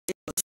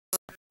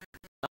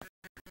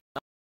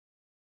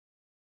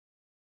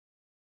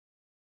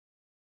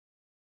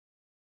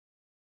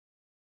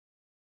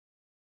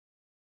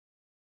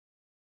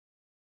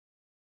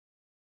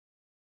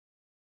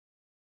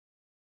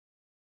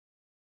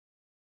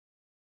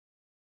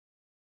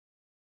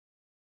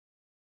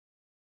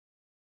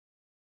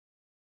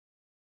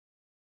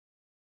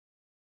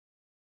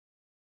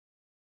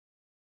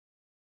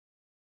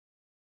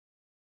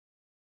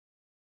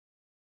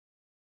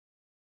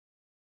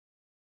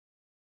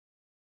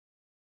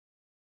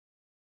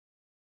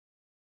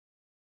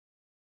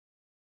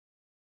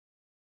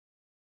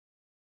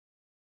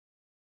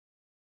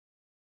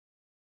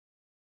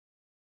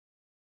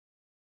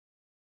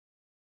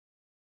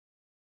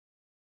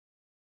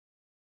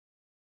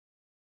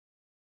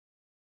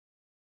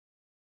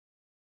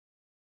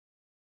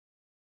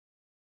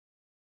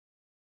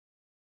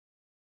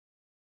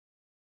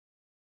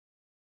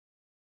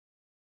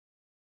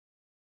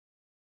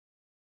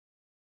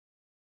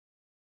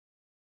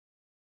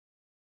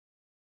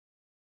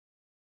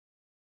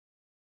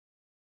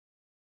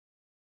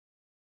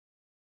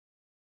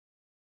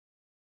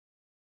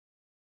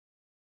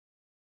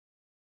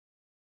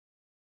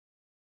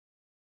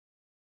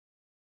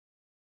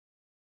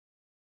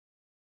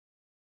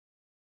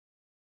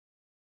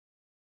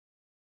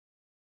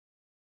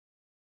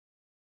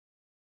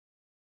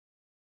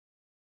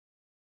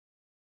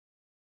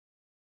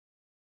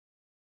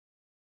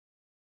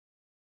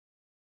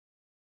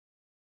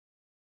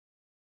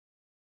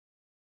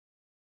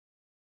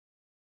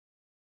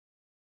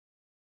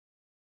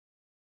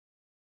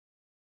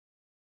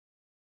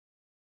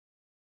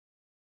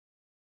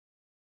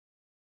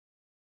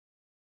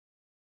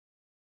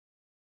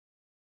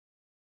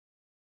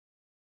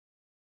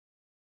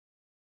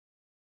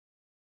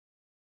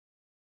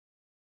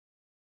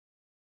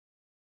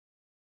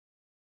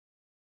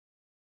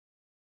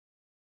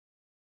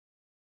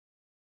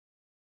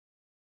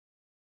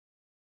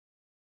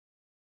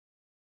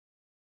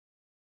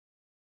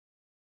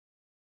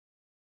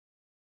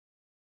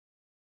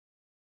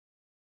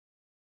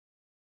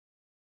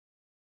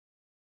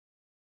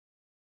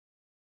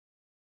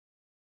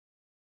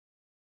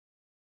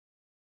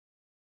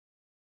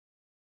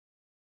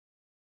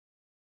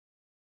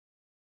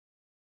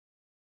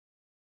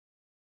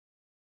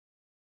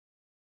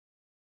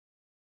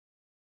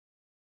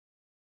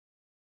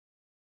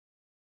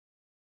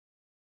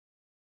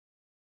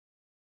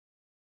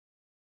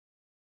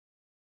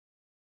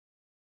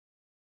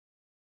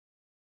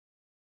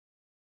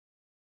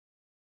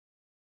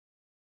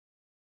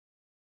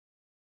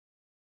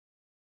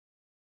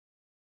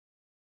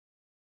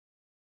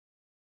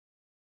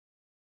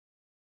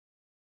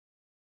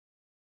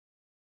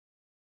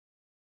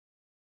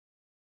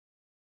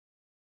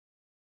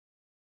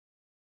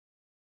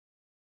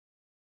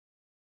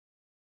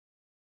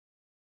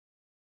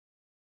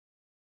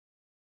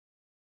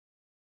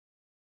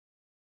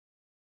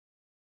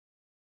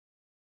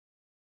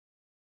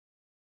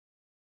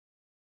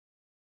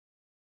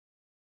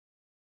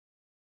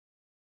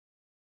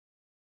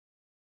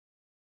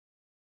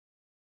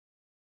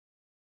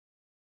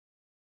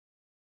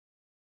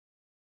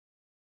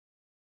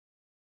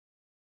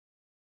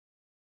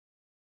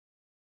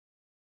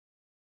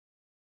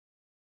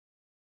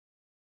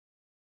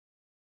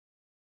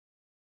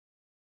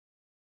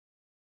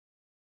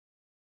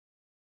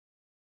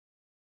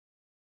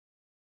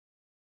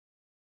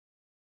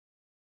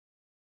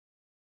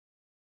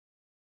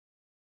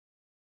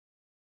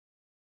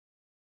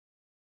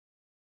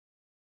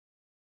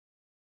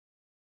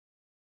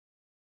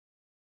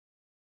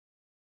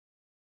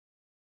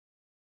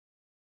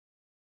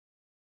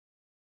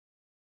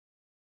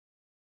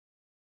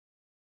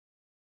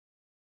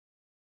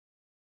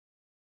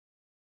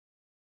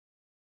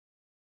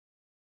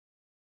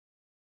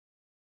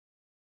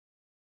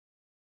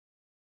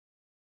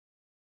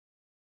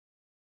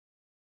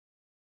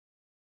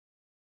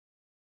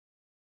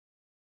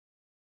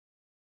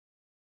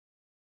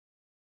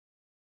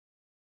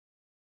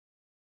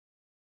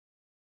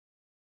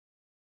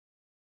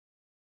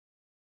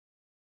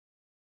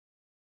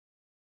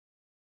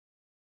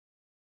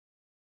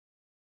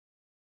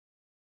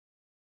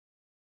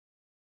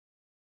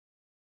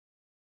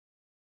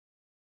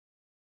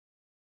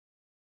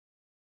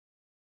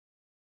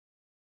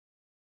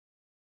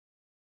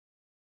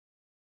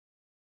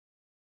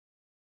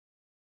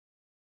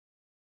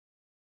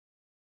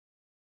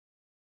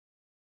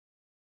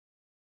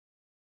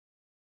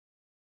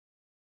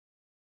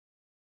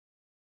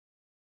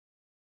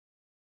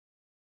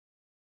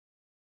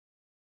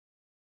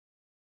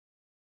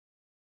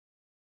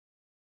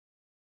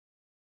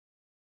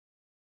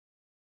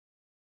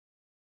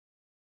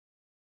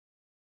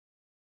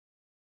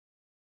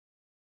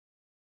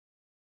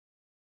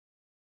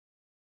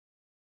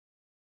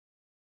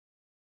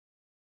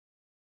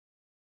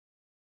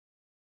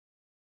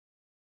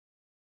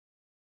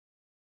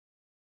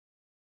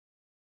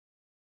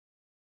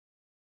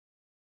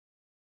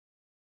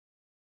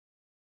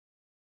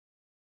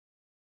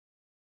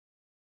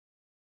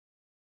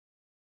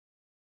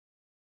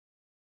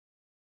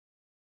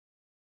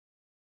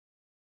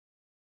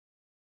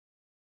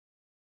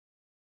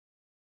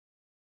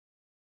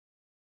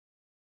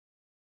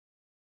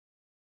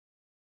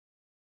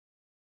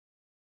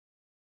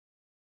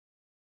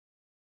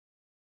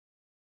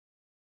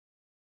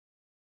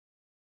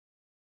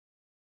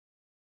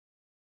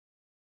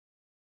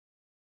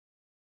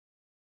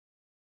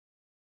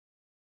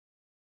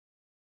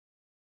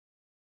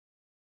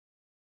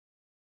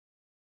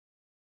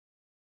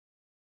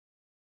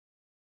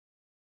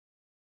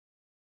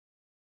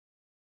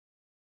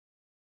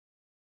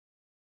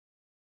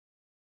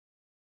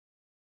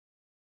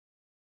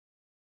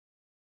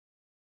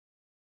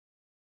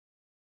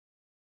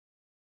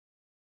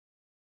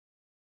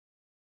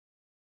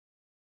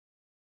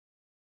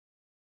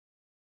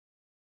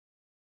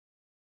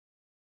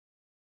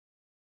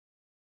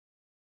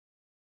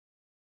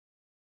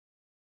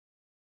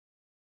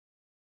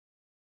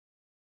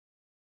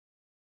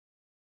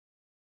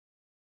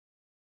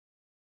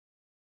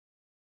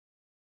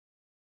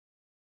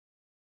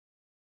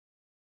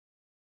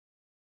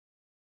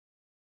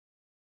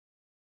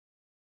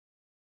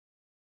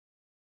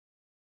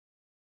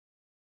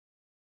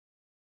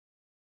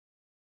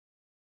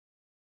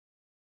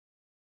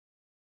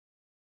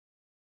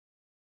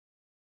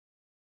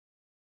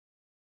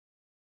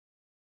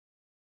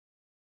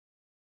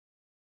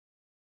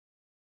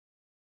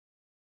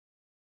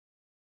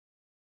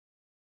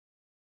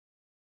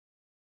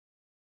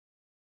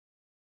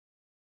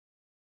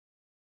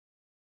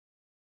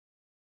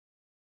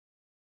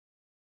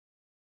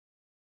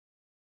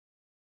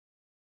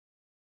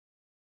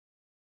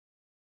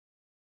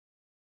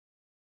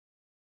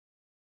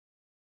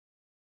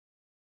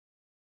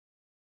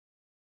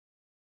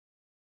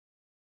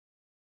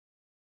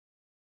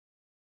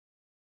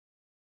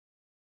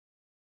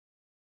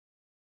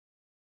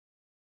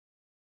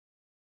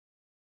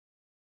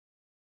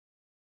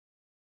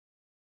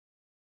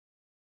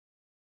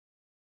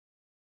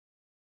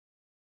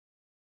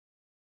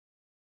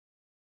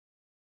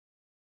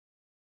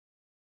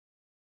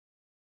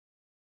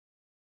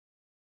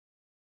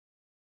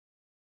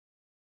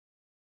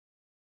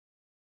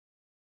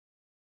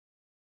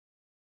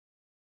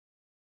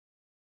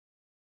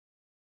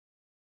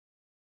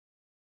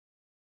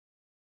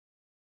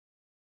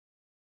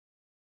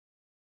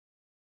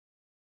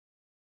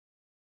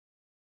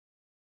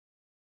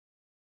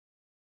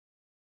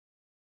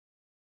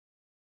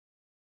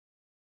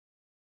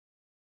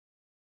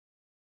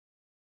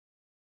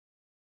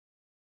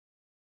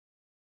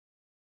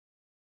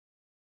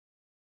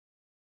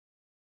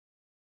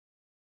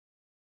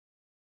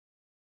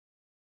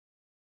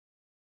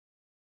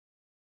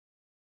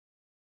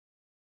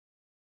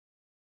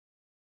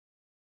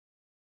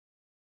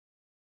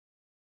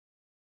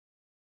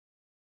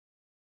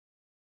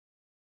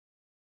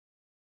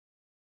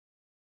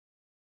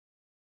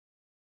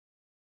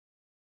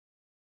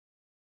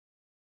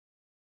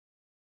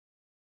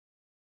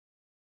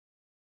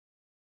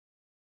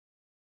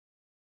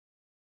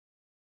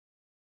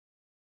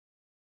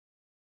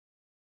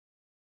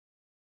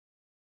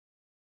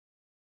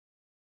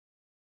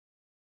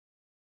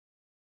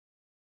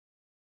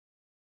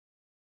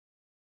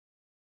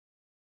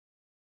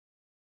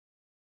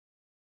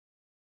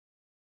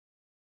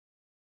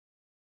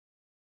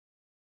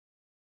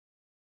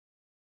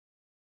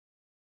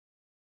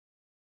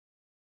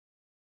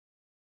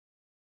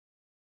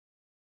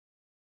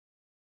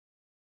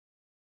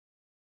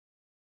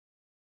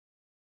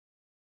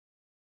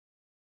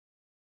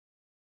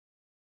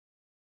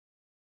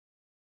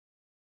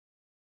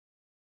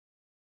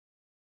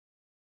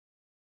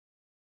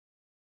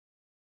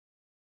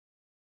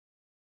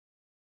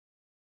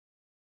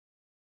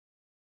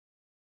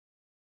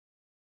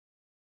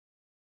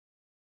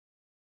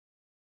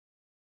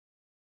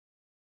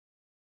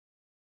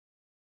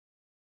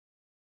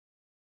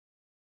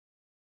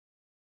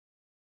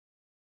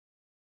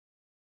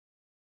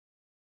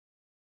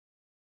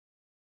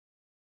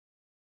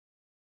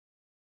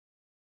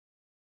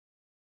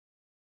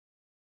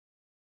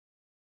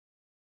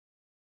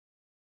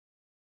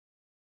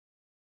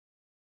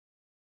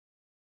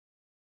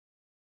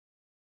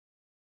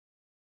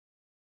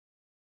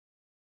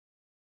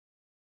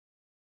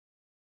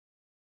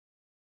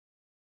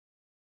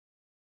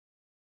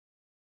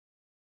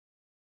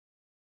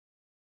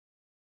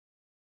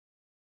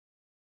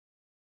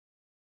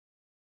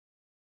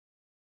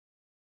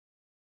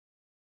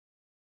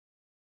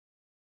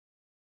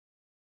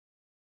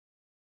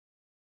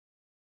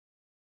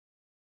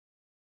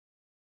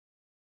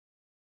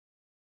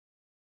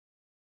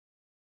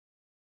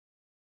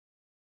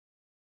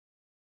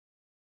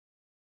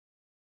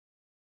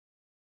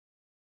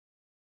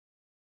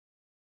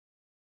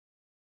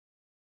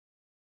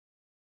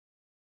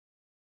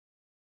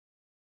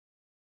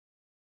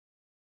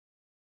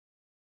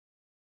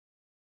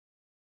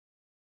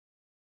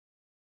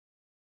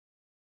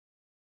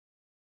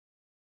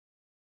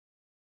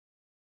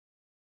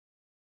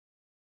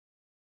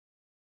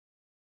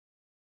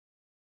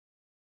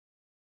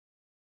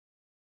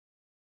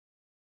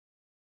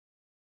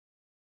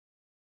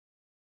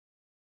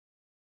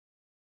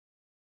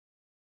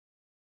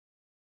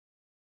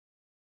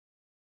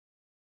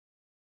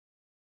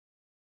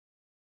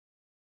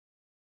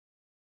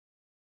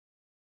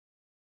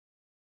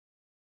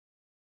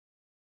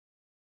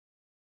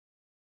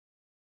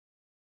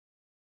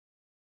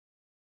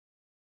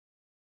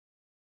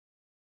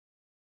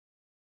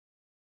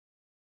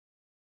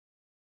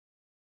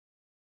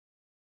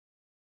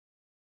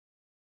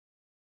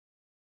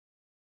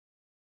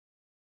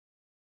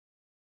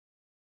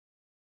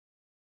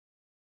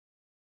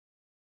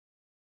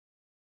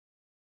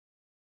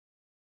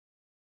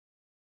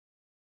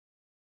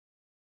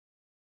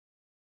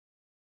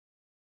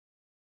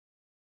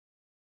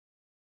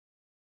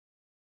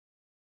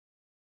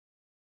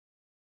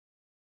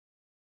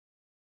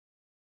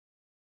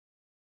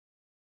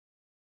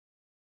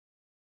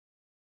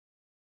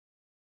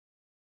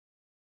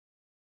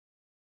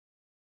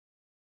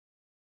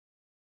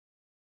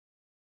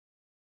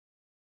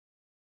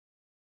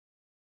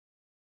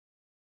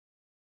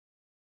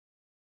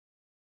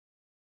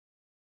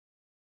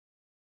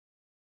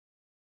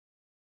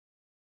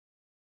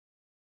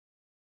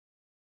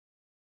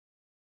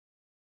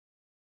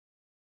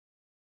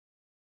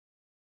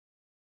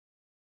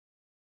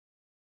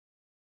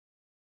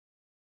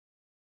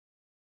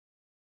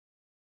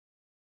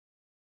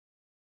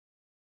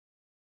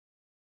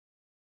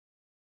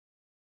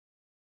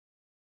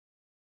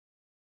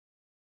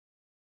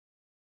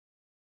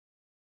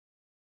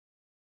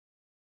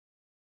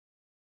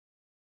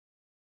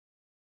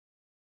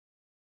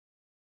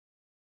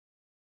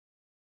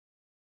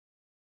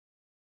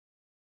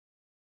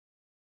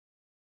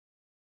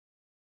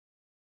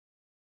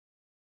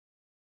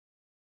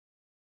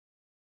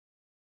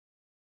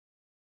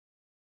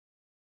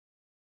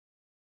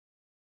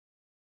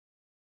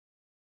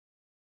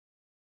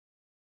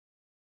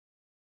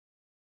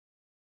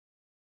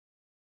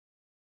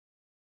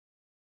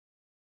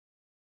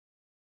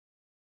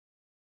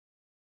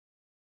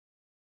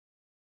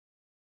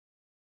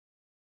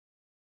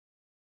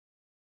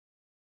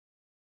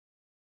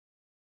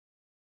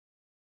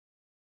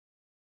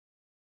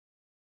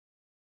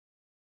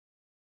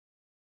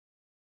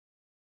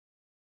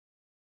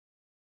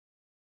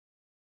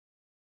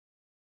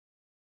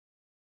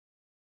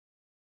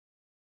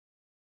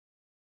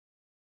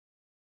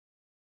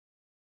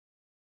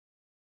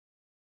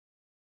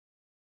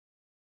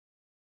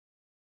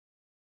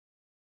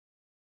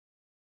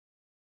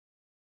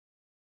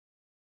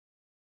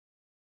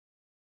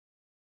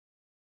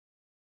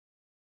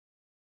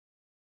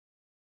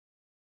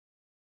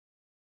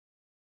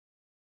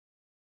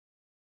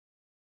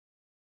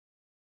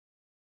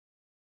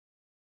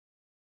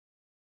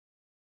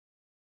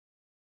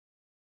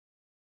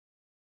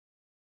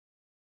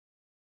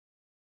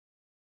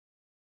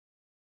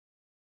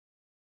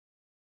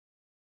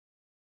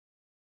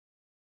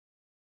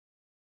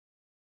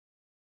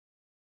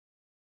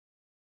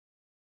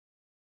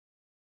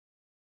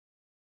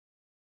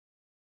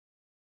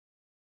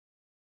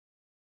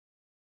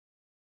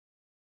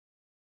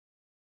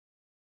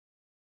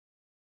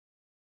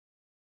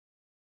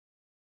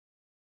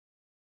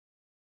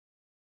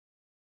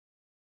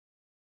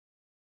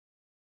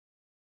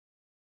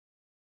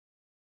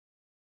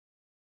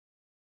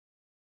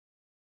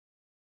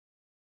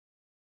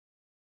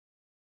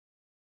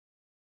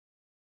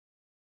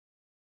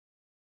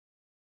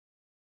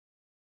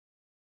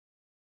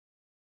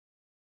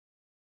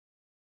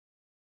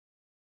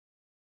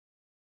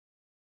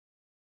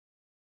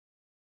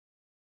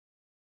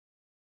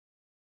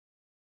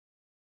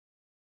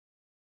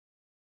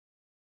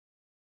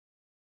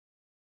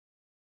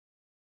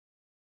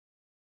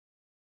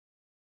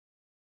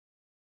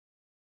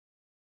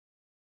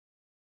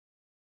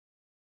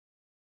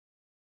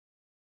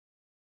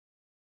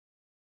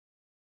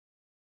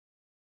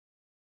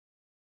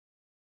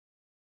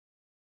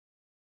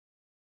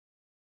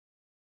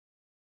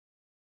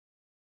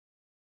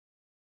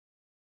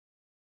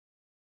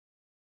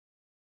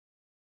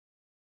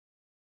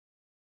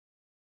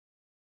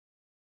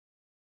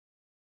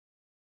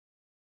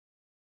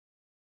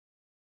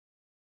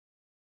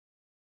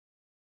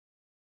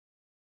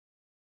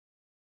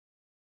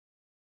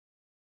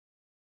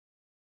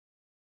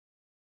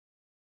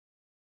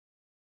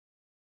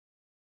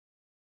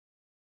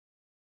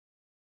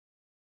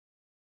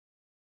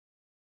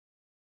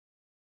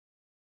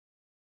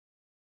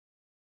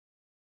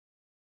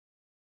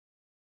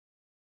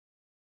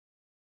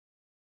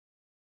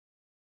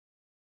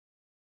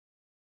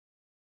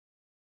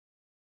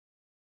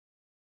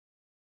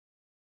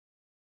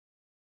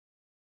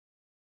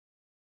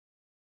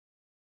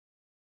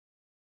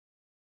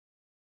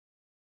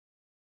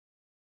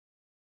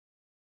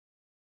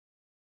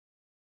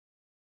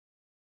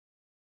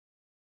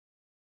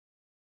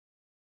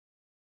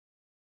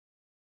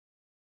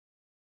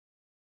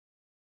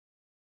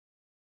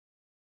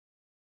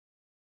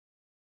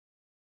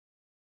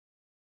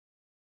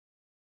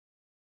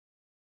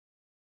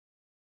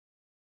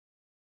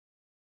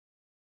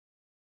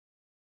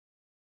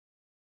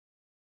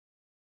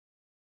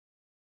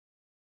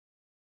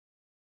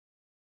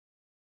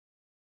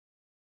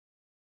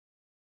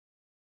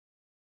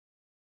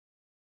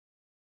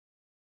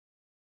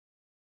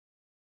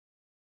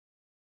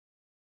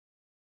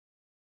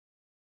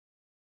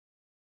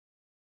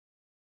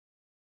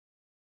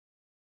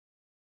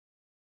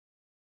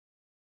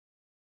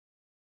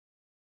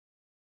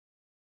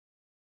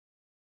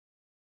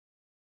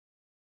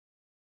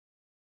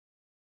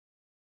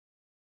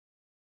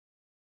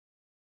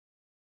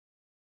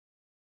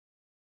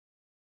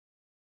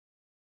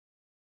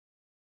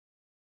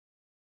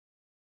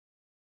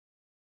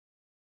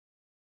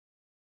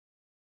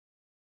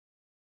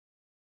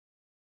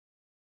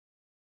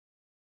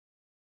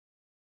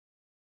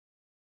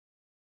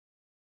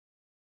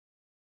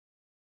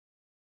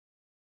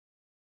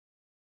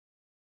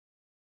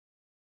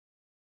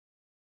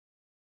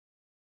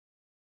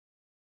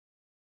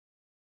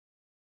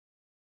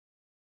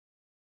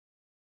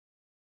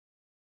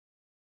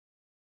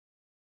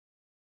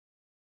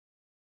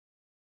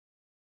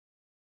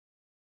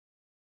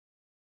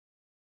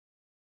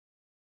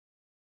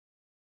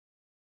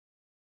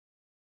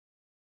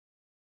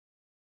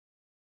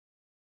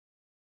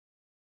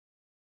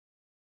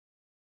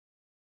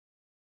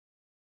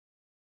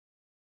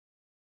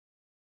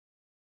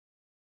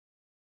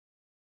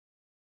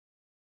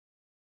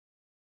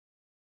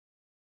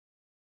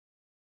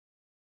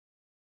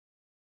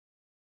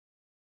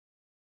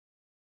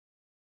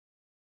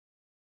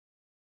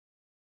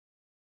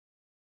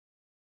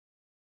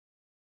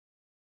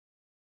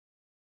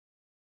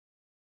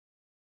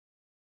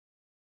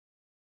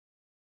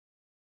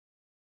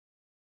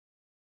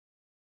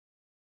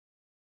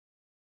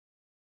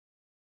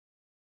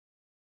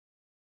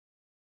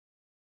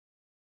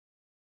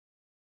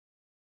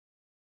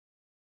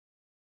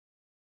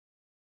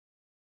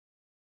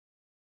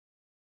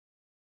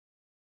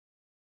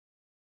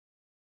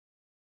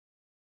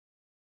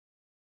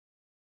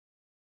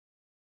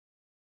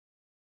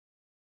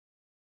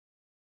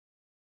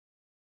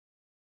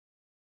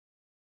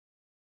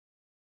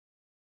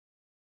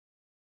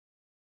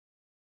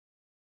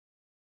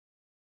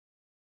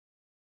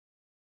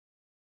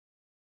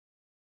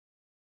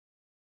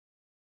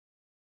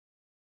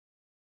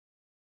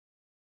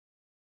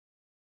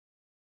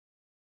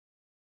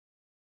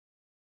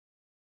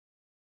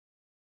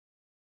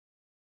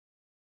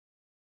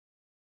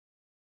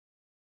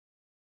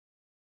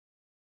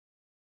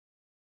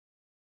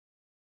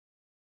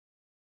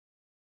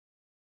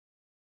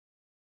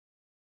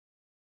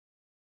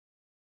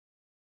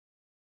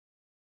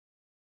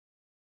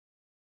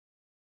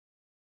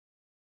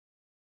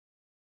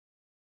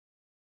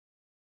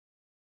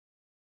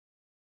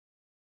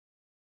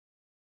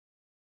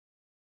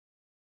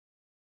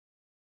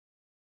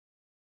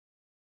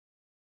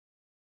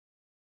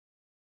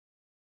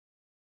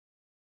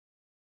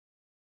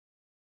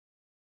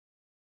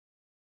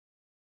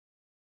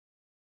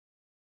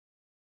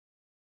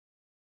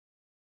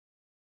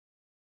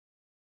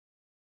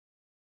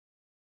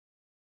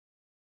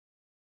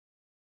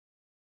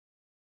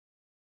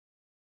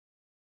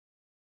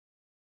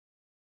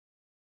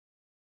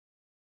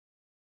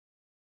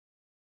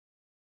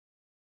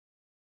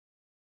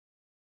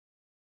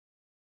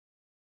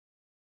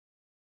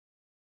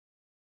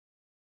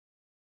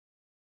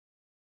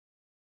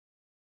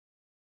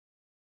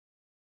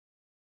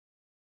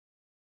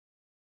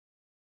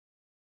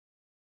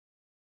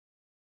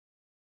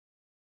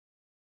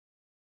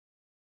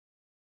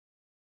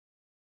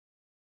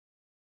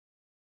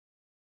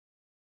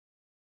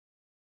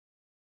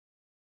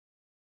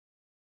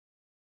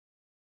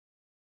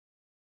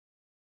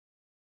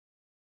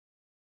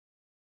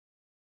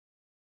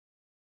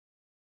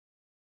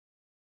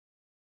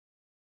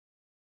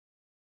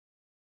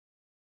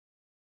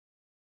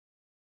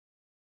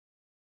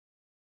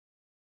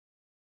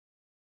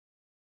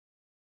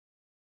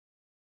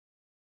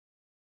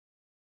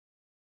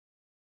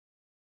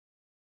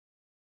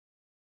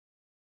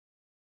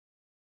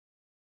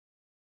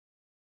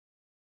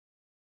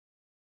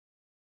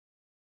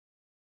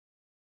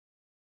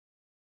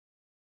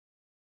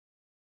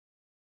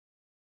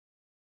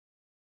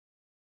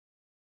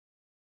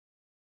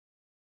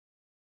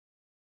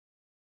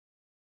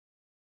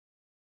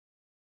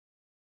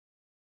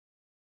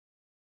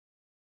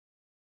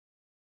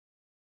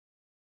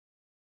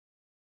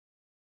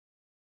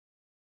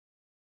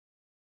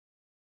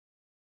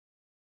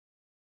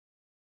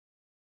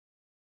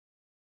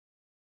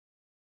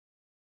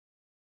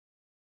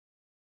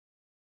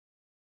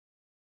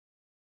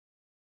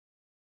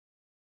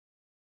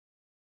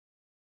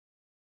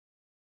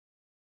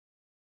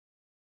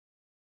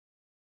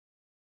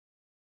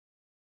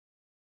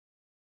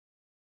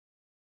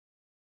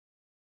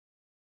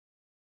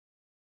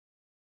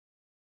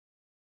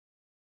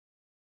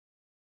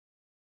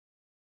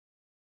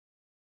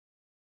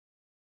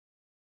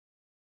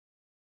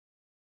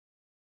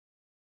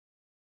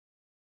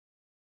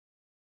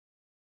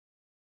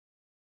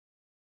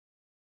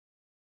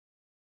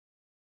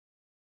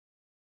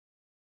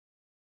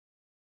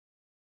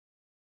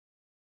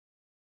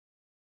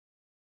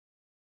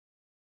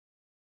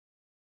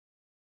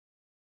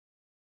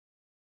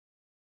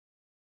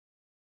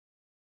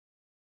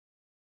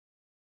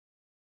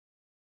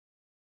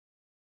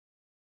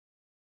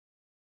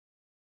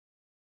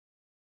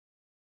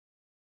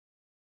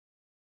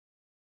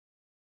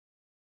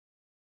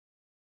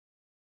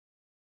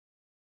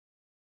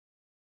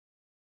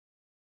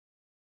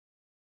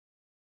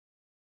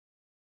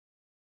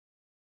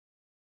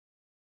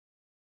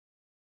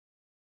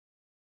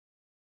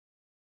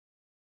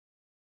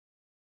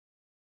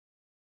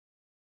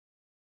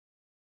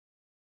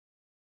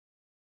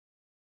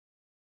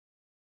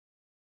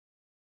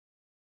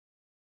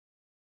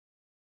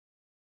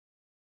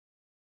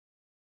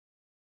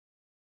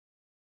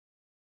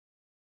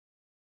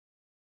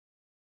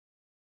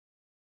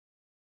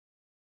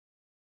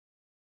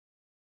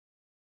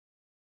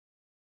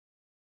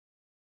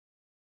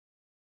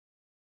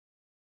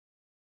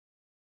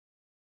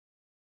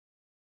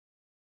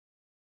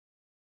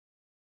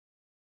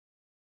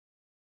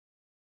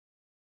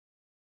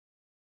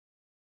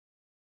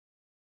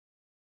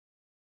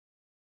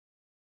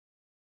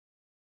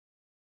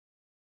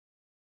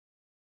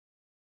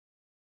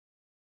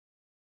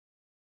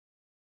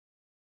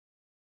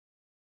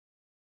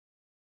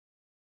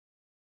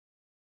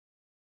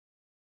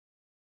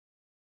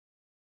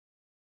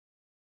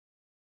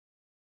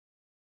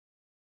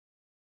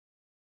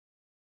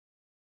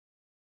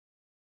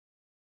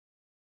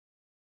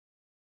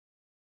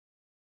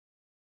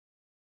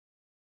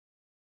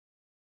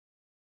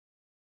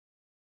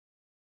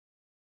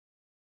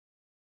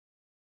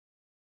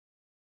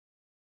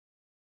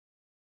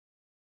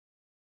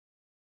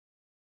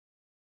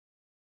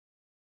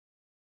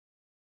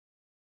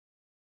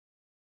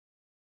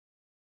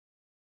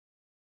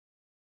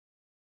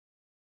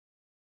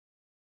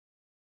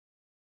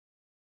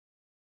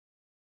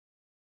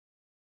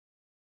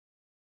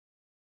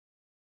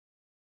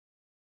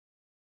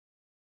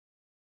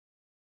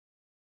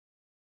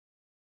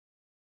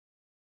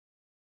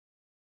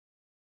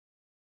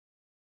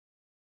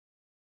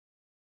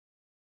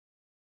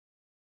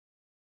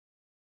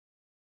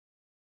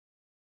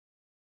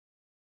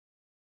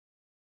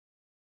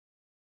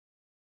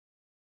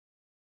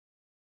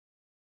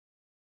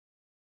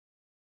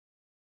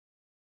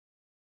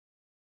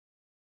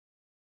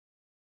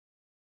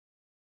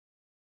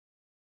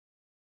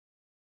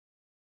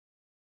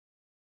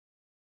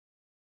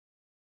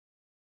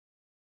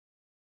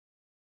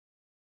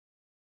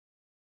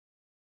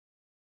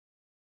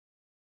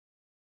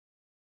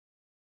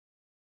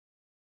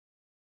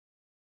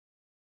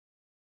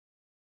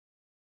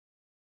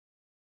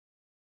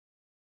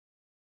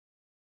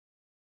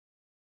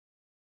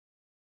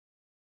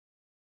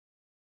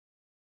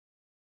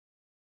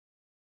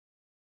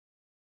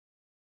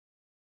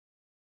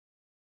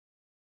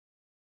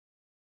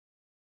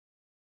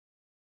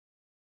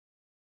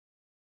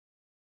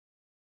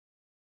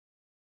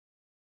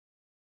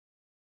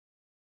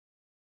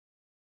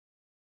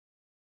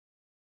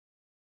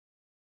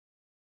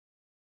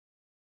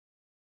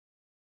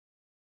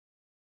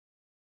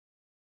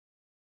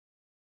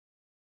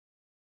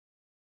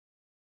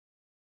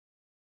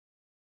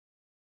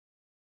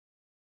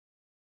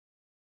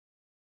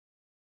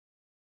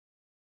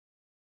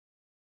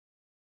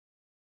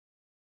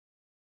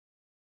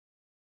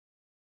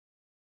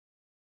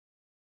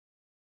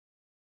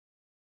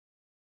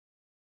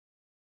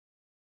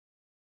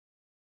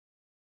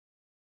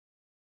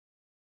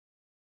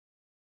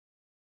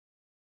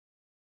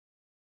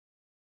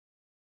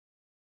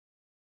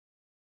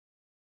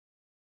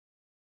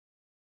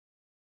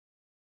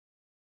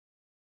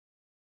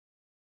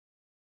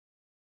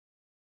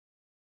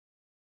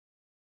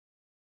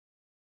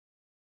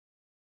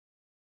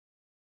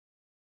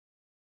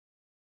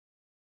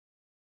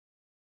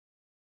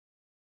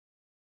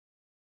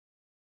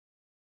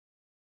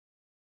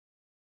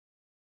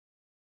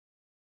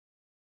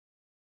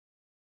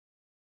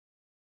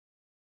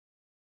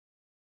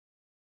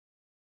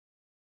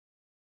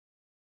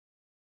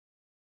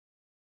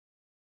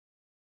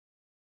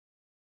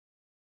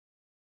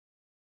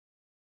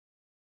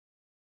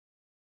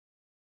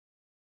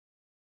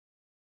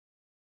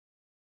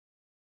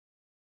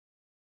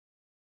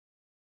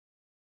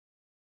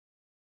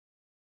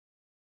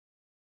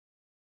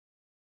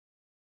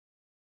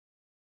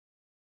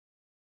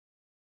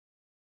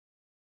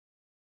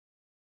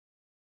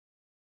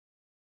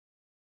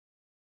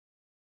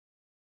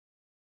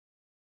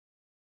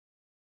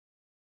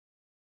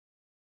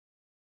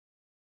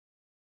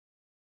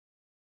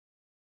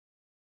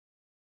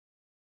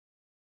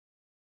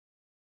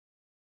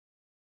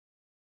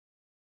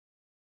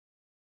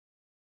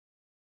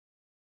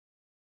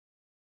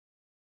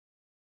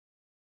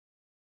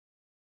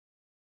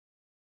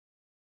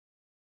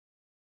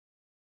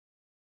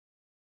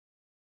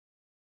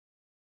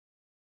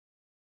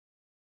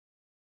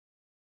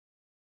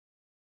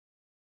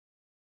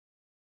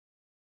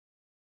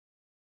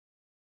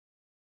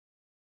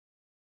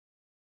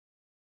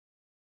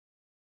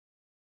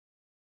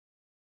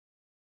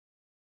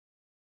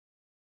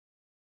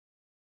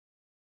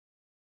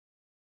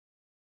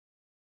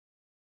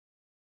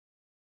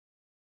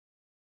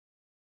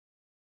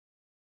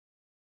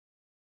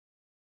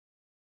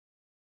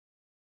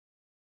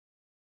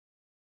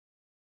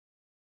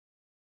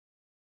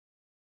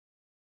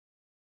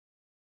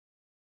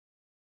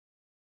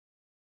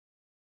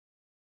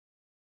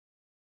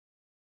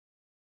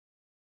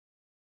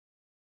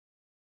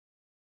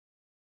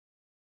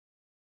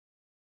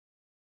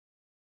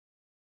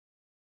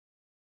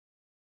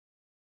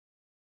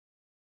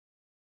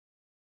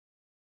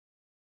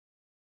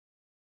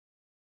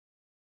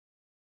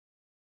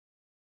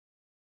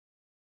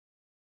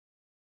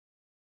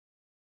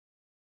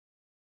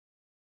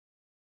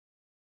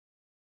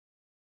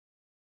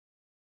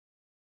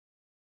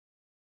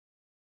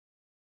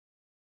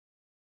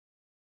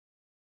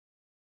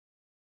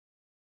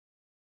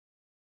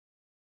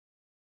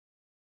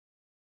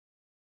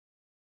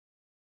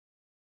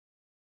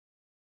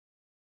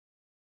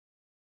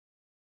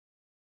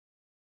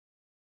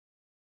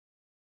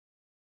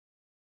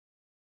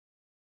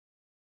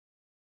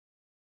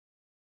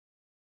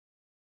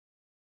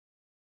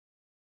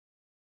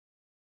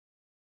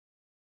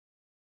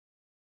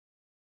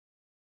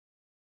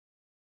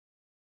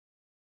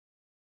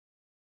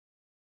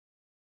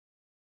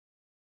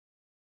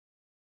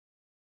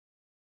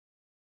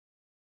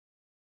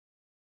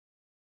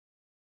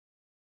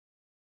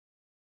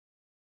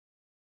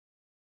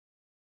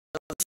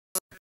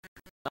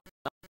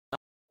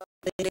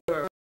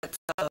leader at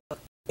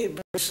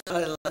Beavers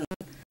Island,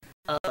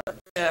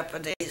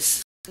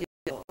 Japanese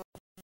association.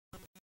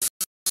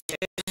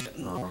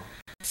 Oh.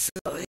 So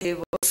he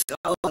was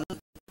gone,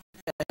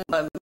 and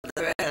my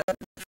mother had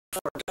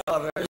 4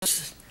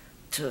 daughters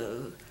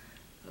to,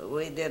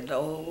 we didn't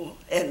know,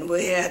 and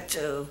we had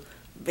to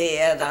be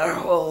at our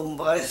home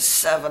by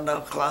 7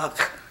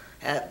 o'clock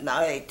at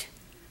night,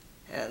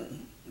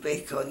 and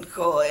we couldn't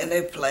go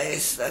any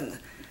place, and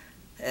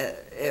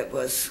it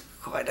was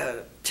quite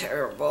a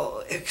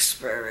terrible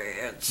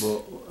experience.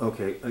 Well,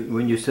 okay.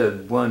 When you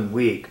said 1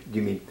 week, do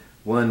you mean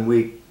 1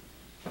 week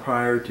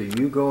prior to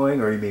you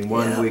going, or you mean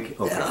 1 week?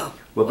 Okay. Yeah,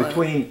 well,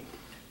 between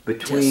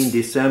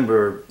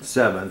December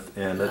 7th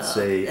and let's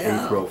say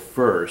April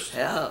 1st.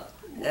 Yeah.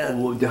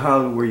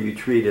 How were you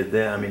treated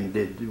then? I mean,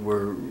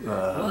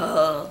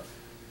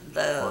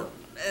 Well,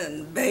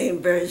 in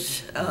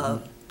Bainbridge,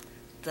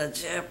 the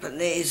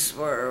Japanese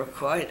were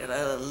quite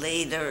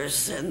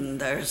leaders in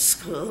their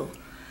school,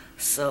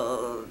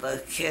 so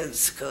the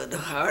kids could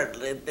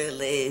hardly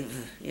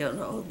believe,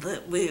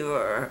 that we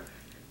were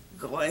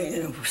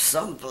going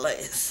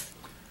someplace.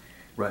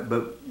 Right,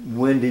 but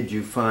when did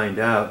you find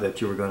out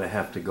that you were going to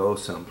have to go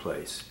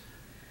someplace?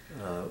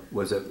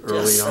 Was it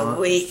early Just on? a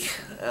week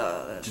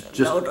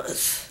Just-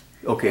 notice.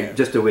 Okay, Yeah.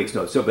 just a week's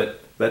notice. So,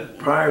 but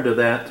prior to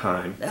that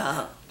time,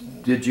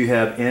 did you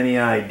have any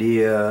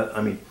idea?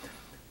 I mean,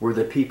 were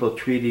the people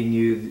treating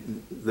you,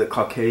 the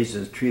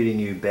Caucasians treating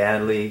you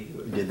badly?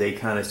 Did they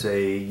kind of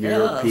say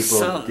your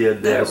people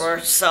did There this? were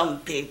some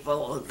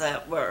people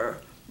that were,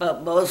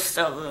 but most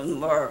of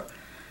them were,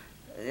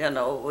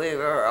 we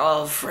were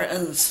all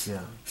friends.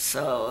 Yeah.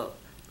 So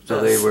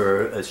they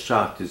were as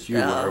shocked as you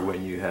Yeah. were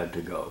when you had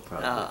to go,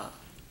 probably.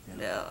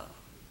 Yeah.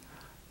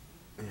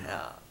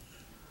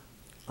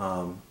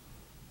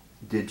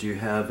 Did you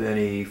have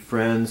any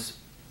friends,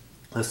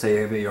 let's say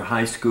maybe your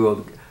high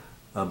school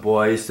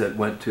boys that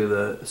went to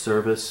the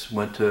service,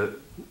 went to...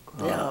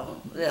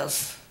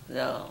 Yes.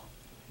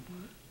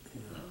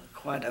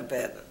 Quite a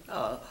bit.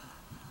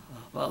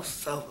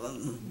 Most of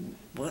them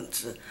went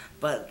to,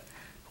 but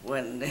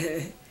when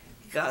they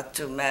got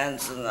to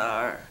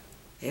Manzanar,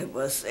 it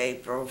was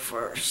April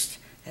 1st,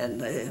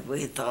 and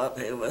we thought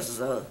it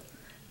was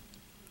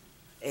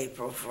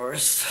April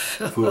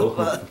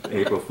 1st.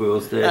 April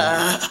Fool's Day.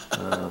 Yeah.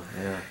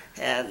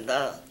 And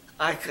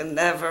I can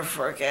never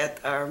forget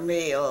our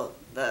meal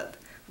that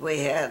we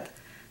had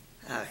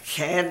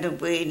canned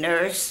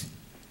wieners,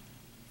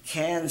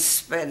 canned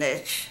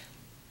spinach,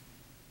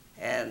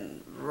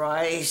 and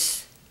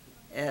rice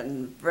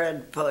and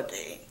bread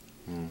pudding.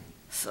 Mm.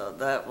 So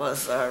that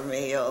was our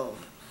meal,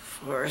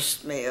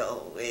 first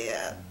meal we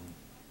had.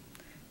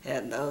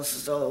 And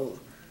also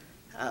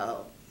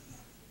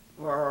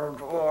World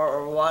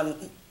War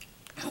One.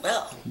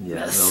 Well,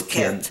 Yeah, this no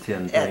kid.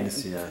 tin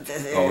things, yeah.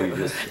 Oh, you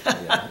just,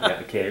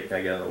 okay,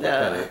 I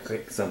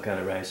got some kind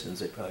of rations,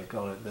 they probably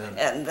call it then.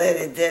 And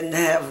they didn't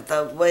have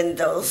the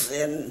windows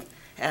in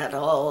at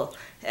all,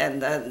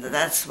 and then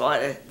that's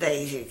why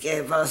they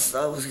gave us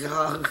those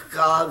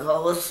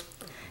goggles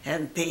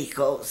and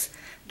picos.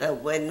 The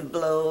wind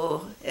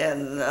blew,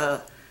 and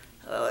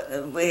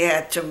we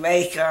had to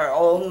make our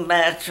own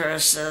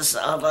mattresses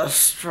out of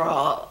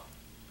straw.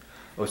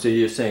 Oh, so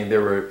you're saying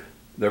there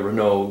was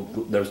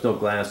no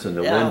glass in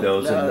the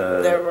windows and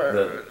there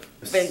were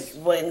big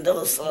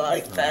windows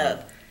like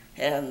that,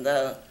 and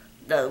the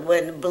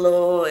wind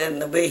blew,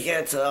 and we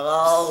get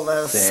all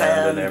the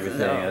sand and everything.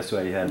 That's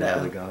why you had to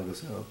have the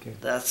goggles. Okay.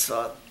 That's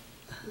what.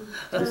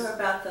 Tell her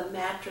about the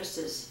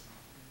mattresses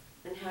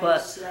and how you But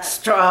slept.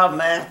 straw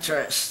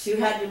mattress. You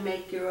had to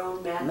make your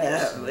own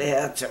mattress. We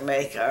had to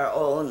make our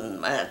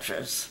own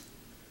mattress.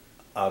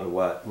 Out of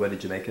what? What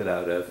did you make it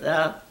out of?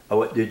 Yeah, Oh,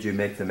 what did you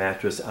make the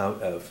mattress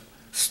out of?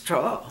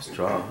 straw.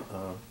 Straw.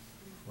 Oh,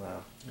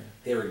 wow.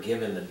 They were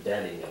given the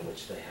bedding in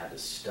which they had to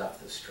stuff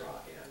the straw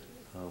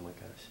in. Oh my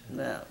gosh.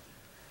 Yeah.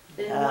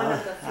 In one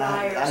of the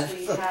flyers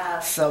we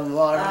have, Some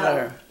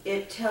water.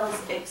 it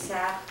tells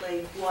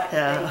exactly what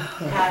Yeah.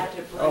 they had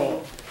to bring.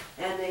 Oh.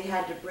 And they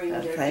had to bring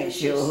their Thank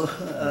dishes, you.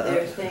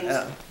 their things.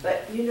 Yeah.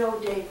 But you know,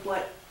 Dave,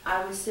 what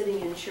I was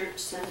sitting in church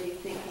Sunday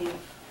thinking,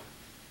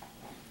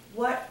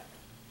 what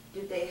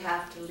did they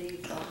have to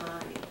leave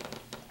behind?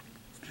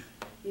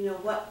 You know,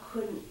 what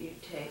couldn't you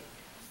take?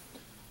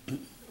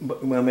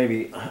 Well,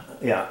 maybe,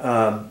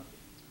 yeah.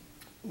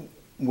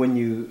 When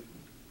you,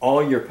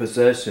 all your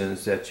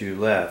possessions that you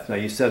left, now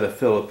you said a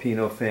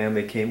Filipino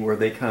family came, were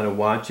they kind of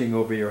watching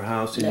over your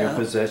house and your Yeah.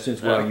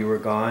 possessions while Yeah. you were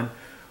gone?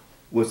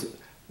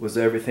 Was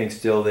everything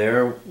still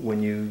there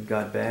when you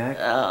got back?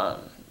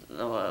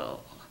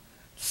 Well,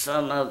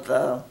 some of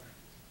the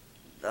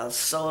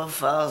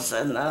sofas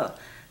and the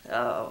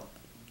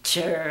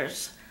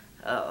chairs,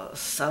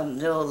 some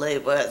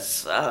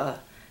newlyweds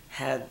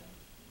had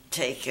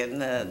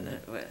taken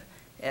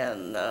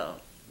and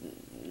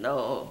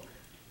no,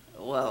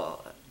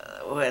 well,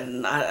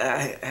 when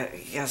I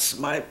guess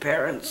my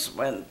parents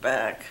went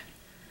back,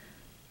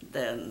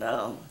 then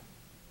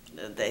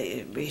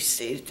they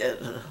received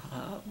it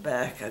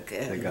back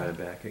again. They got it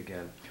back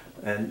again.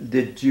 And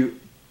did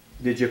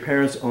your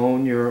parents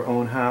own your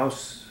own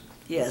house?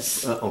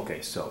 Yes.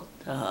 Okay, so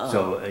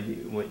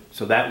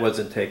so that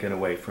wasn't taken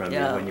away from you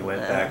when you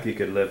went back. You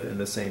could live in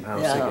the same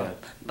house again.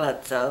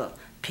 But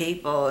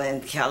people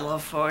in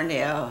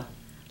California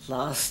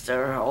lost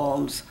their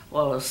homes.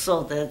 Well,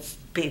 so did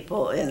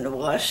people in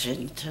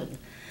Washington.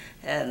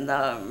 And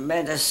the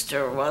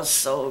minister was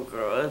so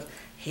good,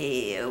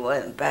 he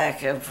went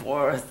back and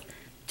forth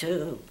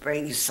to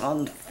bring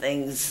some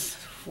things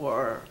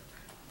for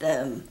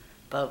them.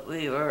 But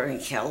we were in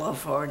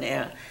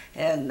California,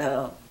 and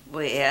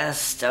we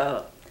asked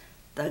the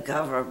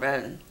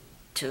government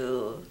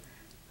to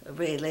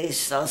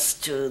release us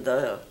to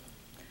the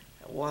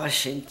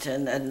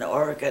Washington and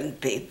Oregon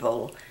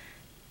people,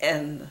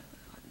 and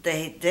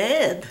they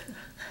did.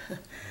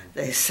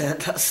 They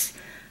sent us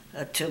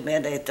to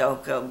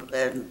Minnedoka,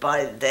 and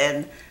by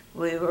then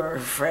we were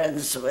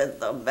friends with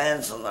the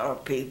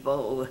Manzanar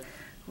people.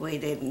 We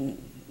didn't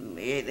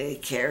really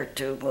care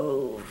to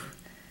move,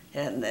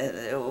 and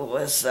it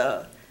was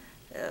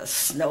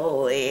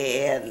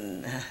snowy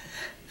and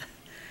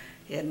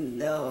in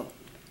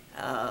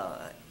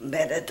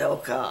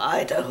Minnedoka,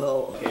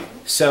 Idaho.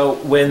 So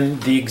when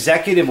the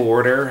executive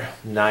order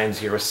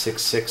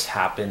 9066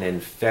 happened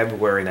in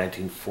February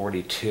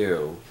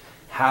 1942,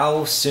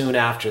 how soon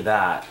after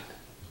that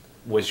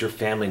was your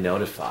family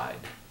notified?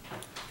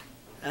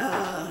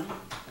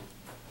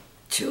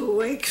 2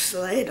 weeks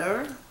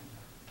later.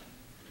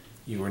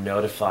 You were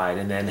notified,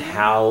 and then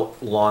how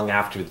long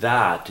after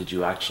that did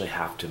you actually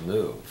have to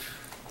move?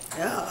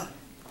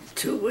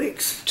 2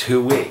 weeks.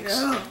 2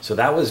 weeks. Yeah. So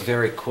that was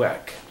very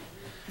quick.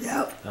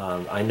 Yep.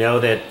 I know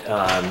that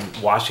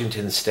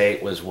Washington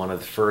State was one of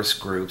the first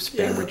groups,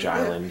 Bainbridge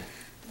Island.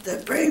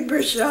 The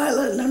Bainbridge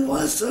Island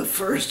was the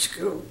first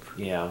group.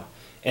 Yeah.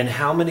 And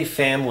how many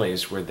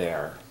families were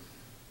there?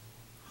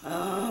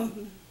 I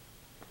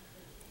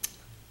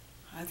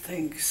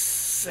think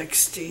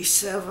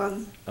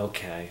 67.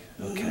 Okay,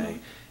 okay.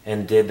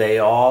 And did they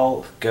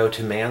all go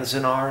to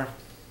Manzanar?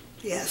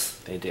 Yes.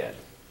 They did.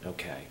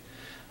 Okay.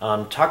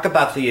 Talk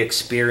about the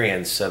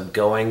experience of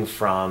going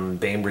from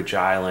Bainbridge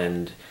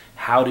Island.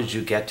 How did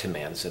you get to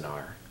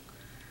Manzanar?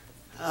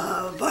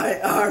 By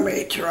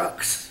army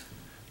trucks.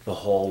 The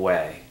whole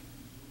way.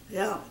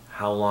 Yeah.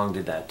 How long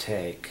did that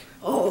take?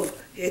 Oh,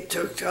 it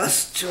took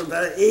us to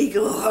the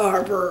Eagle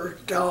Harbor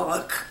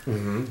dock,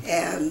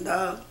 and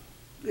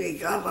we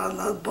got on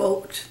a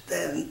boat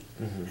then,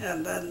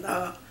 and then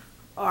the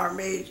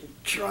army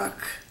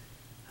truck,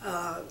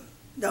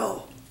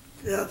 the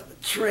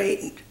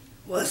train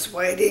was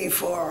waiting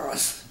for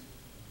us.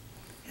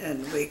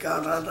 And we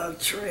got on a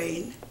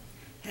train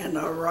and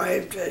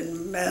arrived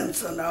in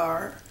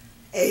Manzanar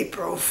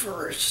April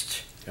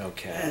 1st.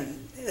 Okay.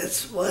 And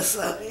it was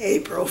an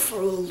April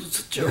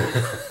Fool's joke.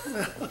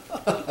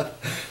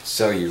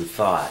 So you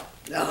thought.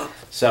 No.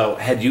 So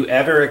had you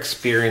ever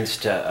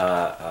experienced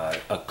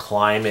a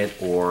climate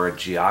or a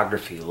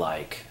geography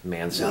like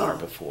Manzanar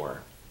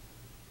before?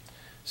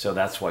 So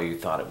that's why you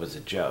thought it was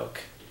a joke.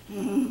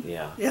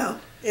 Yeah. Yeah,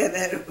 and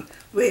then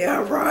we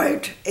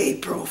arrived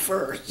April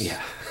 1st.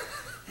 Yeah.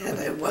 And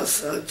it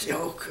was a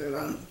joke.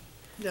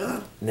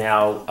 Yeah.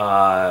 Now,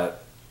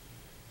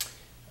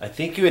 I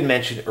think you had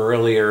mentioned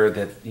earlier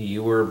that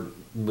you were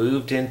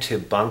moved into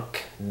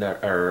bunkhouse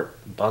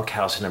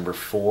number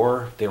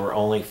 4. There were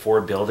only 4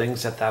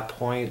 buildings at that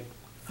point.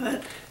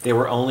 What? There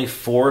were only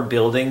 4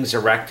 buildings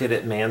erected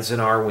at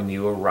Manzanar when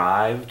you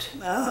arrived.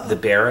 The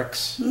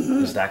barracks.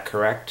 Is that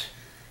correct?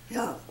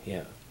 Yeah.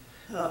 Yeah.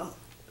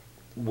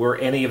 Were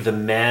any of the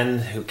men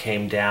who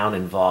came down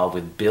involved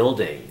with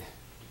building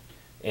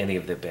any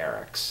of the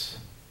barracks?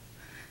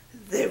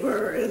 They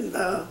were in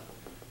the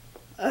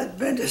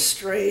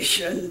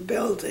administration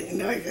building.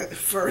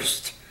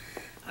 First,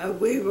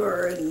 we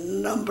were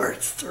in number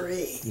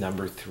 3.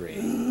 Number 3.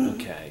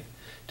 Okay.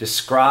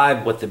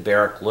 Describe what the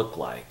barrack looked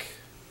like.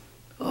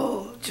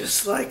 Oh,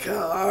 just like an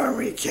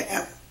army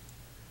camp.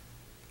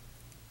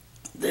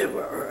 They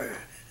were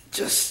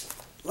just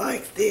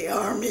like the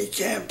army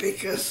camp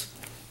because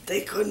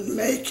they couldn't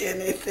make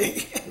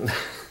anything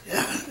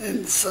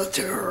in such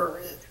a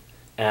hurry.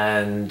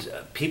 And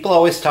people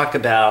always talk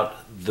about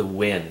the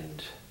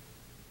wind.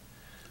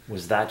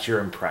 Was that your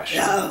impression?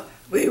 Yeah,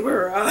 we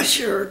were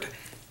ushered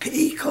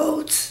pea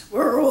coats,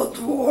 World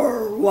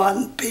War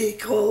I pea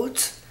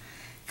coats,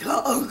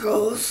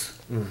 goggles,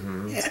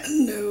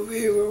 and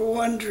we were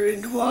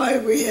wondering why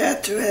we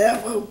had to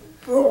have a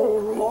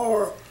World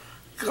War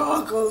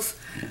goggles.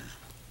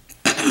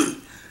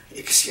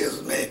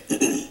 Excuse me.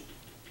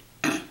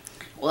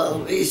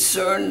 Well, we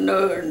soon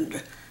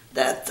learned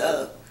that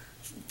the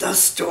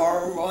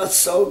storm was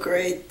so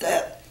great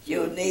that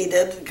you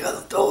needed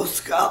those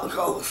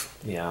goggles.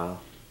 Yeah.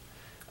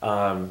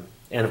 And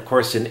of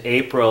course in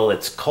April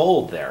it's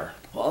cold there.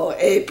 Oh,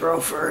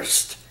 April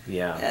 1st.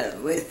 Yeah.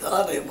 And we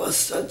thought it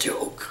was a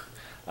joke.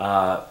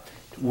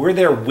 Were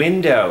there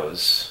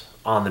windows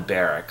on the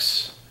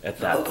barracks at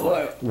that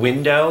point?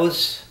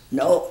 Windows?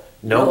 No.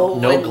 No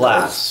windows.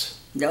 glass.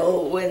 No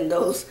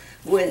windows.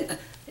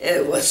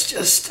 It was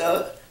just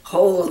a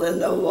hole in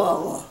the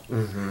wall.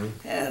 Mm-hmm.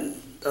 And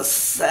the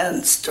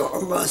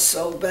sandstorm was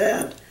so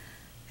bad,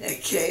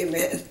 it came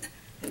in.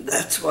 And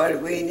that's why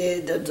we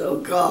needed the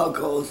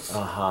goggles.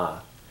 Uh-huh.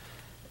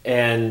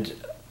 And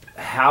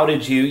how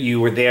did you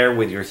were there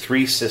with your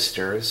three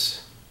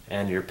sisters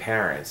and your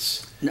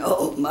parents?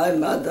 No,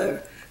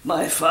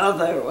 my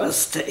father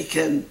was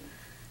taken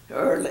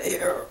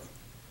earlier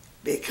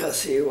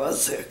because he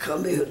was a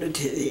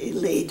community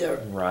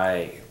leader.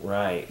 Right,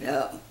 right.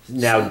 Yeah.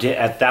 Now,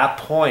 at that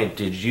point,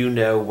 did you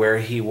know where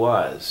he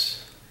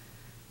was?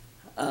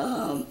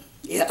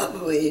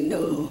 Yeah, we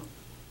knew.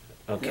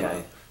 Okay.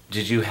 Yeah.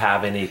 Did you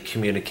have any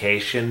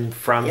communication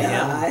from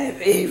Yeah, him?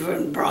 I've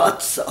even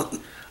brought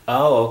some.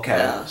 Oh, okay.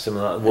 Yeah.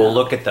 We'll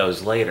look at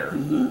those later.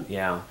 Mm-hmm.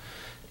 Yeah.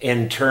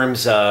 In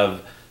terms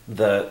of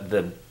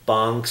the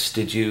bunks,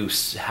 did you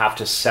have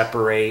to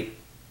separate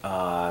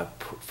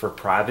for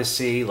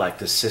privacy, like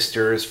the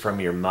sisters from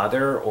your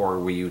mother, or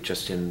were you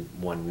just in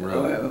one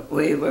room?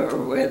 We were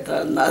with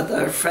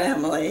another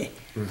family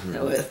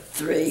with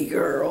three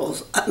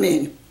girls. I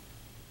mean,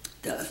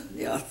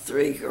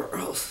 three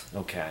girls.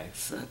 Okay.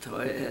 So that's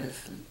what it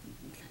is.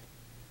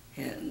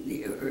 And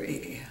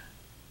Yuri,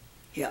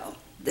 yeah,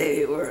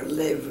 they were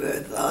live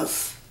with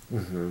us.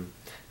 Mm-hmm.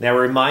 Now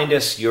remind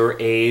us your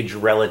age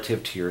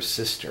relative to your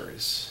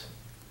sisters.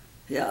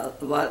 Yeah,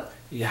 what?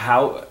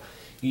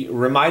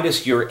 Remind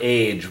us your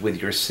age with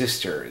your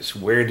sisters.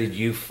 Where did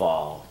you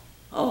fall?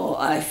 Oh,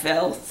 I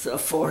felt the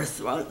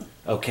fourth one.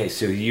 Okay,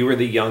 so you were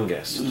the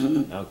youngest.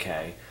 Mm-hmm.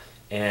 Okay.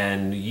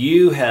 And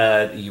you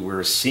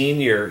were a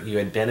senior, you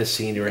had been a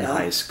senior in Yeah.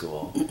 high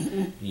school.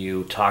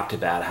 You talked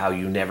about how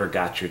you never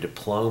got your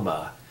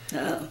diploma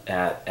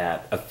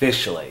at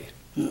officially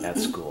at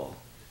school.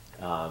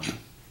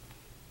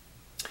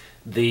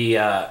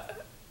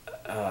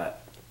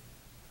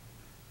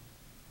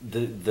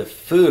 The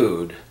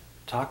food,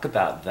 talk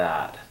about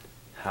that,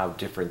 how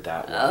different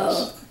that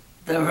was.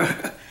 There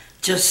were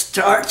just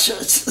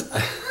starches,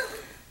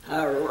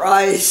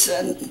 rice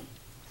and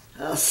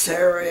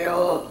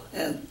cereal,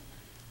 and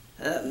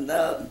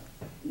the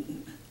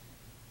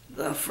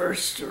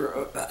first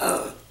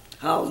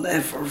I'll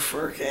never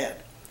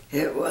forget.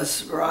 It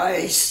was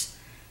rice,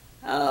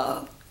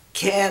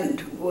 canned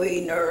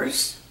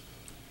wieners,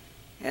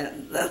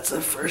 and that's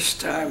the first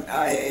time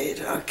I ate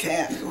a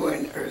canned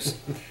wieners,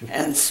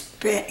 and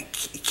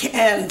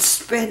canned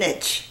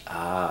spinach.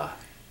 Ah,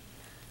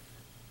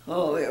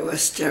 Oh, it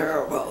was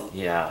terrible.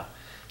 yeah.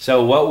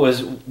 So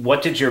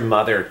what did your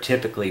mother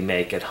typically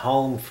make at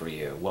home for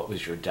you? What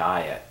was your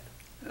diet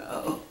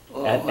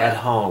at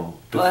home?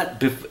 What?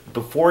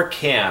 Before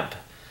camp,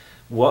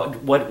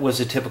 what was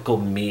a typical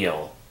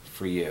meal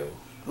for you?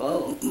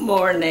 Well,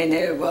 morning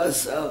it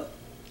was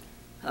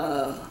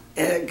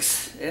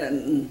eggs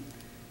and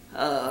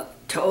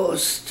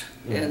toast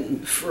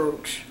and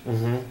fruit.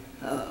 Mm-hmm.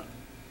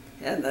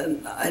 And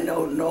then I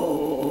don't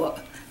know,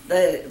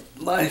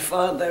 my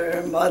father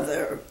and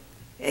mother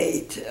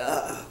ate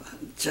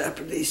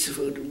Japanese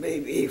food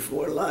maybe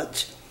for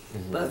lunch,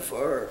 but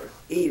for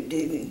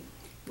evening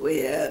we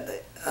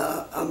had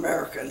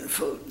American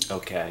food.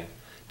 Okay,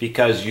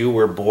 because you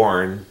were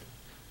born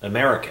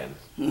American.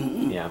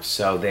 Mm-hmm. Yeah,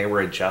 so they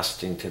were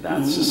adjusting to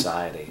that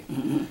society.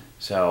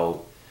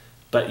 So,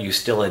 but you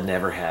still had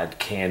never had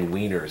canned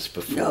wieners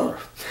before. No,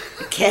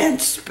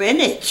 canned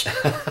spinach.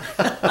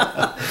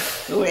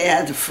 We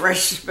had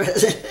fresh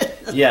spinach.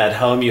 Yeah, at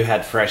home you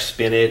had fresh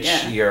spinach.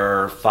 Yeah.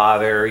 Your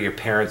father, your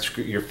parents,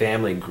 your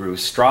family grew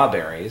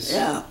strawberries.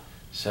 Yeah.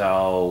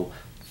 So,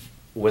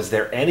 was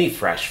there any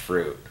fresh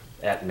fruit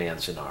at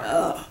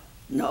Manzanar?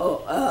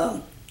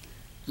 No,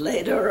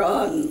 later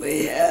on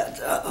we had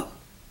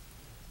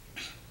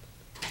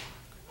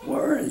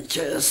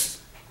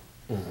oranges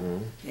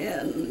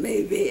and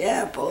maybe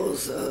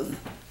apples and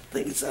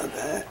things like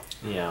that.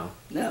 Yeah.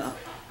 No,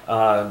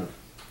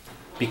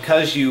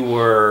 Because you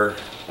were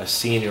a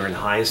senior in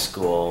high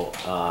school,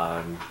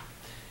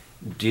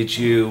 did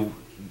you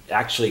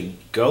actually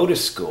go to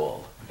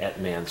school at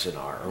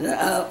Manzanar?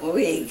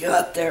 we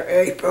got there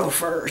April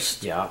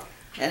 1st, Yeah.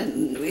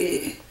 and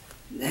we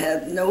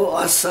had no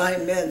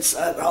assignments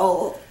at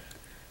all,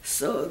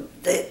 so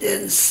they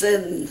didn't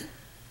send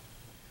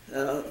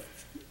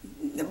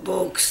the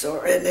books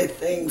or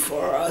anything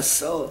for us,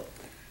 so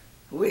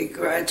we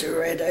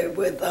graduated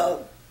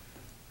without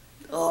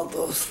all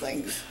those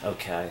things.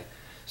 Okay.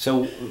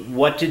 So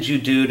what did you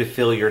do to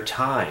fill your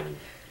time?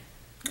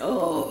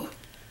 Oh,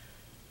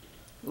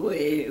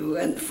 we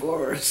went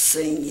for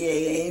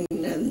singing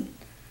and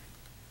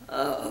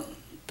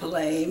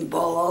playing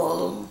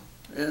ball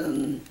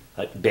and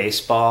Like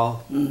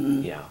baseball?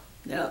 Yeah.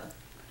 yeah,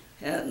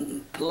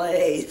 and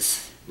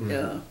plays.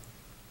 Yeah,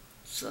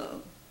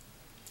 so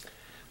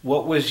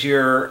What was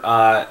your,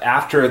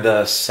 after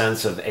the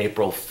sense of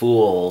April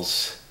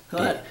Fool's,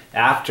 What?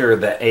 after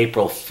the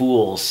April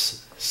Fool's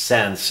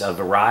sense of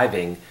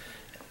arriving,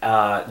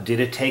 did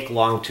it take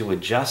long to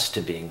adjust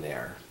to being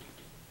there?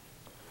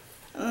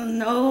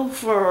 no,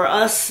 for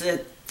us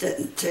it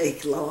didn't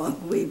take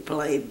long. We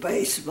played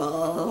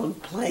baseball,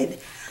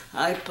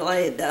 I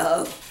played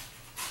a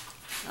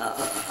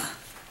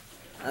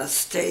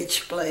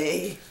stage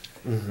play.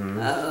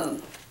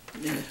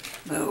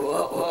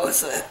 What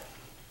was it?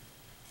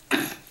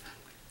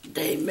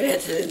 They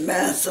met in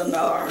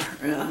Manzanar,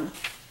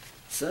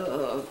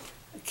 so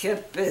I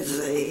kept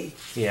busy.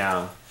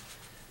 Yeah.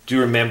 Do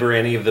you remember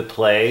any of the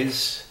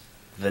plays?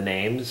 The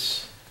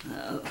names?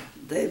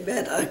 They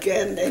met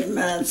again in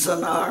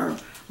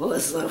Manzanar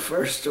was the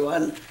first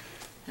one,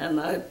 and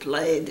I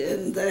played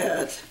in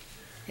that.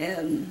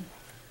 And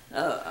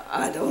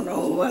I don't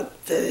know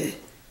what they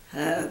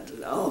had,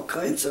 all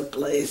kinds of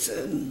plays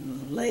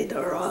in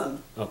later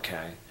on.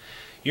 Okay.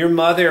 Your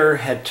mother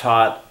had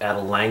taught at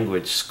a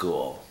language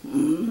school.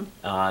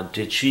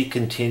 Did she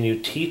continue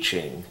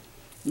teaching?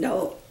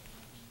 No,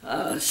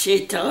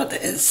 she taught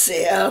in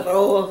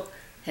Seattle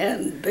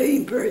and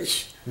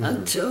Bainbridge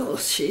until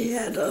she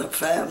had a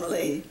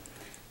family,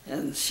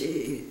 and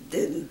she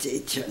didn't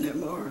teach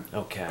anymore.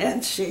 Okay.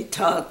 And she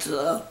taught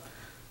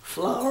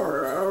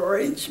flower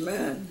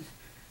arrangement,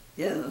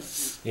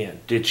 yes. Yeah.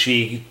 Did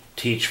she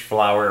teach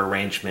flower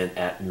arrangement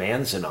at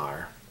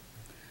Manzanar?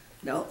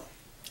 No.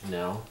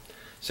 No.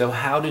 So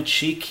how did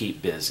she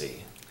keep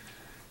busy?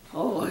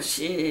 Oh,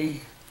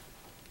 she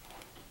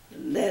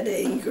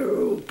knitting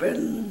group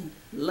and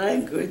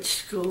language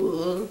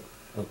school,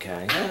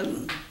 Okay.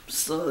 and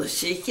so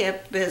she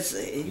kept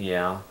busy.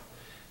 Yeah.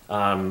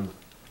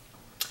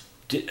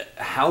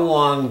 How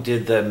long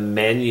did the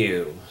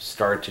menu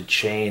start to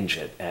change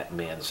at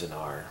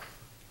Manzanar?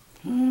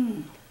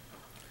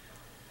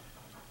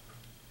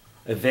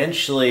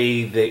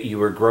 Eventually, that you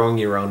were growing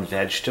your own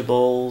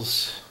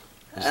vegetables.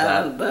 Is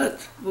that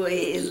But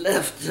we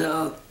left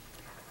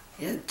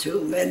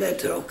into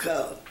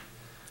Minnetonka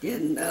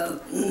in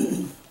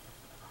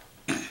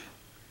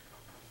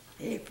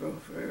April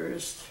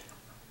 1st.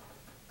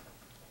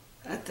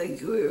 I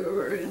think we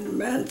were in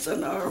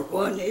Manzanar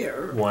 1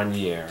 year, 1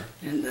 year?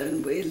 and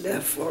then we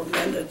left for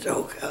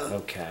Minnetonka.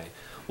 Okay.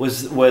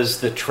 Was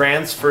the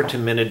transfer to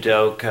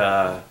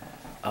Minidoka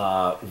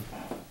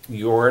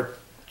your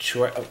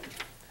choice?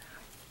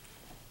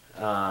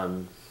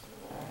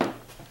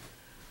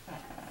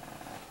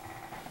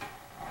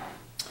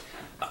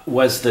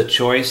 Was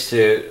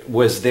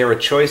there a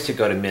choice to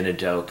go to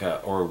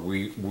Minidoka, or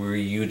were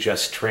you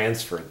just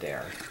transferred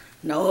there?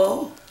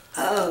 No,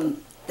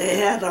 they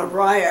had a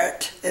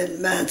riot in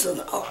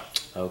Manzanar,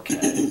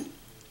 Okay.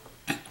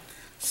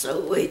 so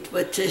we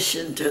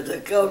petitioned to the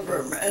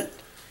government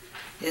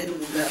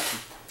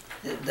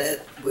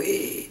that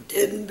we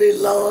didn't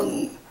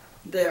belong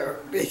there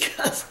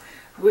because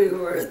we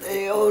were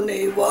the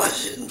only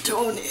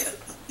Washingtonian.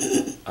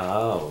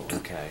 Oh,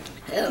 okay.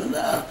 And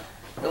the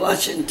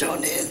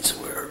Washingtonians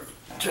were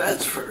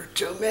transferred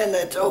to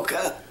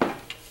Minnetonka.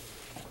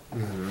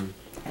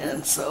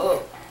 And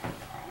so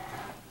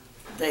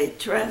they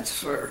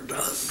transferred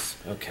us.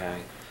 Okay.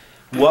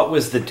 What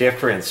was the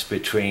difference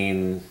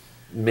between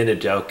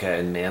Minidoka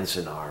and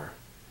Manzanar?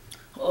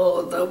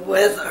 Oh, the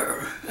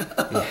weather.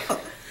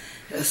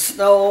 It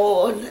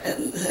snowed,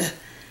 and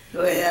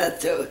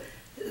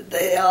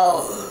they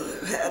all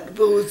had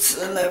boots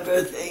and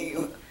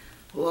everything.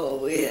 Well,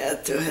 we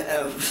had to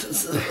have,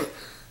 so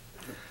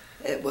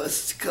it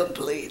was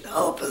complete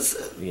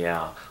opposite.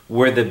 Yeah.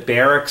 Were the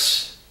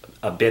barracks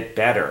a bit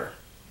better?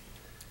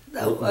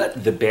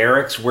 The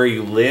barracks where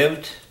you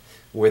lived,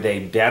 were they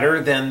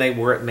better than they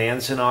were at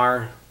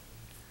Manzanar?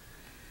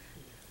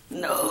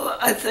 No,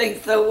 I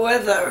think the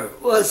weather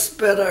was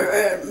better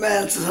at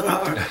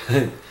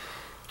Manzanar.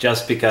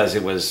 Just because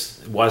it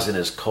wasn't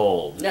as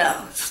cold.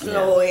 Yeah,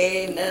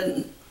 snowing,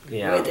 and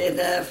Yeah. we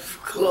didn't have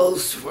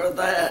clothes for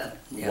that.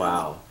 you know.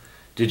 Wow.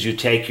 Did you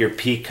take your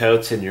pea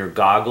coats and your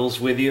goggles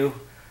with you?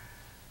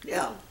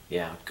 Yeah,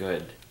 Yeah,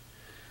 good.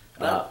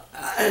 but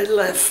I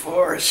left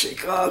for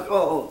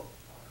Chicago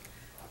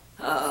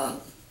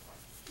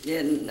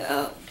in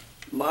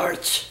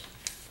March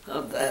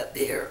of that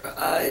year.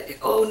 I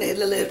only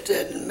lived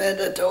in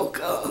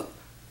Minnetonka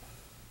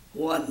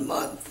 1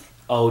 month.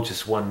 Oh,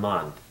 just 1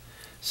 month.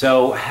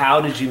 So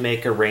how did you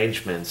make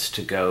arrangements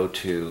to go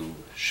to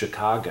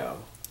Chicago?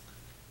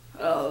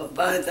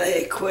 By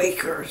the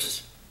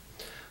Quakers.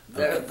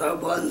 They're the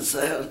ones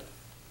that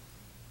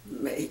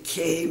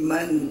came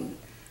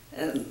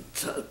and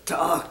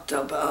talked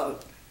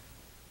about,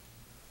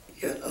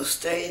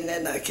 staying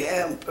in a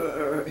camp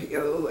or,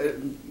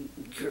 and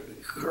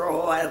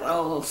growing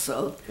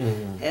also.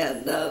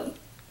 And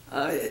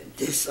I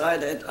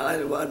decided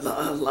I would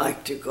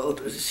like to go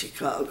to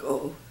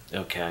Chicago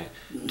Okay.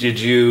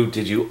 Did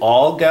you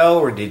all go,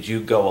 or did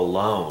you go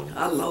alone?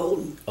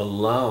 alone.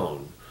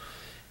 Alone.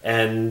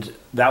 And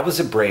that was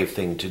a brave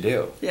thing to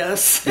do.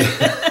 Yes.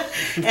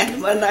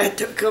 And when I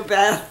took a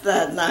bath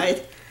that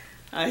night,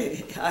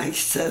 I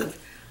said,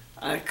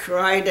 I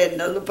cried in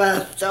the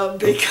bathtub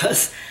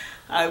because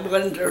I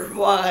wondered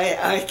why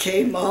I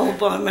came all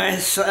by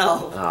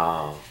myself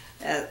Oh.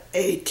 at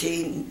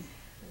 18.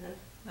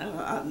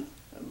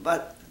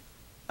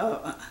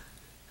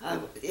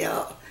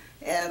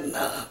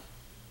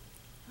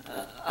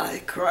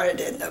 I cried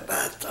in the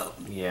bathtub.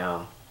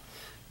 Yeah.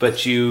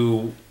 But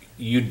you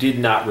did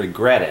not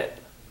regret it.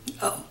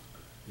 Oh,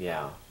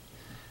 Yeah.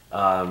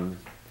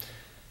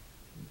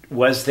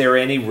 Was there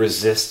any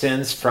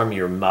resistance from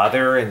your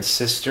mother and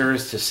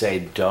sisters to say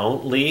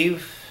don't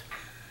leave?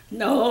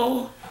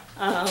 no.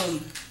 My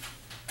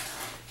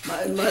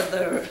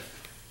mother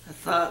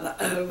thought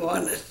I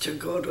wanted to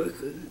go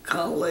to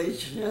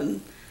college,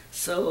 and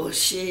so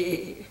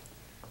she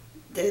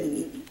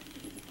didn't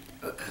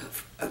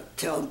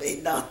tell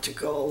me not to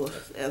go,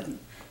 and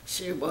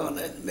she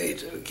wanted me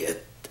to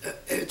get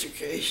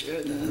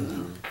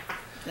education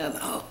and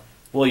all.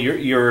 Well,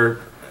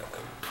 you're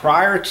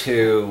prior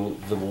to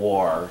the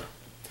war,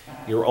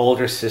 your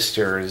older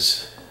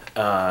sisters.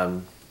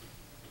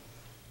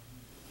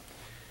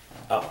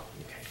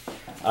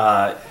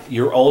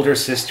 Your older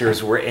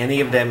sisters, were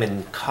any of them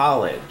in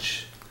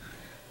college?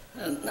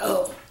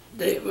 No,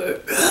 they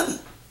were.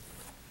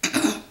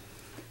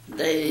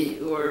 They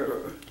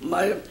were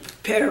my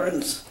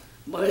parents.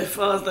 My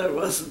father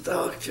was a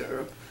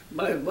doctor.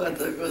 My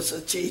mother was a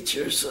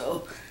teacher,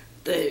 so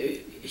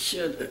they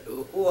should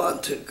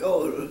want to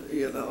go,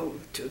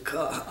 to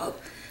college.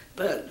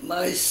 But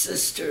my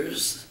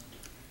sisters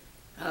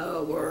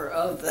were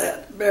of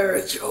that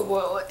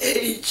marriageable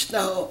age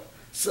now,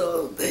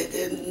 so they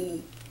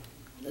didn't.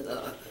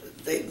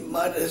 They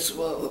might as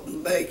well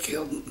make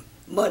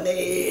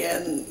money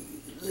and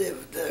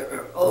live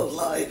their own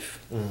life.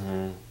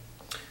 Mm-hmm.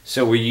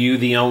 So were you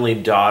the only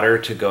daughter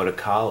to go to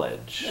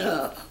college?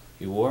 Yeah.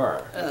 You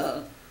were?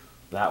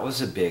 That was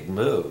a big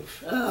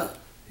move.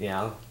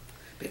 Yeah.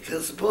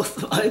 Because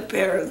both my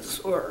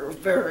parents were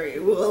very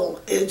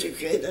well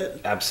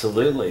educated.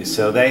 Absolutely.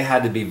 So they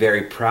had to be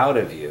very proud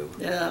of you.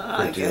 Yeah,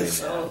 I guess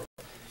so.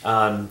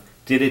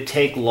 Did it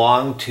take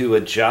long to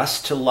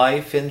adjust to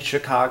life in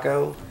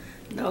Chicago?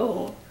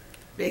 No,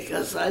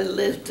 because I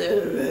lived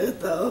there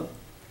with,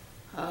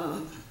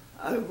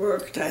 I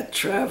worked at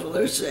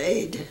Traveler's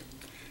Aid,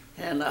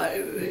 and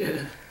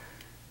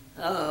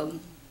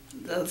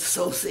the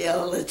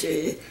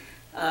sociology,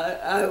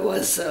 I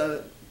was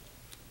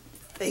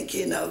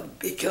thinking of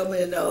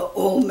becoming a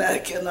home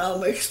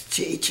economics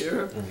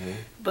teacher,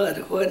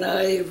 but when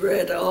I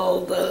read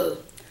all the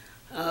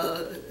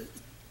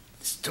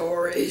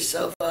stories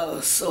of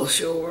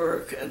social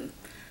work, and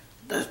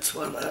that's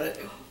what I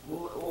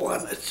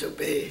wanted to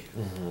be.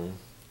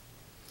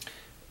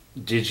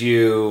 Did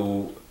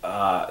you,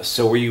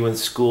 so were you in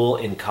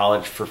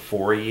college for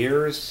 4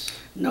 years?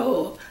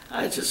 No,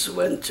 I just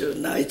went to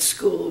night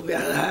school. I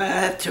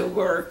had to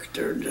work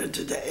during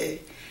the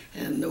day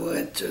and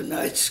went to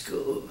night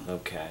school.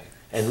 Okay.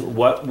 And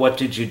what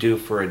did you do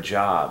for a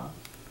job?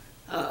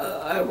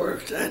 I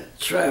worked at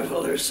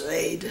Traveler's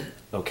Aid.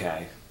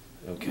 Okay.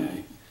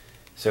 Okay.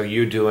 So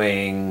you're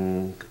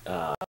doing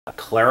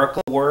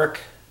clerical work,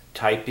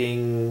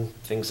 typing,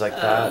 things like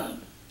that?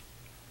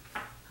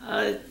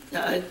 I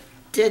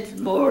did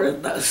more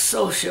of the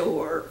social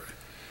work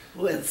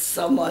with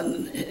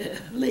someone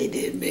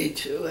leading me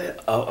to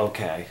it. Oh,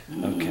 okay.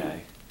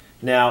 Okay.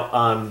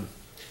 Now,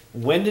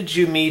 when did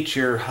you meet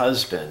your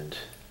husband?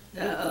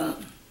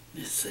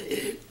 Let's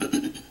see.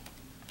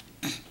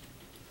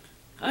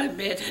 I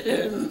met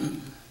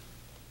him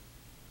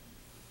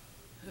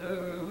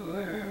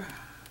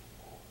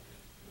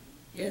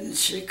in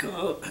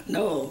Chicago,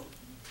 no,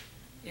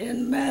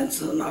 in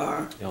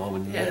Manzanar.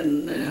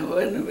 And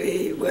when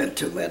we went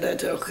to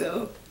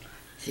Minnetonka,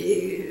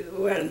 he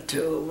went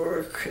to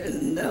work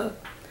in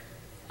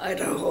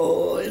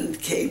Idaho and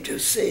came to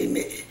see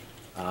me.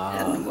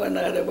 And when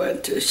I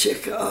went to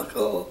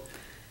Chicago,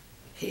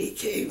 he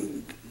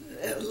came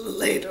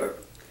later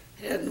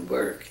and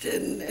worked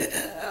in,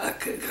 I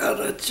got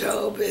a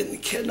job in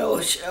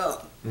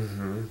Kenosha.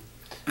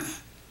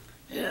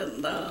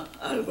 And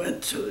I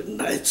went to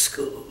night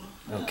school.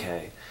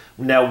 Okay.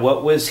 Now,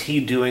 what was he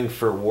doing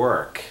for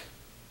work?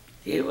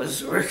 He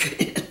was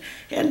working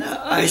in an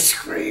ice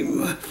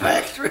cream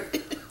factory.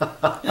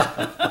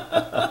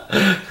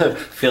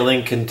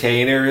 Filling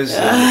containers?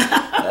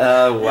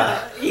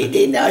 Wow.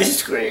 Eating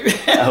ice cream.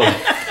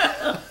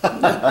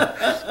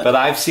 But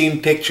I've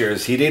seen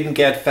pictures. He didn't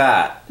get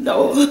fat.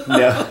 No.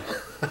 No.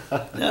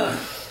 No.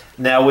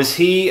 Now, was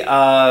he...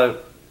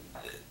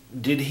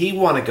 did he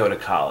want to go to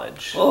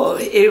college? Oh,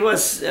 he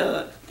was,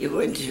 he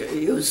went to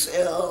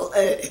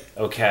UCLA.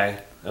 Okay,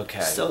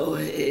 okay. So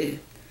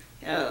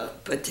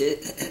but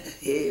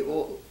he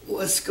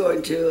was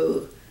going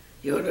to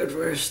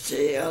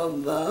University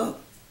of,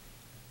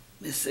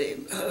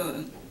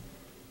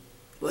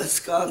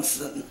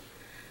 Wisconsin.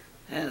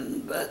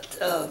 But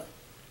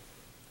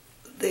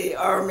the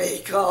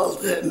Army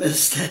called him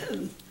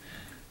instead.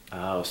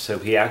 Oh, so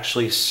he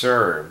actually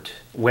served.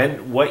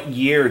 What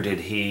year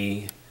did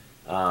he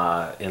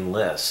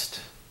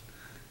enlist?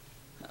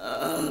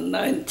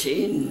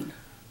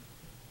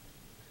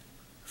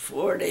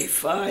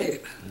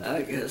 1945,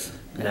 I guess.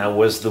 Now,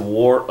 was the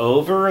war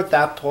over at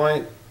that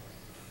point?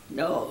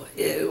 No,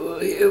 he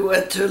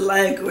went to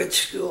language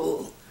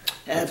school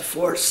at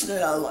Fort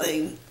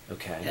Snelling.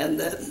 Okay. And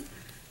then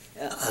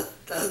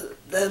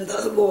Then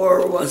the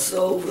war was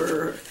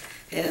over,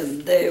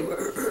 and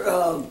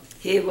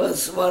he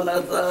was one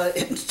of the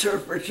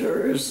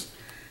interpreters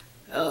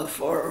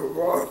for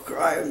war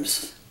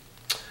crimes.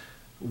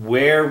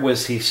 Where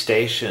was he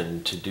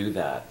stationed to do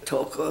that?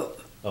 Toko.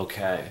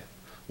 Okay.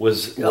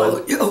 Was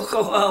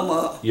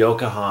Yokohama.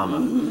 Yokohama.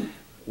 Mm-hmm.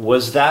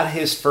 Was that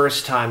his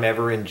first time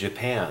ever in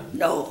Japan?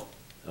 No.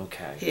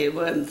 Okay. He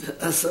went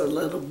as a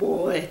little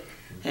boy,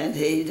 and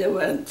he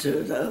went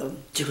to the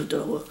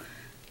judo,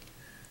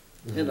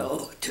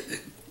 to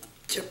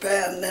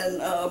Japan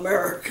and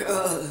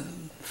America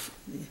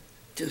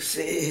to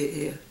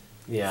see.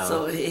 Yeah.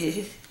 So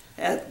he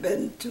had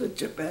been to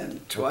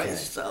Japan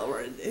twice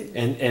already.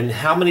 And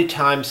how many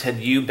times had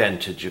you been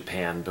to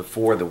Japan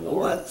before the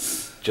war?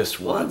 Once.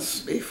 Just once?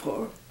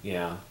 Before.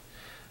 Yeah.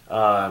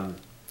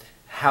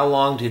 How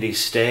long did he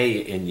stay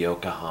in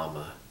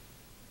Yokohama?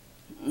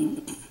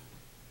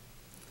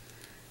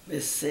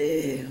 Let's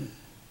see.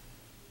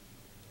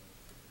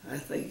 I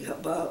think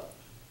about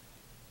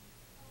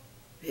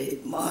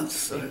 8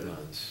 months. 8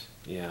 months,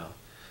 yeah.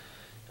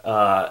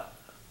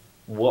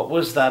 What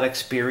was that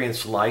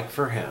experience like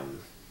for him?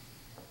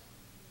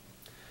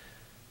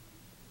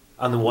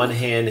 On the one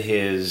hand,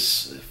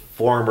 his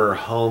former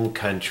home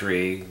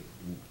country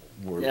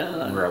were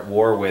at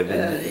war with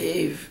him.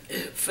 He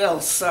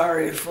felt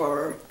sorry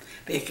for,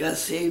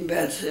 because he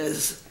met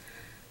his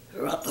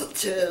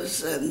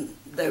relatives and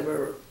they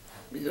were,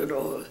 they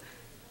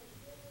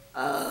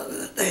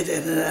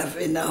didn't have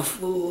enough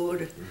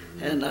food,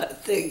 and I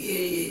think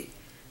he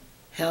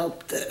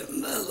helped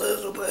them a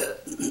little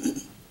bit.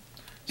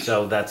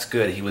 So that's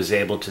good. He was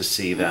able to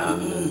see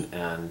them,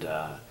 and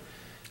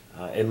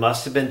it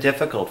must have been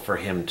difficult for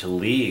him to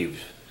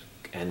leave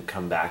and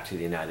come back to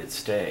the United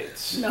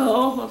States.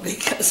 No,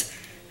 because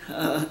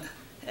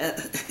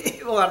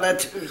he wanted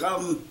to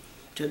come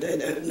to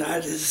the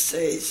United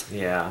States.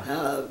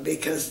 Yeah.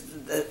 Because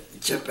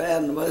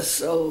Japan was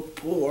so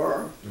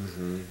poor,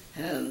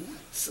 and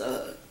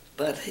so,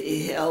 but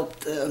he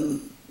helped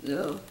them,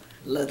 a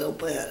little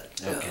bit.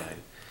 Okay.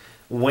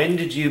 When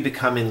did you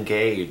become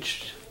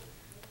engaged?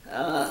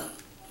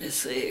 Let's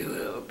see,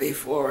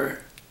 before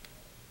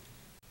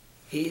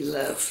he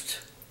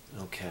left.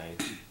 Okay.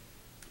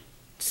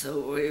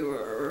 So we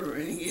were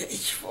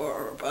engaged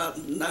for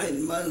about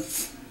 9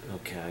 months.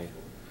 Okay.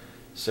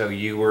 So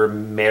you were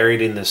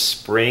married in the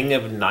spring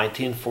of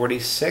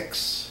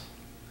 1946?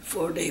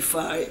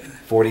 45.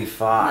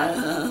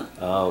 45.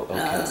 Oh,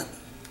 okay.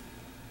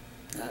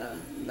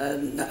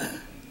 Then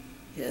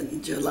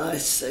in July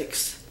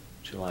 6th.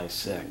 July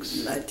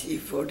 6th.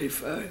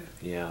 1945.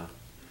 Yeah.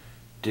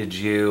 Did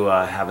you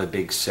have a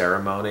big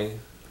ceremony?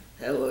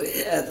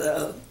 We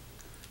had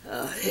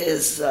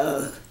his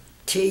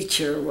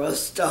teacher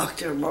was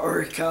Dr.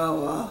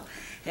 Morikawa,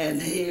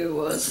 and he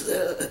was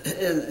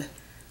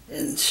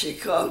in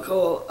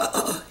Chicago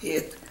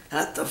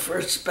at the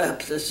First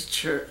Baptist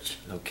Church.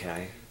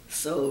 Okay.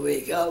 So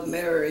we got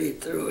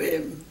married through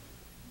him.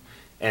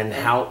 And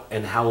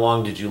how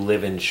long did you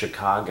live in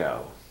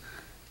Chicago?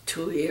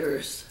 2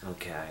 years.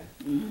 Okay.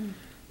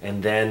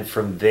 And then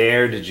from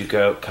there, did you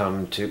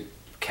come to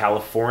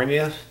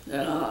California?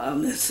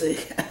 Let's see,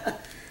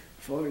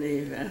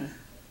 40.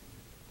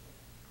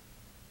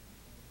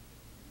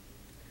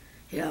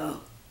 Yeah.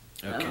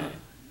 Okay.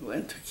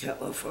 Went to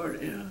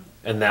California.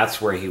 And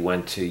that's where he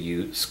went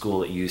to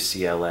school at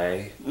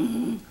UCLA?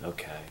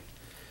 Okay.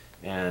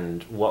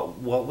 And what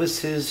was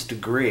his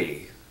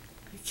degree?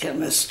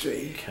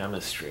 Chemistry.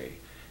 Chemistry.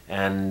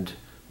 And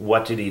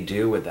what did he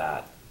do with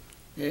that?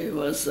 He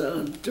was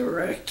a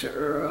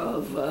director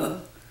of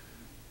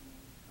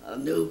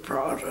new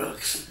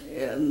products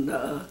and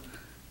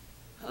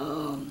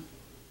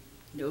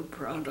new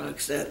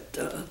products at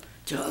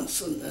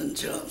Johnson &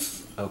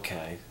 Johnson.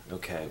 Okay,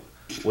 okay.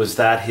 Was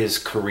that his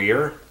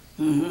career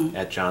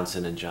at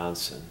Johnson &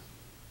 Johnson?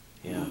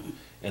 Yeah.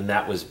 And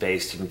that was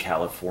based in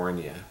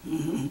California?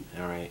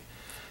 All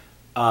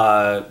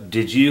right.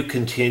 Did you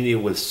continue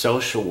with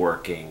social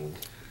working?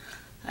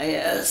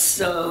 Yes,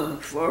 so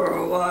for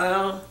a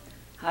while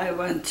I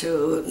went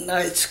to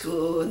night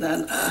school, and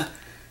then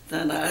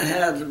I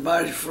had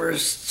my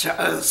first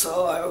child,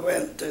 so I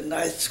went to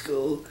night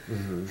school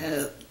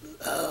at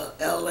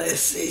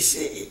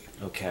LACC.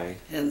 Okay.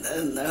 And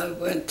then I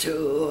went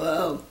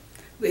to,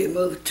 we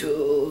moved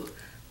to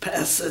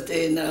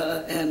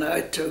Pasadena, and I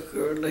took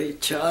early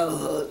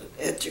childhood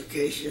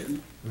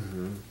education.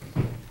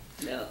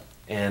 Yeah.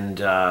 And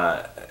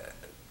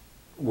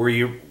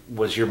your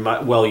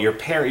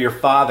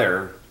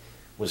father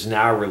was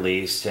now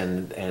released,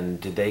 and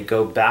did they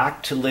go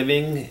back to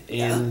living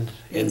in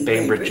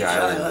Bainbridge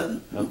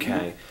Island?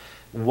 Okay.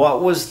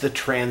 What was the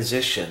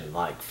transition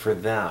like for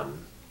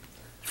them?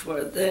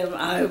 For them,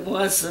 I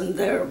wasn't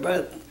there,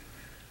 but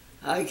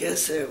I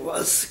guess it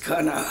was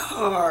kind of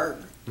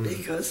hard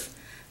because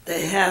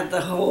they had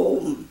the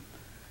home,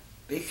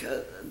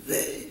 because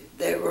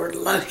they were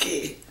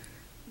lucky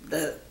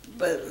but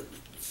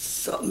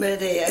so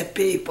many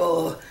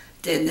people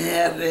didn't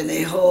have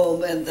any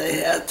home, and they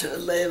had to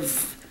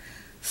live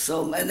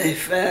so many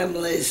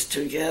families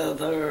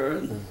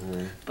together.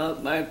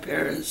 But my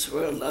parents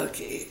were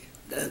lucky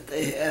that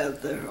they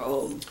had their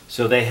home.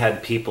 So they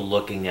had people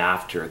looking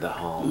after the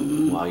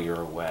home while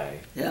you're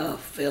away. Yeah,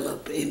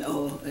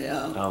 Filipino,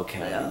 yeah.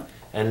 Okay. Yeah.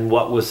 And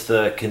what was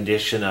the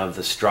condition of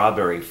the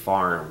strawberry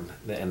farm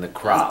and the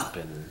crop?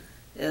 And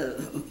It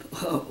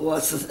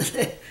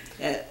wasn't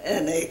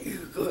any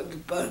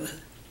good, but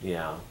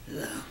yeah.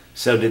 yeah.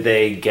 So did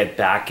they get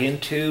back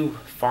into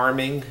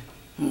farming,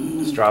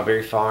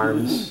 strawberry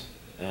farms?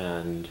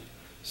 And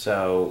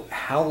so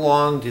how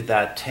long did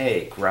that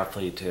take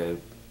roughly to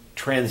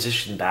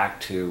transition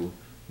back to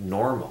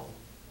normal?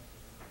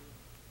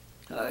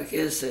 I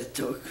guess it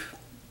took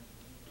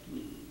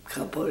a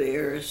couple of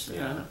years.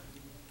 Yeah.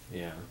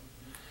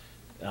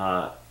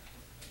 Yeah.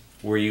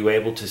 Were you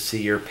able to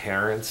see your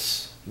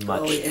parents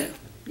much? Oh, yeah.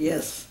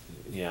 Yes.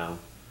 Yeah.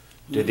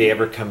 Did they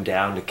ever come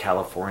down to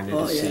California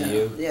to see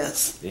you?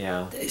 Yes.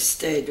 Yeah. They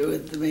stayed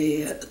with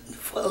me at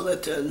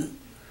Fullerton.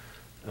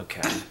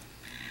 Okay.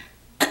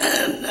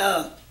 And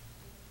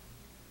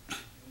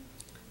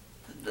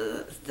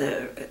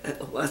there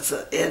was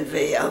an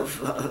envy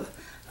of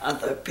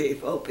other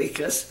people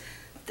because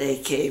they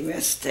came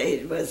and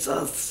stayed with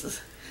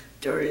us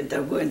during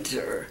the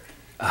winter.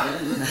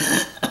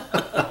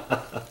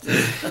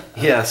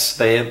 Yes,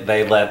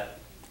 they let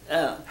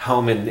Yeah.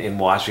 home in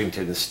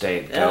Washington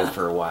State go Yeah.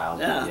 for a while.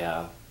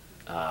 Yeah.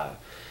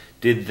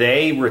 Did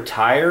they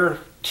retire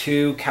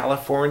to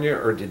California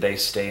or did they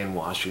stay in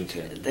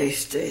Washington? They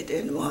stayed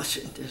in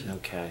Washington.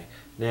 Okay.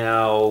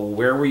 Now,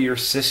 where were your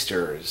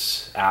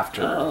sisters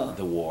after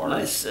the war?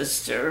 My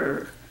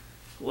sister,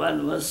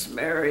 one was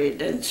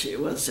married and she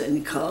was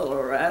in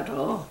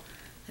Colorado,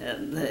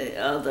 and the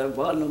other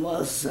one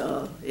was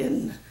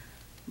in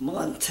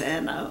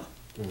Montana.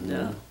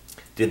 Yeah.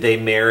 Did they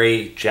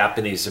marry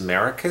Japanese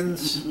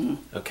Americans?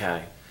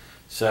 Okay.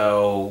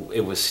 So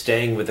it was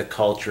staying with the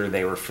culture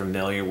they were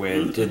familiar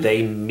with. Did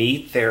they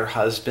meet their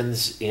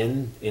husbands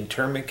in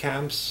internment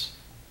camps?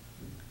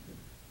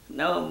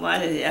 No,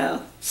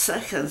 my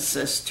second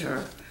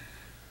sister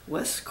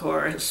was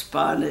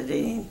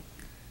corresponding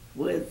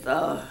with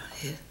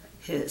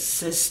his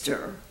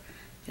sister,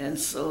 and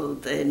so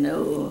they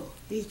knew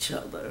each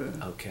other.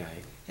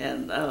 Okay.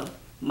 And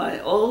my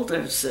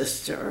older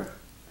sister,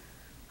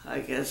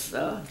 I guess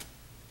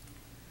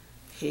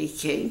he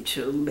came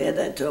to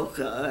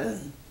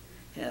Minidoka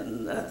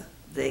and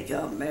they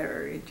got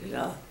married.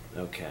 Yeah.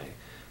 Okay.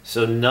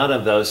 So none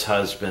of those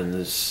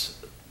husbands,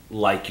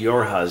 like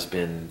your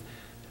husband,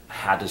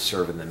 had to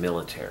serve in the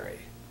military.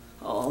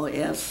 Oh,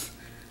 yes.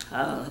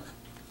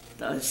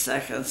 The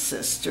second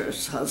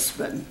sister's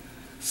husband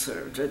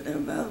served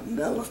in the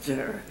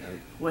military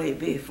way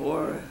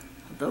before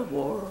the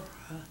war.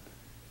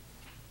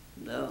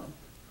 No.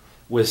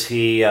 Was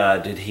he?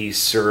 Did he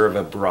serve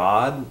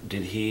abroad?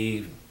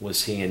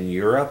 Was he in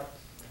Europe,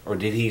 or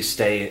did he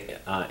stay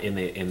in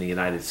the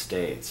United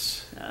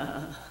States?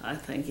 I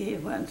think he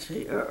went to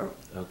Europe.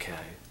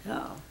 Okay.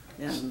 Yeah.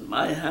 And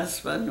my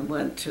husband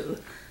went to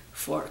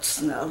Fort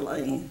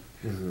Snelling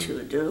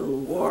to do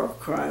war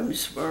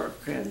crimes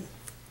work in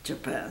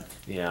Japan.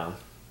 Yeah.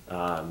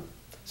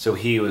 So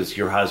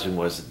your husband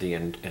was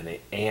an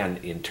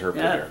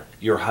interpreter. Yeah.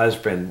 Your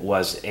husband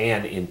was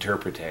an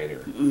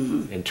interpreter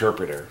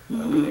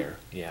over there.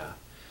 Yeah.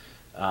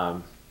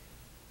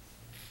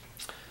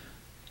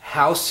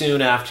 How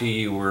soon after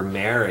you were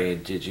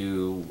married did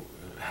you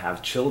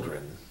have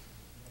children?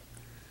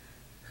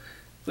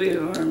 We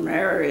were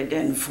married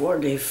in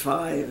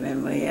 45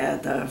 and we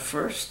had our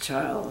first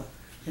child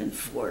in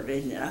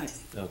 49.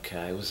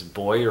 Okay. Was it a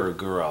boy or a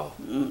girl?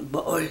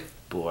 Boy.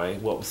 Boy.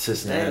 What was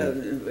his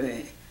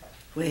name?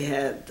 We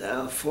had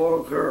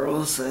 4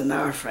 girls in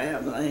our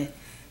family,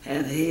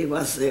 and he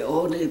was the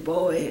only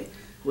boy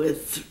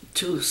with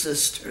 2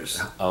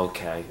 sisters.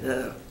 Okay.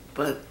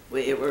 But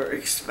we were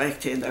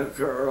expecting a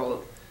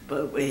girl,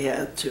 but we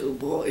had 2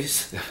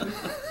 boys.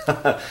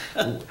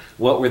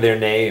 What were their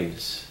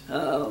names?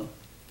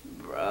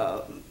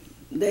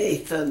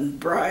 Nathan,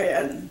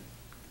 Brian,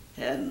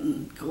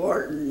 and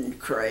Gordon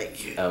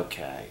Craig.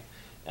 Okay.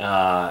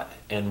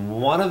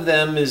 And one of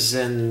them is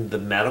in the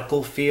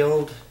medical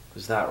field.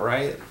 Is that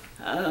right?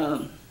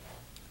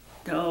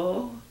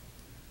 No.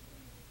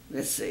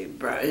 Let's see,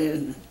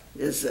 Brian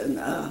is in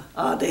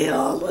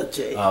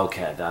audiology.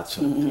 Okay, that's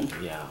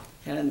what, yeah.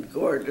 And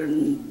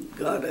Gordon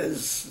got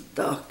his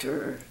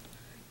doctor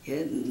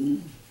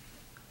in,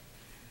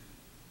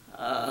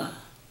 I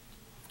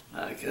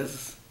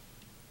guess,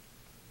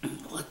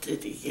 what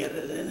did he get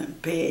it in? A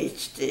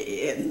PhD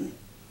in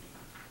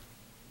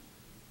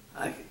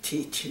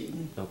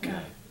teaching.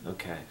 Okay,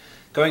 okay.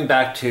 Going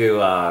back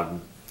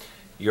to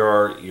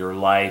your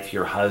life,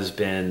 your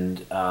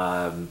husband,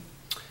 I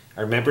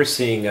remember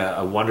seeing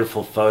a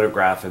wonderful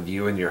photograph of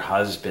you and your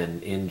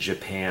husband in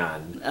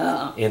Japan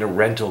in a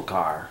rental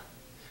car.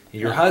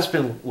 Your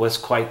husband was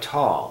quite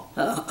tall.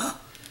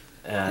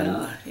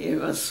 And he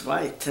was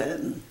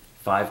 5'10".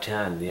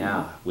 5'10",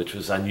 yeah, which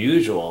was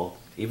unusual,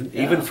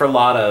 even for a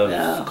lot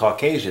of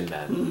Caucasian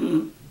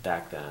men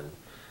back then.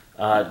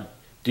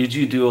 Did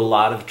you do a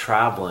lot of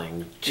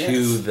traveling to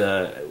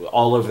Yes.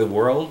 all over the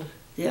world?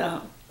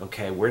 Yeah,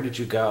 Okay, where did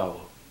you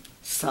go?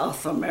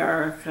 South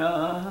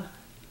America,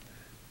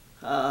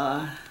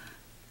 uh,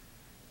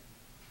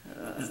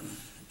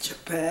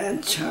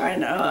 Japan,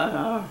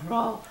 China,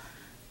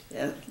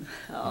 and,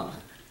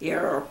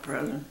 Europe,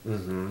 and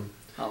Mm-hmm.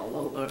 all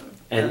over.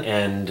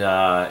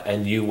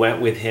 And you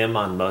went with him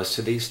on most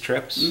of these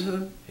trips?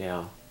 Mm-hmm.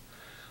 Yeah.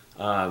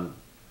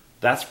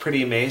 That's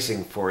pretty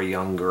amazing for a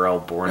young girl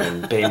born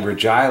in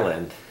Bainbridge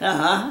Island.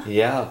 Uh-huh.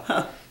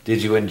 Yeah.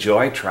 Did you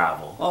enjoy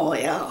travel? Oh,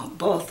 yeah,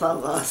 both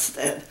of us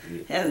did.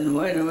 And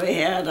when we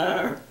had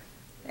our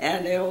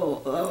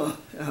annual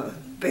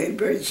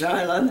Bainbridge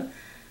Island,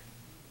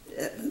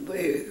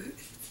 we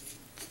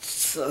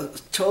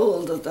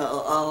told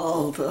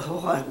all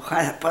what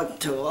happened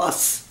to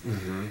us.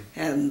 Mm-hmm.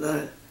 And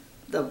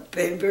the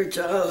Bainbridge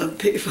Island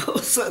people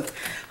said,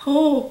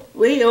 oh,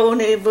 we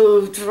only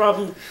moved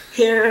from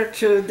here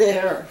to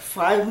there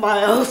 5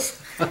 miles,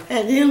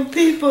 and you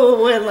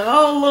people went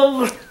all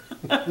over.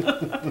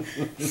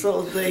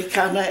 So they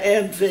kind of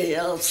envy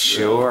us.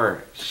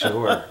 Sure.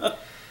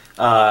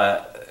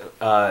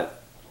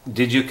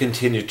 Did you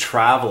continue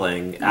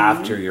traveling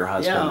after your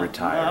husband Yeah,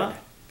 retired?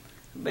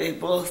 we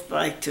both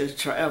like to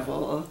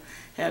travel,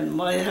 and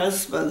my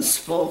husband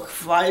spoke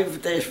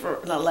 5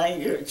 different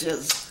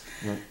languages.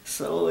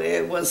 So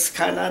it was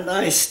kind of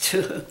nice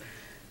to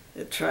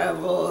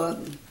travel,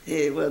 and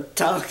he was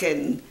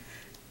talking,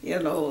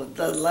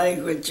 the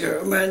language,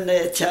 German,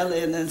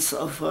 Italian, and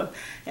so forth,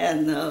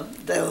 and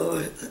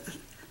the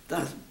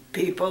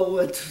people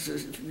would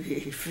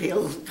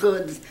feel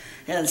good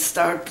and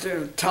start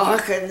to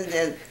talk,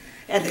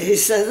 and he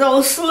said,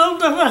 oh, slow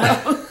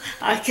down,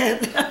 I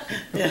can't,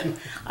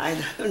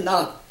 I'm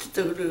not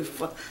too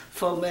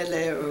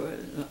familiar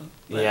with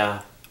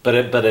Yeah,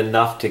 but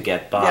enough to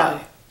get by. Yeah.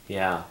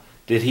 Yeah.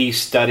 Did he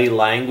study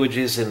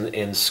languages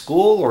in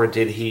school, or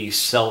did he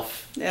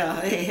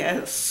Yeah, he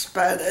had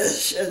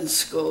Spanish in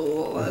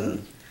school,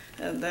 and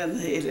then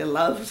he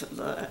loved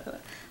the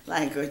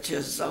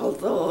languages,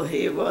 although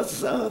he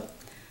was a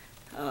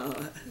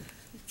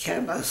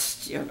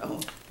chemist,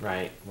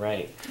 Right.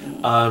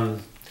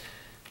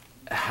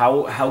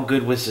 How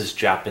good was his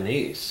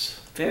Japanese?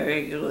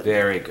 Very good.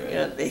 Very good.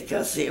 Yeah,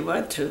 because he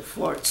went to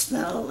Fort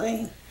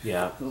Snelling,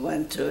 Yeah,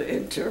 went to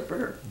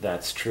Interpret.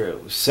 that's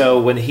true. So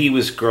when he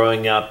was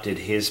growing up, did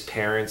his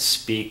parents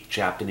speak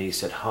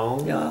Japanese at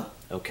home? Yeah.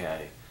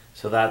 Okay.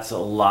 So that's a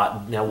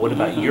lot. Now, what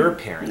about your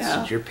parents?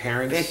 No, Did your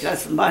parents?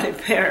 Because my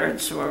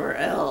parents were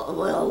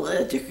well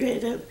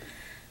educated,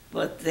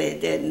 but they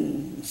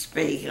didn't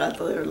speak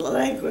other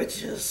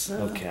languages.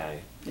 Okay.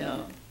 Yeah.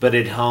 But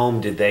at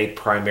home, did they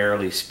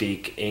primarily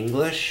speak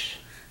English?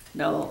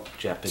 No,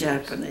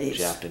 Japanese.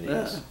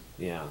 Japanese.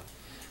 Yeah.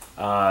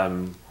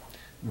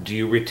 Do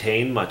you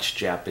retain much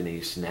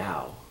Japanese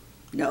now?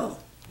 No,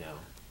 No.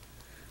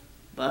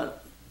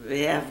 but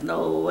we have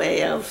no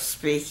way of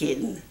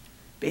speaking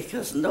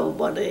because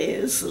nobody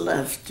is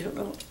left,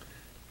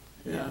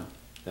 Yeah.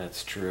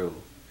 That's true.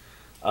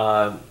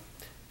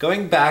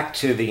 Going back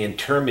to the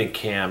internment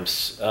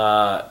camps,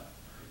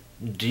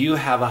 do you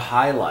have a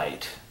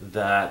highlight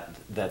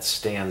that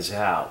stands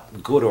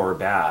out, good or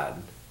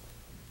bad?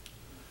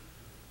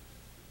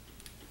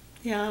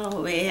 Yeah,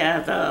 we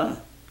had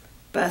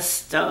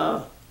best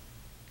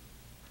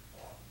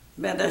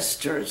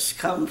ministers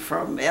come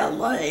from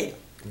LA,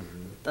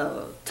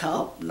 the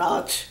top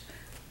notch,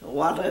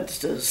 wanted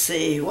to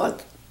see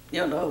what,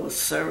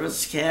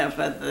 service camp,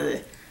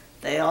 and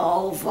they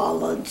all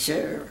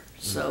volunteer.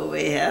 So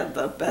we had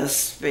the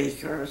best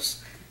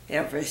speakers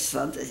every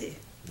Sunday.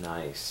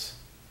 Nice.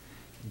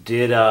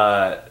 Did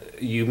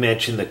you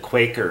mentioned the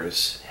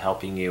Quakers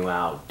helping you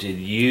out? Did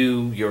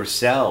you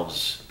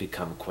yourselves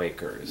become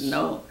Quakers?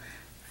 No,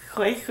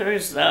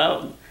 Quakers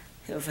have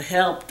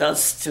helped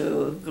us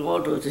to go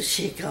to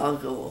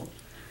Chicago,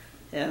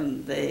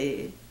 and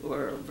they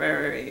were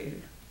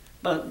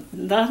but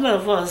none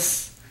of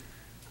us,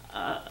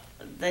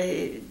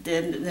 they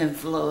didn't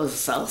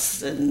influence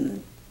us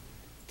in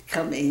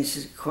coming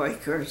to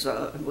Quakers.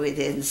 We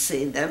didn't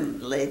see them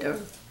later.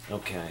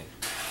 Okay.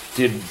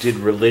 Did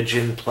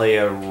religion play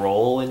a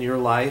role in your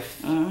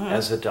life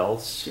as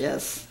adults?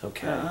 Yes.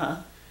 Okay.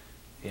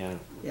 Yeah.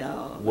 Yeah,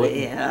 What-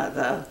 we had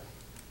a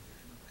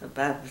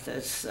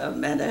Baptist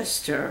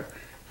minister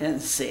in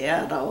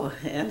Seattle,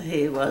 and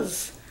he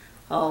was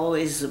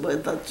always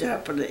with the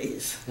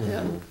Japanese.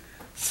 Yeah.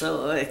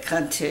 So it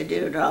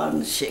continued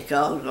on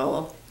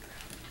Chicago,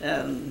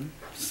 and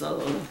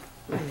so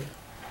we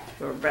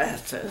were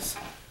Baptists.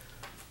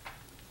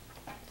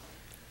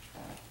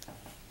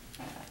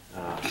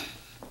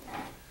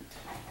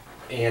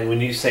 And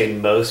when you say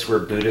most were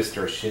Buddhist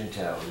or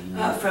Shinto, you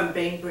mean From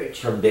Bainbridge.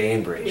 from You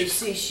Bainbridge.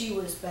 see, she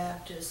was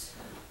Baptist.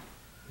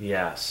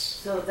 Yes.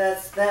 So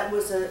that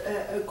was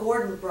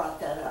Gordon brought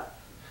that up.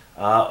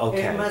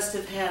 Okay. It must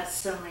have had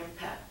some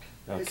impact,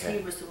 because Okay.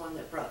 he was the one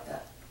that brought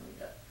that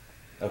point up.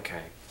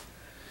 Okay.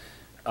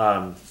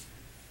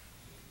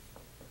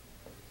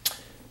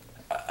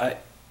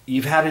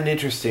 You've had an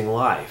interesting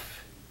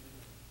life.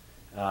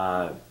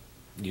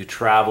 You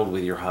traveled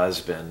with your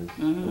husband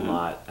a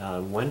lot.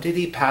 When did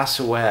he pass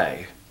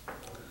away?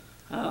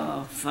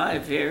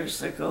 5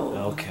 years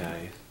ago.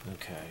 Okay.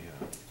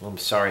 Well, I'm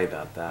sorry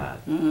about that.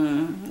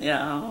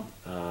 Yeah.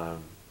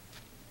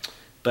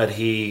 But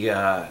he,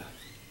 well,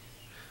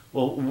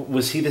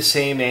 was he the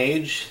same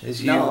age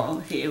as you? No,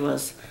 he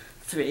was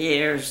 3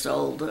 years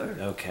older.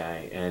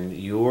 Okay, and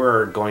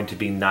you're going to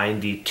be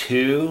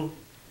 92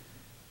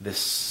 this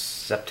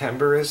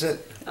September, is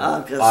it?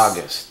 August.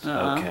 August.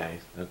 Uh-huh.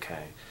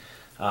 Okay.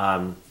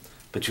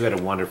 But you had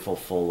a wonderful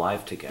full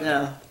life together.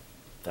 Yeah.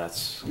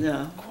 That's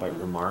Yeah. quite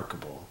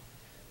remarkable.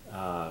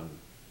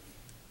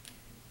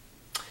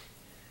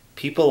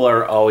 People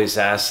are always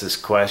asked this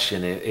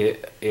question,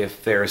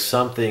 if there's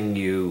something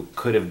you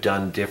could have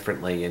done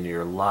differently in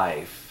your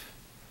life.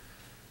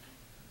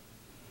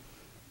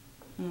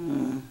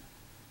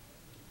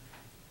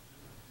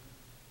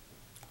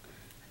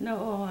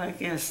 No, I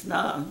guess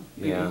not.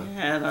 Yeah. We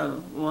had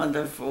a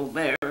wonderful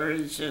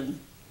marriage and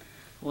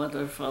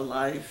wonderful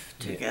life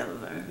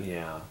together.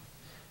 Yeah.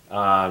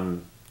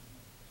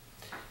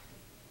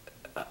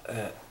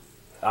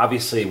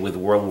 Obviously, with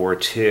World War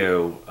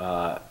II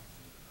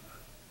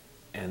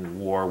and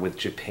war with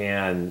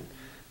Japan,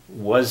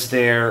 was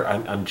there,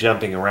 I'm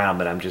jumping around,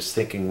 but I'm just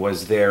thinking,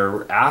 was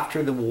there,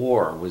 after the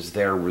war, was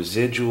there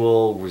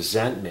residual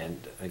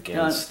resentment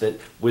against that?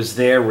 Was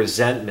there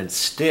resentment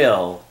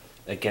still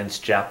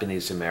against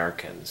Japanese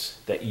Americans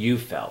that you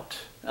felt?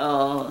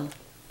 Oh,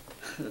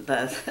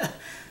 that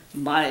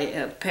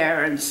my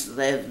parents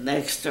lived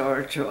next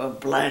door to a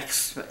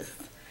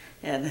blacksmith,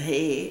 and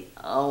he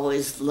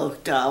always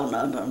looked down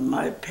on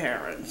my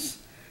parents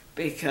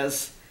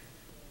because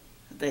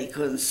they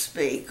couldn't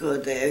speak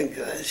good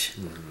English.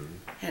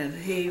 And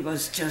he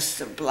was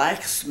just a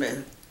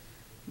blacksmith.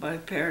 My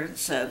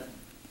parents had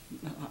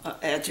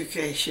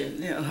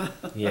education, you know.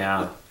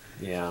 Yeah.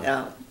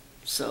 Yeah,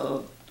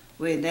 so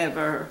we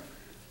never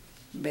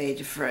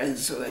made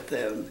friends with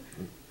them.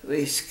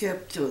 We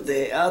skipped to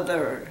the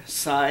other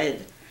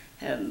side,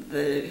 and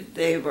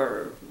they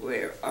were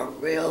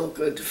real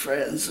good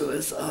friends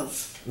with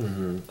us.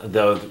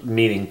 Though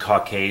meaning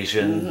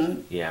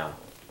Caucasian, yeah.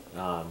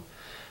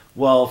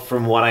 Well,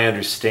 from what I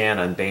understand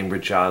on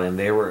Bainbridge Island,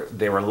 there were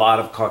a lot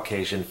of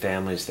Caucasian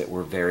families that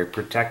were very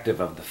protective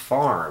of the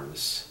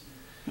farms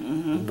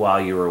while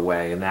you were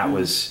away, and that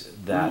was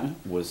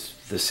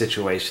the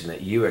situation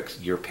that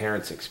your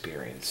parents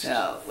experienced.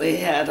 Yeah, we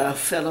had a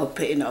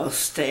Filipino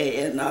stay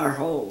in our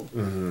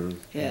home,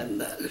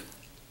 and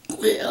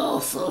we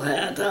also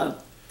had a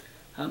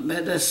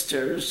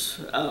minister's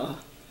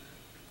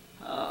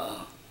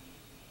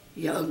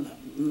young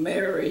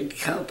married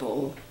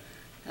couple.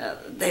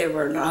 They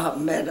were not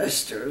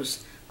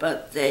ministers,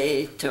 but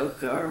they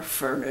took our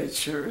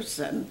furnitures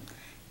and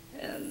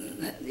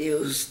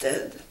used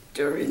it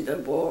during the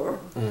war.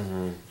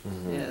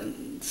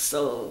 And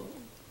so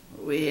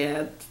we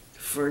had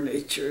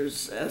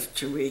furnitures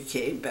after we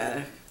came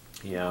back.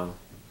 Yeah.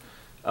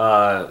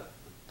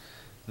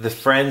 The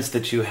friends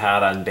that you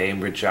had on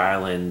Bainbridge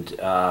Island,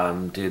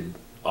 did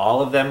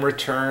all of them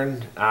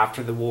return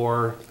after the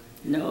war?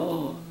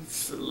 No,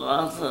 a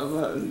lot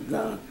of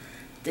them,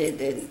 they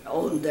didn't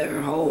own their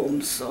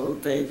homes, so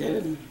they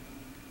didn't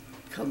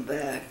come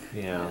back.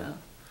 Yeah.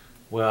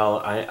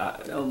 Well,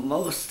 So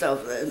most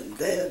of them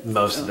did.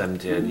 most of them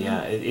did,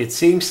 yeah. It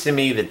seems to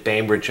me that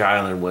Bainbridge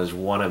Island was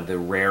one of the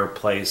rare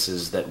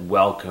places that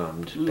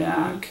welcomed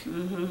back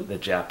the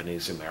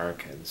Japanese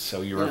Americans.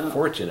 So you were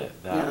fortunate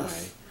that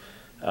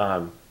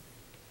way.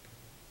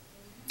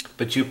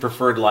 But you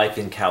preferred life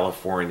in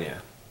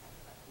California.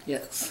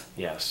 Yes.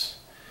 Yes.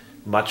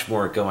 Much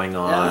more going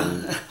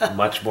on,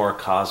 much more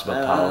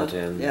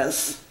cosmopolitan.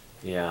 Yes.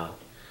 Yeah.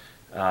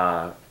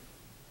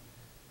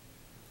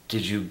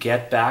 Did you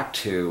get back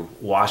to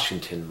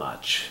Washington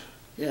much?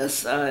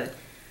 Yes,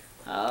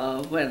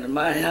 when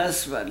my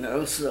husband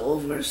was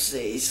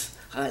overseas,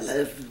 I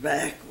lived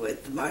back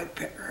with my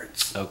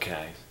parents.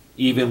 Okay.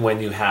 Even when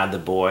you had the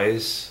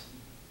boys?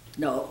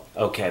 No.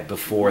 Okay,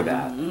 before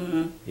that.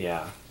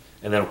 Yeah.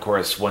 And then, of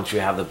course, once you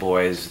have the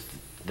boys,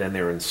 then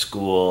they're in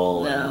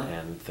school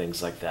and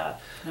things like that.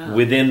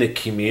 Within the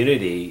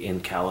community in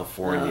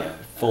California,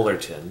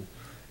 Fullerton.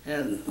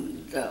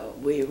 And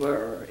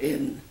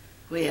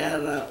we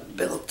had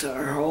built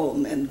our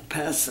home in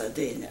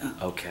Pasadena.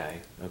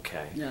 Okay.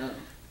 Yeah.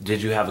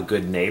 Did you have a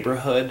good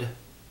neighborhood?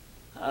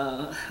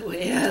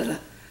 We had a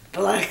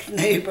black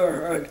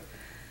neighborhood.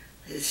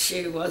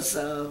 She was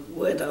a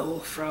widow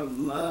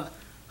from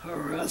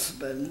her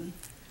husband,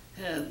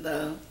 and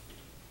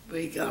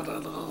we got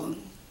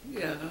along.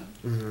 Yeah,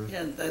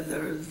 and then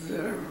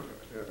there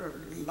are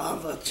a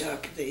lot of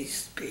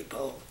Japanese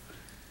people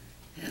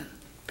in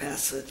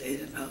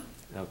Pasadena.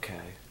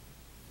 Okay.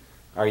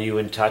 Are you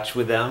in touch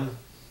with them?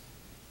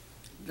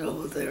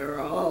 No, they're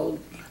all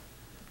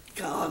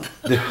gone.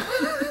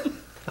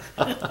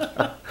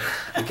 I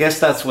guess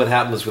that's what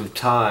happens with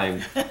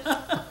time.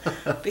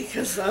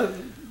 Because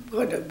I'm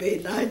going to be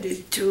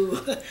 92.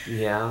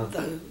 Yeah.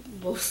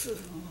 Most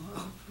of them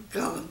are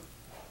gone.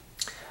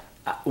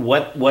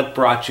 What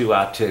brought you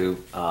out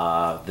to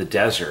the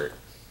desert?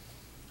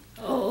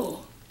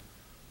 Oh,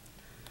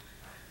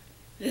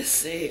 you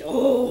see,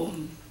 well,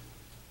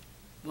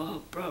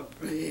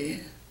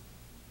 probably,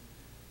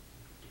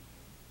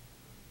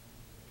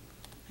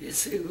 you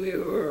see, we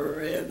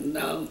were in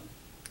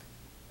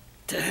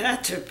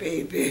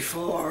Tehachapi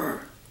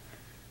before,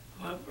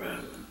 my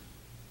brother,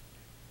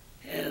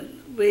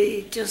 and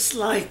we just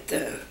liked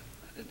the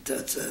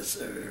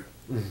desert.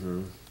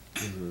 Mm-hmm.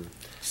 Mm-hmm.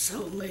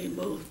 So we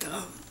moved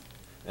on.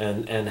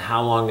 And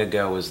how long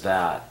ago was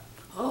that?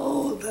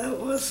 Oh,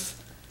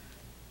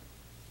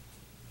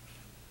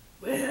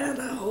 we had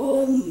a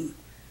home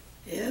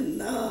in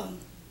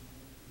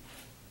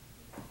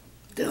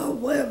Del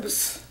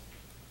Webb's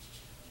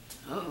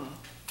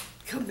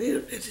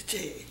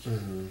community.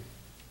 Mm-hmm.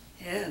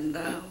 And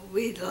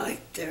we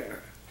liked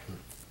there.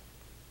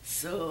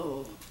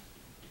 So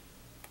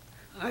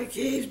I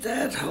gave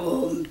that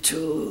home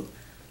to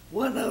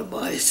one of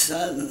my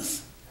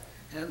sons,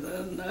 and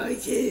then I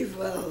gave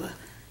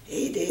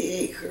 80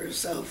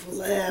 acres of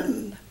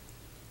land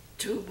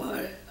to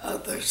my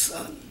other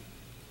son.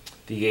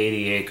 The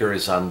 80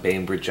 acres on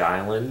Bainbridge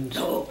Island?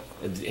 No,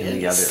 In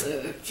the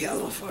other?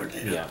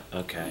 California. Yeah,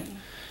 okay.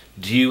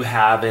 Do you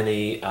have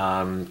any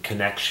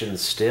connection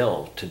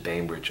still to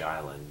Bainbridge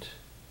Island?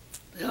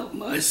 Yeah,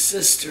 my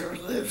sister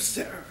lives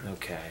there,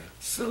 Okay.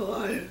 so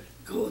I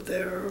go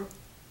there.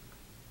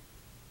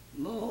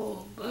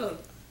 No,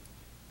 but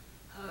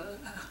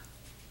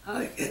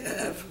I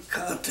have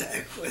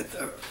contact with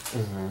her.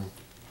 Mm-hmm.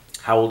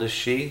 How old is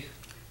she?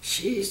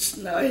 She's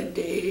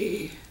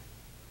 90.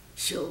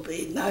 She'll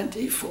be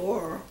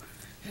 94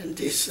 in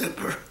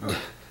December.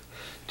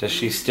 Does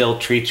she still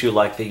treat you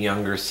like the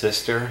younger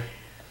sister?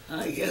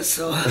 I guess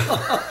so.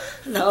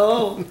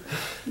 No,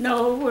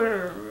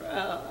 we're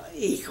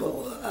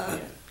equal.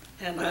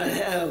 And I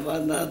have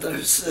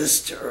another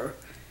sister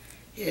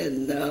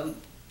in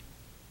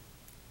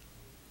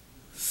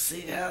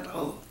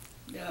Seattle.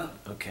 Yeah.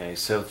 Okay,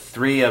 so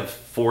 3 of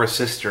 4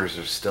 sisters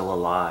are still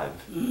alive.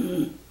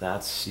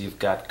 Mm-hmm. You've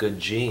got good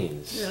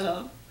genes.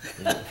 Yeah.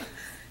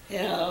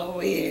 Yeah,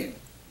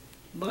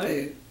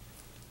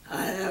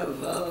 I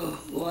have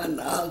one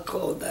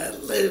uncle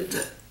that lived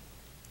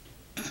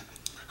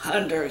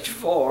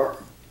 104.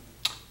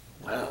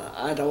 Well,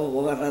 I don't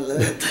want to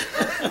live.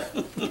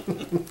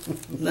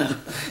 No.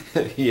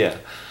 Yeah.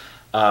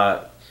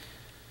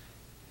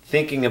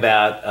 Thinking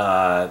about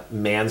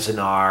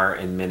Manzanar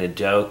and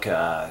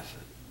Minidoka,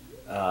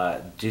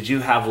 did you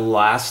have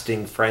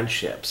lasting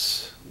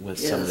friendships with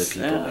some of the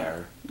people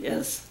there?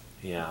 Yes,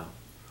 Yeah.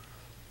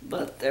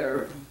 but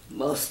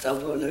most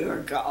of them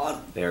are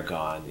gone. They're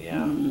gone,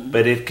 yeah. Mm-hmm.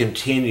 But it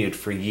continued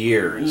for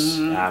years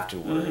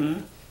afterward.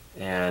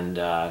 Mm-hmm. And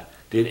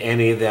did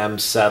any of them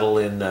settle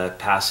in the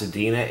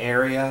Pasadena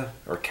area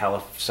or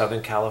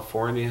Southern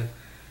California?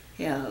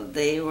 Yeah,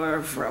 they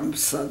were from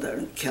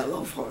Southern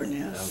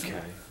California. So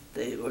Okay.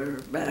 they were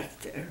back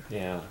there.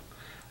 Yeah.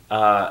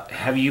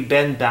 Have you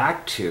been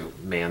back to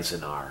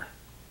Manzanar?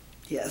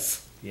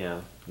 Yes.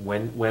 Yeah.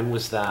 When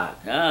was that?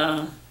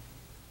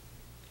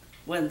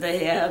 When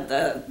they had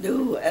the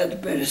new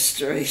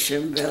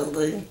administration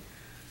building,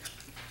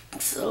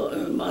 so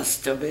it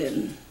must have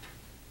been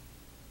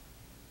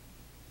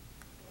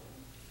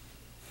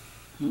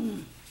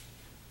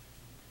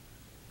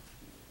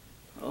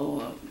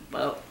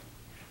about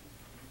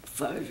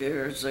 5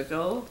 years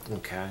ago.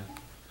 Okay.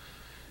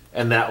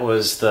 And that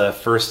was the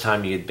first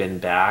time you'd been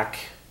back?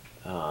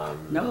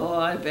 No,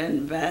 I've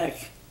been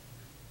back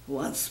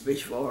once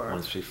before.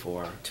 Once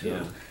before,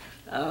 too.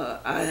 yeah.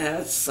 I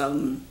had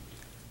some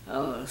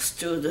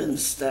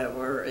students that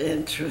were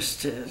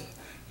interested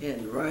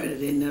in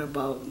writing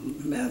about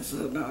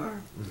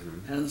Manzanar,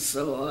 and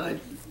so I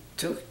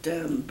took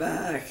them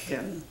back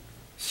and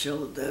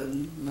showed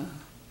them.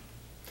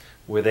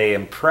 Were they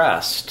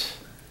impressed?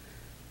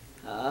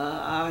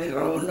 I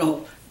don't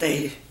know.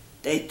 They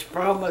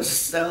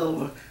promised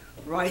they'll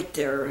write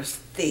their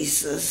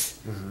thesis,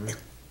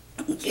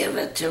 give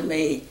it to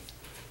me,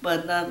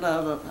 but none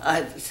of them.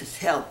 I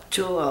helped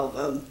 2 of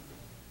them.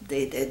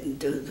 They didn't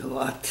do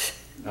what.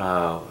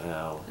 Oh,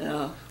 no.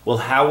 Yeah. Well,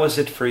 how was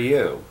it for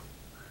you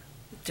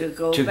To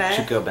go to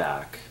back. go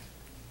back?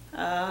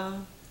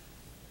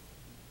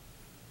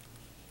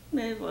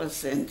 It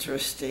was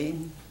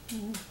interesting.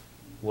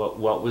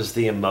 What was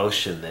the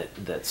emotion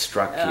that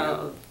struck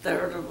you?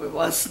 There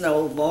was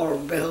no more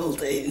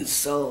buildings,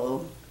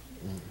 so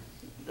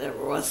there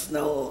was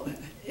no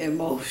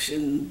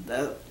emotion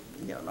that,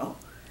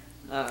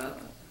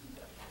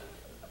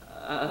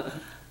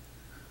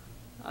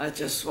 I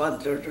just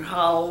wondered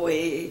how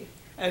we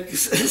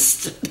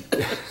existed.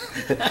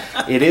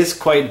 It is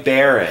quite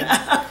barren.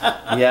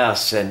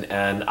 Yes,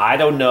 and I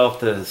don't know if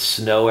the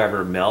snow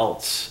ever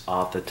melts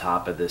off the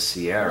top of the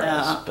Sierras,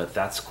 Yeah. but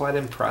that's quite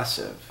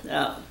impressive.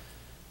 Yeah.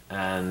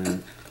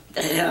 And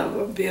They have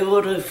a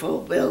beautiful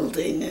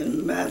building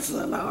in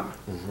Manzanar.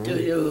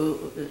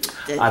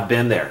 I've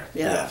been there.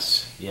 Yeah.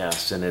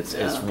 Yes, and it's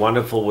Yeah.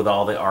 wonderful with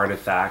all the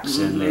artifacts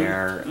in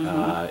there,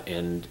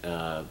 and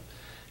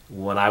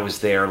when I was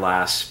there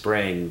last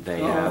spring, they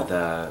had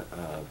the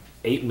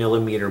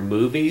 8mm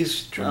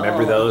movies. Do you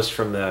remember those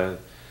from the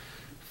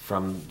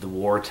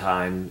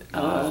wartime?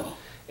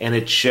 And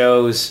it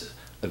shows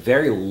a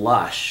very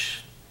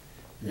lush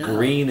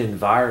green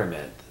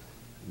environment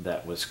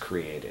that was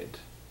created.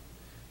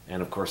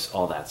 And of course,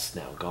 all that's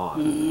now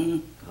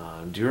gone.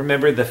 Do you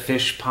remember the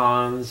fish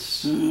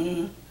ponds?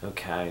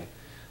 Okay.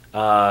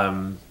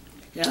 When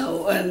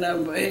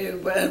we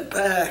went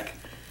back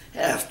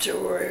after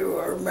we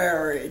were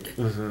married,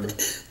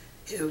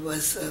 it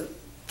was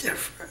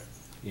different.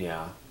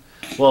 Yeah.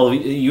 Well,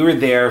 you were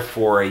there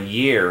for a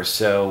year,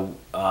 so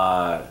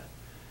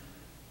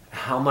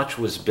how much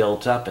was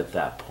built up at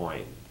that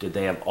point? Did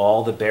they have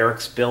all the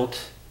barracks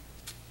built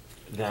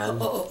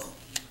then?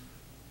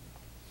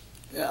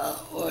 Yeah,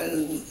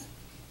 when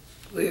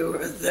we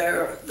were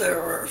there, there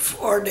were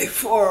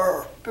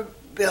 44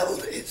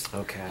 buildings.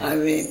 Okay. I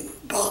mean,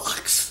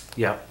 blocks.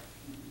 Yep.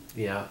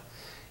 Yeah.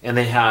 And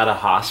they had a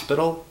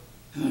hospital,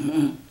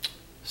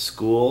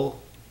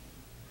 school.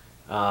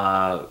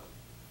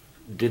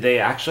 Did they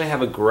actually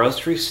have a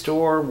grocery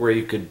store where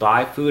you could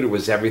buy food, or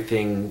was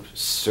everything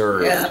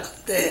served? Yeah,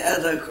 they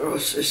had a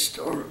grocery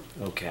store.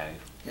 Okay.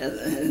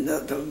 In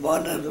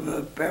one of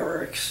the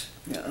barracks.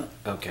 Yeah.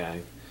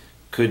 Okay.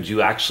 Could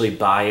you actually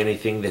buy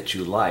anything that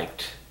you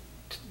liked?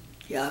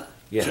 Yeah.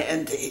 Yeah.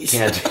 Candies.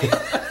 Candy.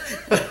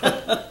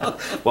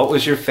 What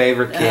was your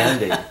favorite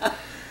candy?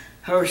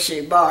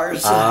 Hershey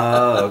bars.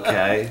 Oh,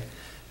 okay.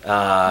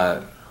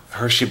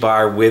 Hershey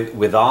bar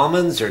with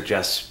almonds or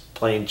just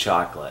plain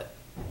chocolate?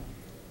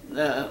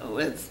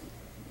 With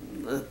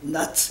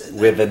nuts in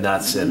With the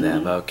nuts in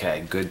them.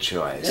 Okay, good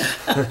choice.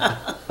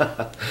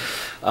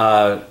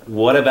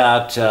 What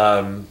about?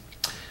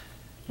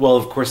 Well,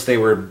 of course they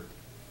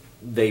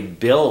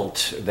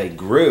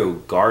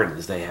grew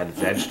gardens. They had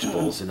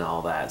vegetables and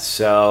all that.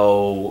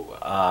 So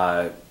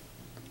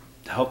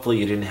hopefully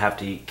you didn't have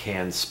to eat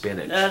canned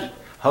spinach.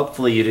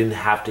 Hopefully you didn't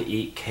have to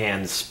eat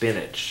canned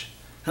spinach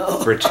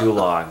for too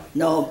long.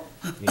 No.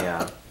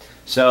 Yeah.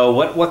 So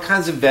what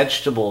kinds of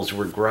vegetables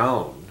were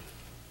grown?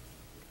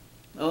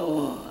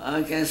 Oh,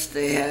 I guess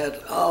they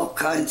had all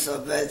kinds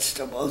of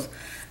vegetables.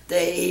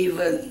 They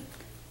even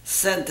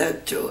sent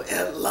it to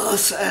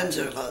Los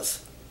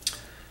Angeles.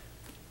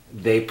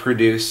 They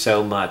produce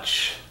so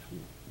much.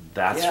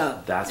 That's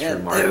and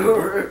remarkable. they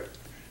were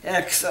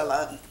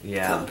excellent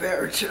Yeah.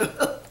 compared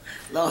to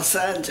Los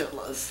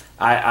Angeles.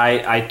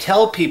 I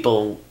tell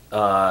people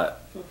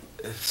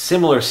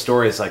similar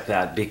stories like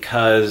that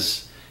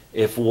because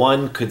if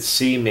one could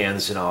see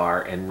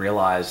Manzanar and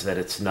realize that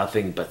it's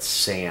nothing but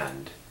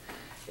sand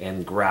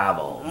and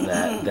gravel,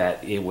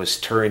 that it was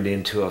turned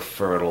into a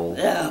fertile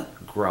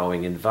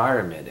growing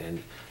environment.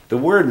 And the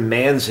word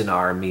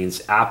Manzanar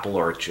means apple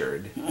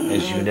orchard,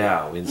 as you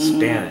know, in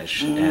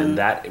Spanish, and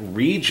that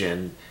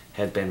region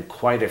had been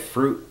quite a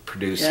fruit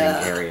producing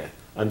area.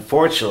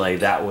 Unfortunately,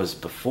 that was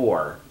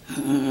before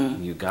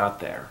you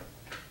got there.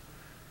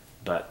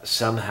 But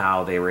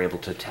somehow they were able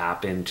to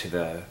tap into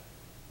the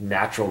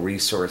natural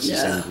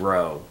resources and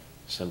grow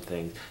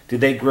something.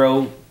 Did they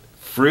grow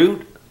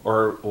fruit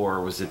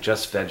or was it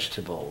just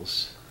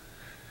vegetables?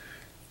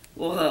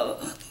 Well,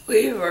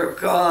 we were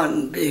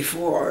gone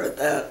before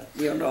that,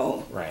 you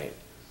know. Right.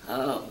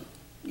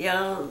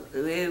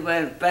 We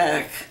went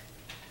back.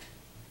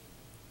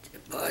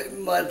 My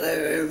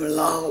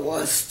mother-in-law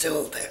was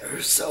still there,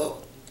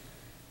 so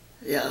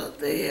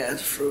they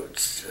had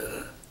fruits.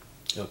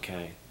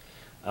 Okay.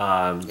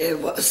 It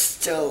was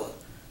still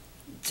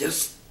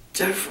just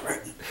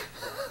different.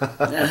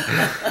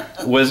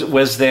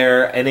 Was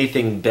there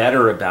anything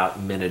better about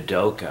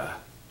Minidoka?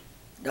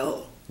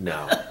 No.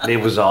 No,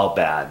 it was all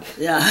bad.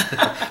 Yeah.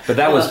 But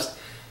that was...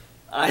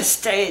 I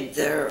stayed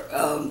there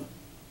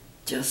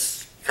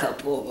just a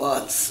couple of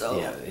months, so...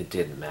 Yeah, it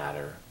didn't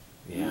matter.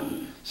 Yeah.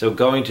 So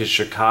going to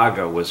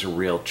Chicago was a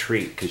real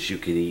treat because you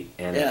could eat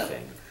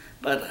anything.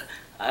 Yeah. But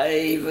I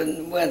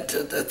even went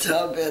to the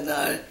tub and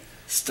I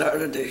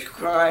started to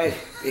cry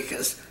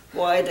because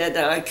why did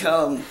I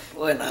come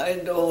when I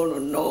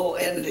don't know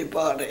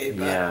anybody?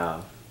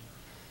 But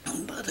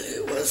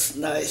it was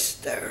nice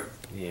there.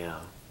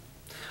 Yeah.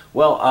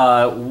 Well,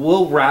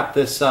 we'll wrap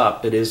this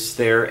up, but is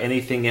there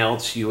anything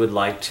else you would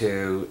like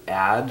to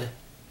add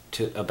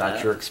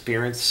about your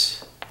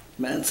experience?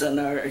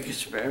 Manzanar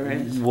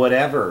experience.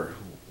 Whatever,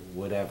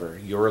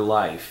 your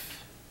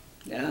life.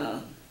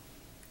 Yeah.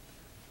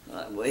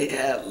 We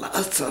had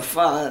lots of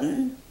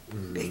fun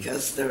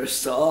because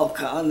there's all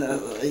kind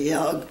of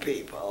young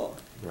people.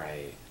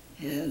 Right.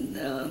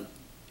 And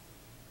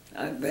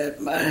I met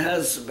my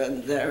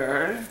husband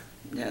there,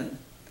 and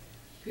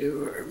we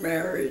were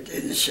married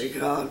in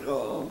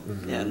Chicago,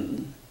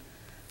 and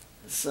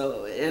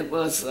so it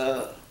was,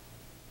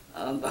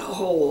 on the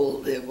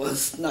whole, it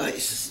was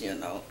nice, you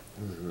know.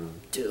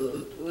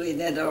 We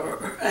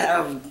never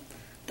have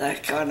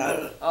that kind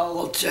of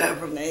old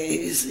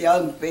Japanese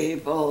young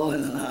people,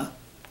 and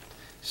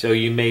so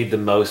you made the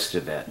most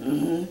of it.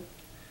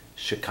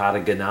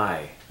 Shikata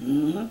Ganai.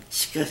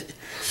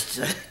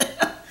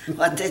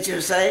 What did you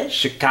say?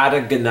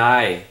 Shikata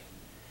Ganai.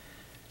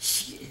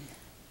 she,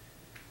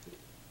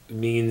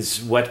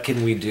 Means what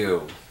can we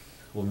do?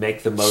 We'll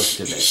make the most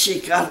of it.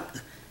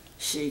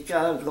 she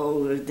got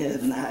older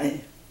than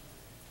I.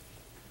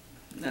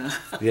 No.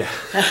 Yeah.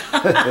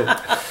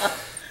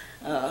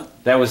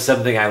 That was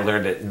something I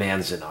learned at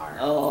Manzanar.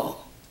 Oh.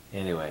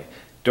 Anyway,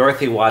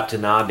 Dorothy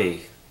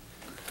Watanabe,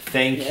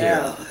 thank you.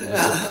 Yeah. It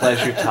was a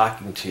pleasure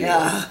talking to you.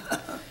 Yeah.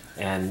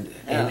 And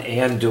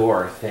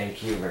Andor,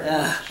 thank you very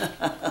much.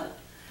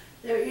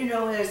 There, you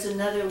know, there's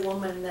another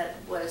woman that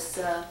was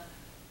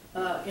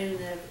in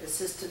the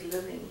assisted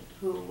living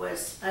who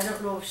was, I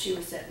don't know if she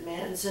was at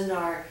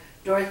Manzanar.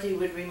 Dorothy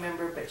would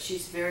remember, but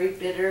she's very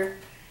bitter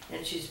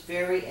and she's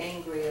very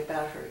angry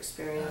about her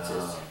experiences.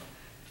 Oh.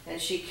 And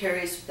she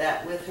carries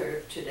that with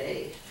her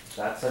today.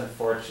 That's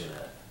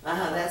unfortunate.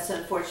 That's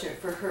unfortunate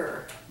for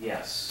her.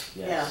 Yes,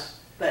 Yeah, yes.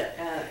 but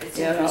it's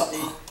You know,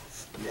 interesting.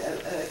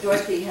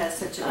 Dorothy has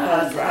such a I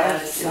positive brought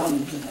attitude. some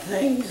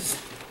things.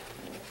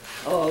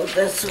 Oh,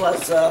 this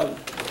was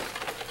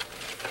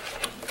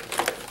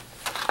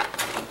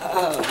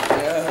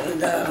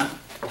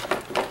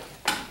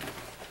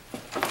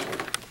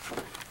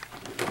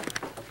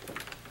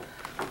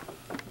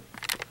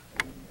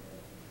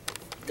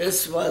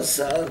this was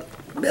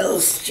Mill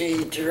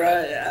Street,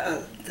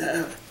 right?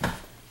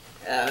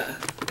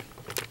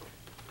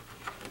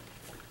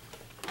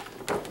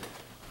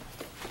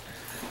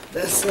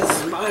 This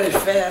is my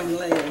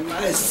family and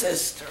my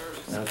sisters.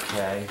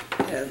 Okay.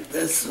 And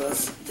this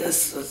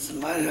was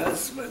my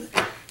husband,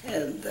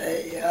 and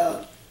they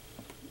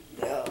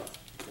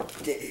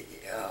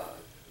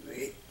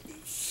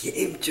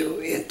came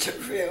to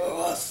interview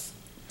us.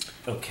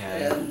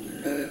 Okay.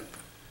 And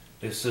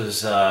This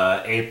is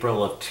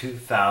April of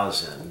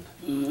 2000.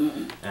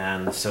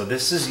 And so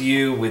this is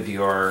you with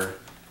your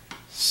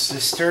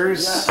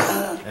sisters.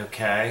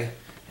 Okay.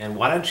 And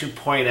why don't you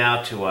point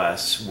out to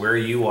us where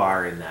you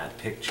are in that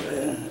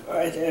picture?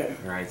 right there.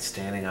 Right,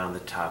 standing on the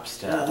top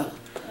step.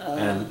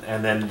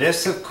 And then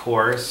this, of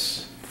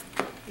course,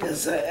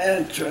 Is the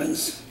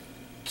entrance.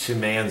 to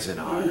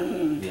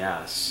Manzanar.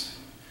 Yes.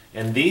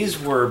 And these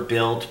were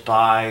built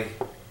by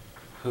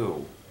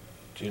who?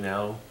 Do you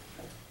know?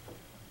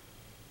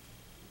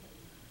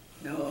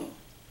 No.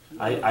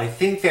 I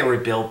think they were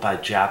built by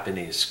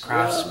Japanese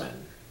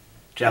craftsmen.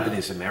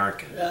 Japanese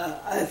American. Yeah,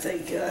 I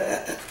think,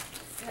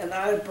 and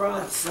I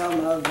brought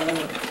some of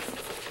the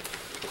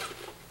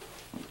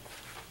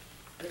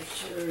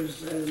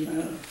pictures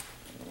and.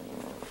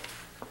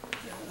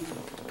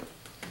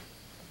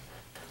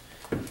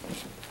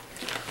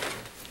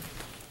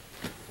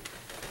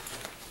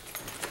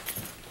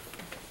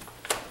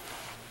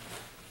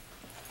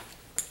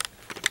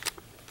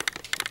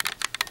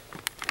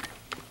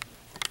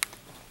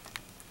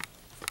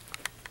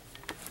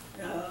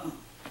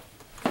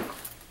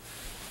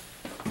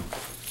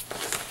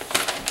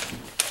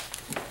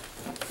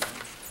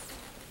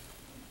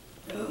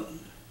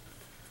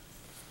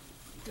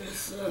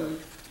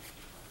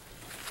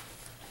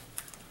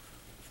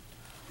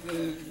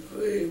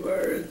 We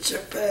were in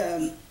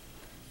Japan.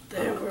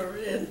 They were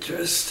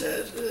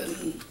interested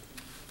in.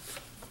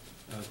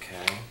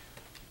 Okay.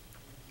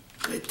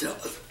 We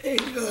taught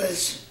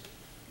English.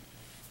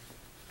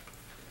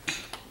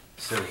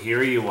 So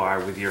here you are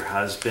with your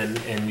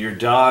husband and your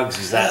dogs.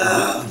 Is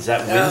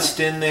that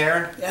Winston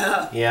there?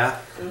 Yeah, Yeah.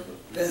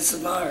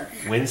 Bismarck.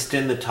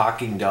 Winston the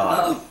talking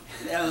dog. Oh,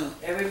 yeah.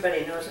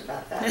 Everybody knows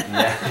about that.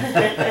 Yeah.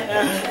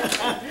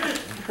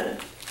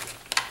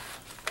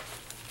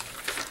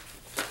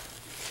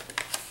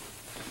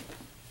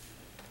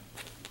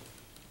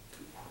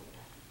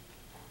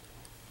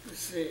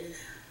 See.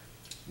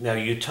 Now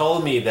you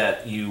told me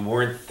that you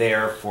weren't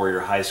there for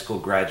your high school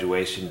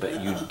graduation,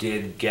 but you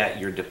did get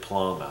your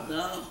diploma.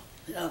 No,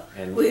 no.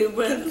 And- We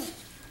went,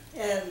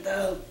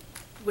 and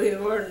we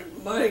were,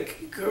 my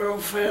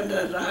girlfriend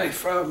and I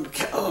from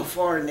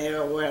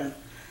California went,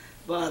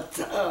 but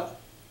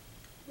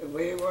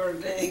we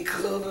weren't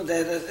included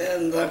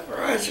in the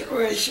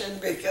graduation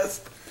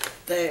because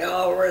they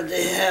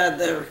already had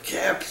their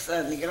caps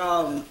and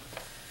gown.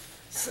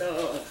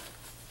 So,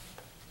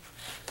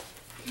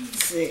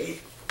 see,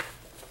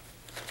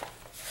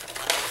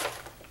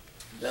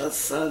 the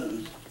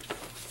son,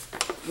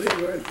 we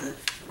were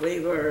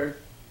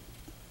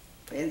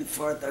in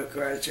for the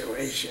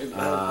graduation,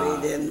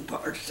 but we didn't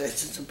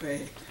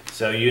participate.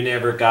 So you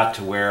never got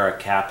to wear a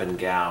cap and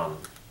gown.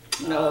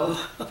 No.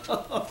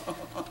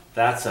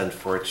 That's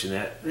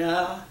unfortunate.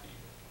 Yeah.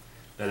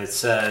 But it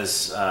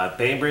says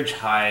Bainbridge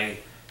High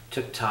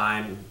took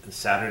time in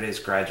Saturday's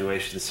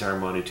graduation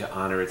ceremony to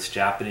honor its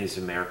Japanese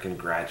American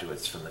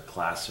graduates from the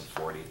class of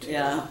 42.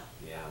 Yeah.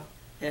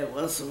 Yeah. It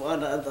was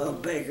one of the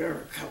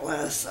bigger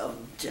class of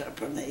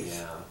Japanese.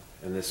 Yeah.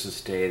 And this was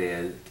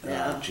dated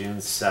Yeah. June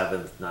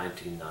 7th,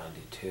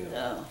 1992.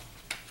 Yeah.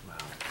 Wow.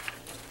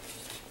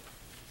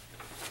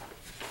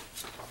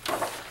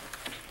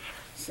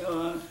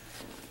 So,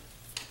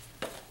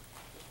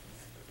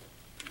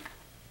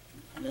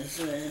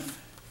 listen,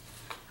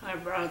 I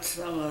brought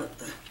some of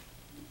the.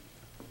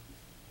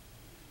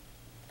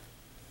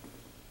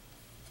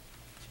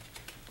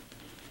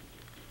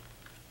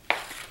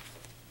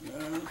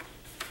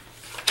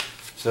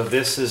 So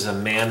this is a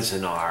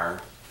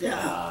Manzanar.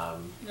 Yeah.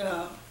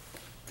 Yeah.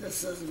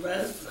 This is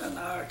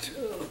Manzanar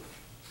too.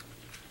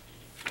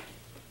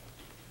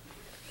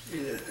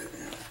 Yeah.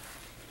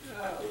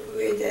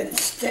 We didn't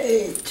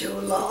stay too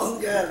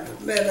long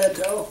at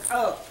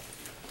Minnetonka,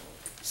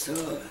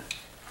 so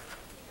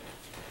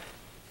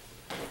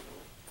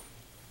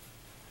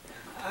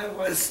I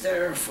was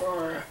there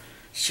for a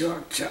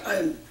short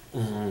time.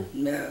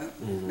 Yeah,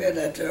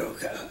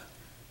 Minnetonka,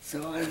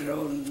 so I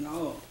don't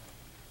know.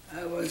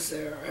 I was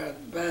there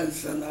at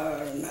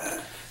Manzanar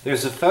and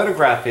There's a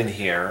photograph in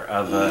here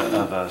of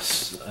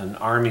an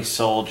army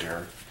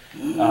soldier.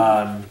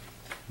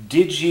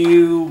 Did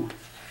you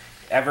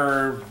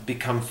ever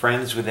become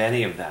friends with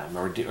any of them,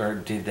 or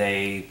did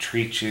they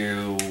treat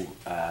you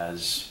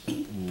as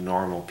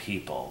normal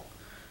people?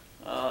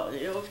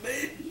 you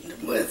mean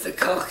with the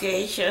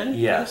Caucasian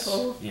Yes,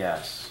 people?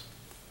 yes.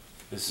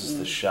 This is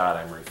the shot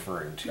I'm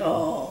referring to.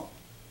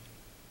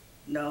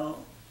 No,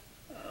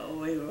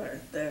 we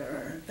weren't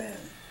there then.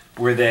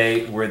 Were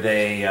they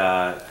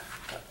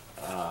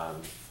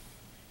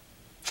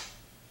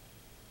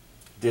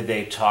did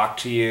they talk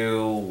to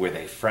you? Were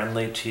they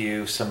friendly to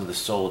you? Some of the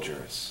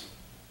soldiers?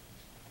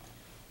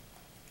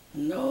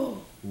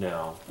 No,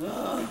 No.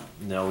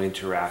 No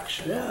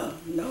interaction. yeah,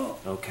 no.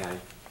 Okay.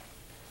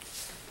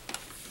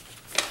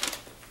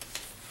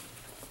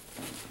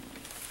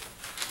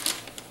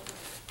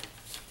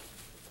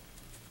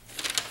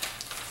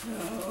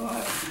 No,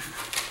 I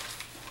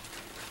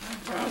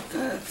brought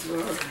that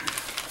for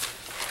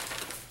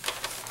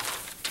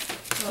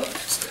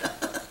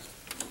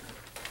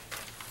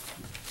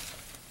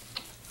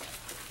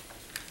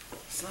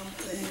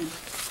something.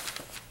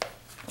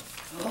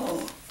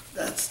 Oh,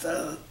 that's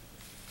the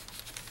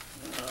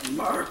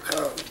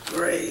marker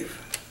grave.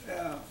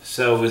 Yeah.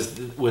 So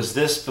was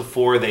this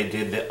before they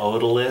did the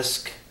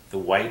odalisque, the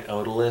white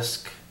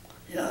odalisque?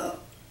 Yeah,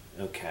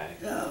 Okay.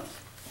 yeah.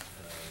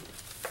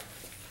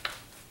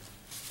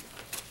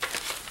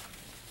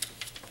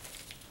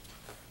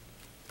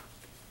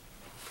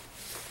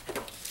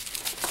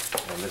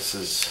 And this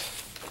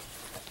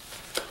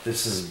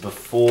is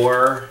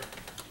before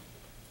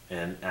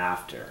and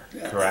after,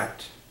 Yeah.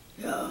 correct?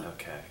 Yeah.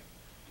 Okay.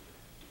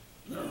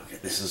 Okay.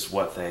 This is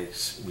what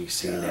we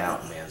see now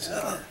in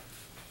Manzanar.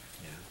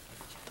 Yeah.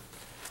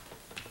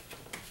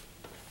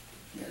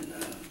 And,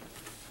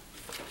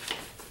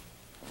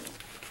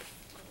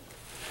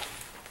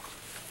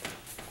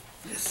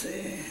 you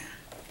see,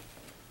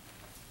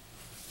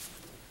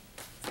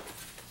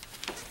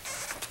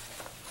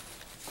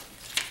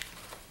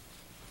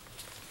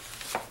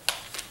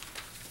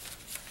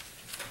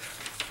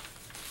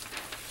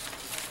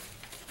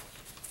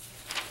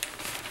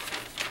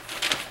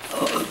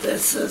 oh,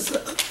 this is,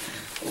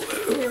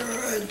 we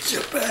were in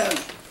Japan,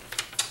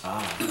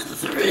 Ah,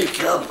 3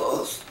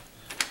 couples.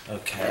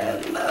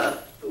 okay. And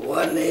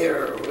 1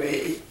 year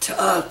we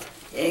taught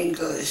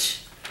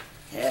English,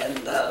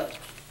 and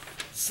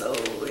so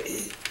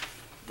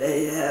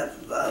they had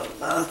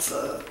lots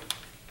of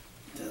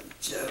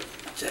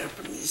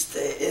Japanese.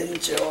 They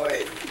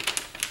enjoyed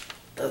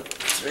the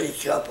 3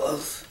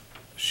 couples.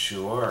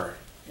 Sure.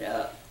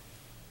 Yeah,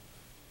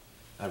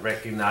 I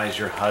recognize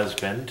your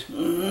husband.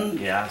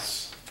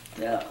 Yes.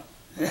 yeah.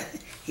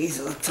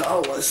 He's the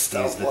tallest.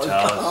 He's the of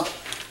tallest.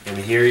 And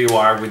here you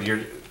are with your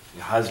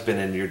husband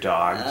and your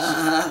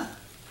dogs.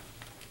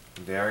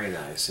 Very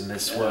nice. And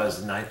this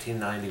was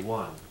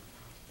 1991.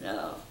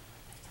 Yeah.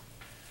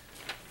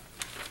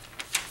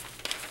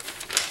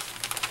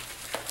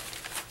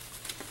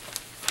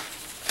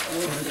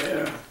 Oh,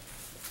 there.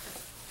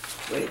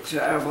 We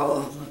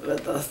traveled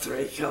with the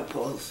 3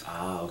 couples,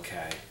 Ah,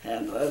 okay.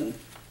 and then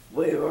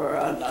we were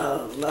on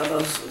a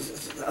little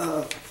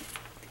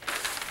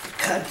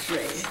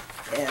country,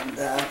 and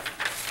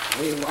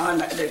we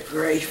wanted a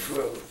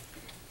grapefruit,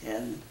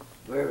 and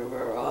we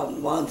were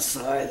on one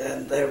side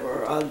and they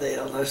were on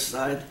the other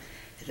side.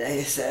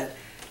 They said,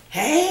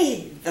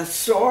 "Hey, the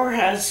store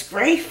has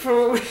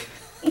grapefruit."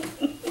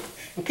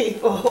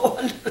 People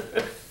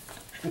wondered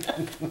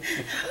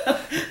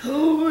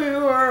who we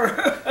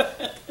were.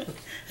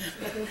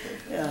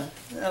 Yeah,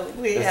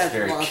 we That's had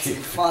very lots cute.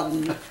 of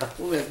fun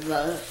with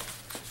the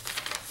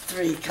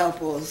 3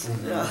 couples.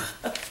 Yeah.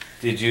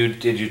 Did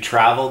you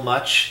travel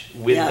much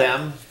with Yeah.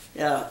 them?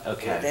 Yeah.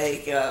 Okay.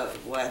 They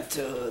went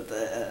to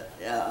the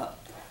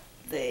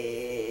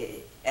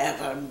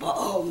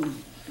Edinburgh,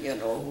 you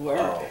know, where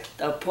Oh.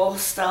 the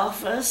post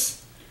office.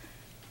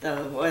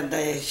 When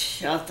they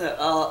shut the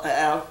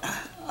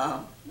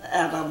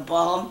atom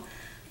bomb,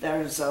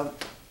 there's a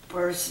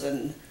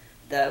person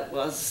that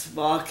was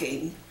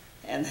walking,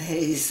 and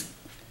his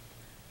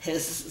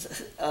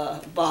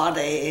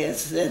body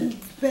is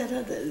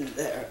embedded in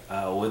there.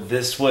 Well,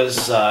 this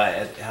was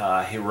at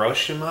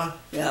Hiroshima?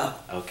 Yeah.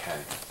 Okay.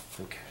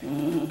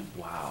 Okay.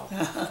 Wow.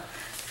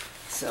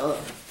 So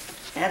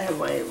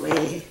anyway,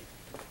 we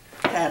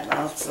had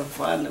lots of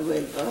fun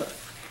with the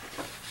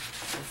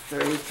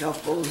 3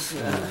 couples.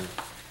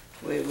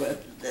 We would,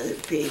 the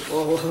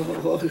people who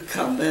would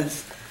come and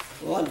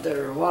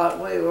wonder what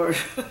we were.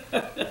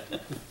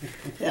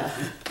 Yeah.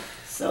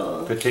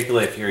 So.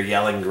 Particularly if you're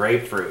yelling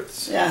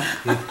grapefruits. Yeah.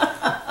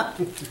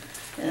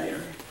 Yeah.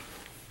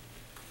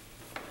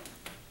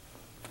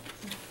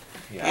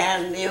 Yeah.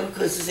 And you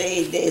could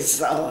see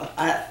this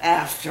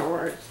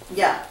afterwards.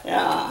 Yeah.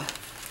 Yeah.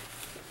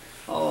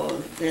 Oh,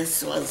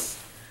 this was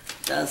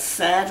the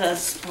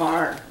saddest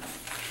part.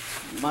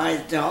 My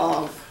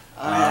dog.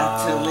 I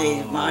had to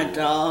leave my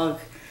dog,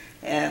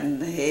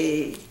 and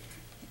he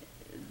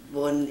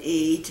wouldn't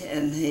eat,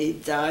 and he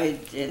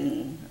died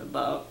in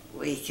about a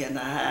week and a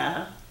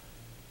half.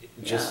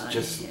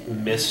 Just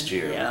missed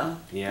you. Yeah.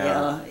 Yeah.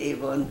 Yeah. He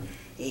wouldn't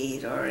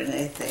eat or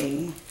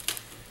anything.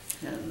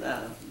 And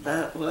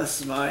that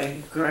was my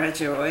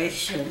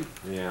graduation.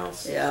 Yeah,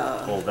 let's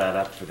Yeah. hold that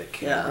up for the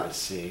camera Yeah. to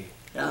see.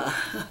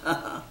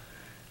 Yeah.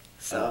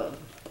 So,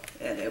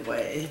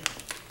 anyway,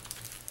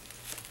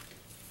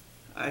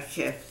 I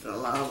kept a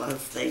lot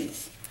of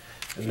things.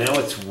 No,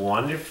 it's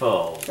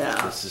wonderful.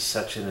 Yeah. This is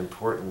such an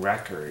important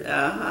record.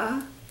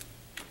 Uh-huh.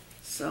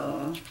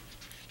 So,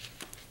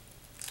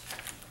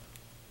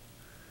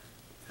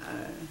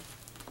 I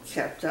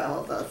kept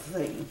all the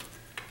things.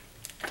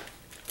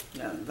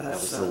 And That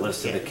was the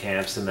list of the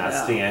camps, and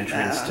that's Yeah, the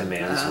entrance to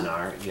yeah,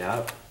 Manzanar.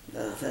 Yep.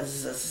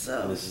 This is,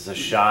 And this is a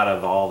shot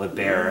of all the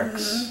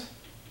barracks.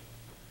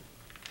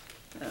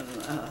 and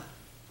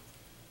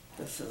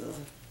this is,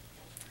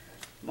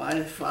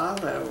 my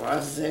father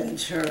was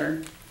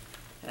intern,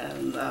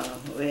 and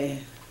we,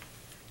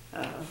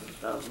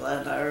 the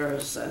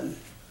letters, and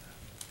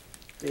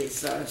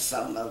these are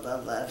some of the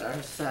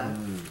letters.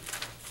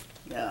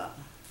 Yeah.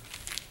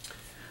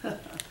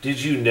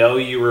 Did you know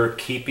you were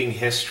keeping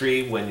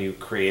history when you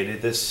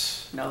created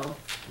this? No.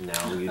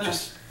 No, you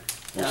just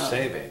were No.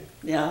 saving.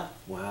 Yeah.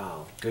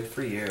 Wow, good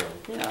for you.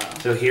 Yeah.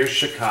 So here's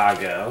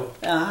Chicago.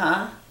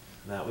 Uh-huh.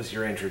 That was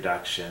your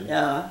introduction.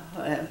 Yeah.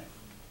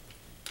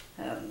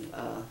 And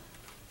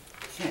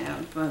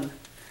camp,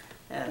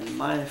 and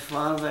my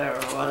father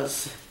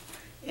was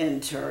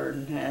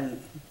intern,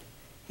 and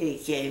he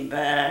came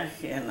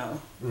back, you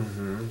know.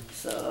 Mm-hmm.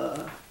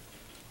 So,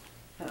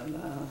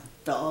 and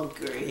dog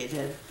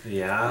greeted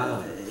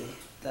Yeah.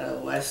 the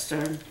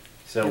Western.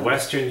 So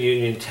Western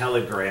Union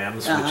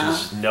telegrams, which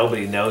is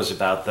nobody knows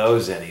about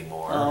those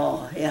anymore.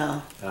 Oh,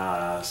 yeah.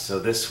 So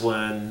this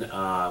one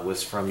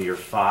was from your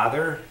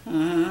father.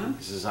 Mm-hmm.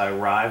 This is, I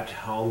arrived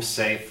home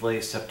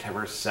safely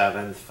September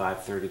 7th,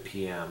 5:30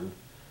 p.m.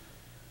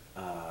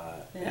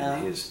 Yeah.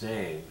 In his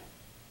name.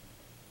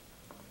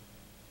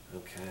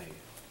 Okay.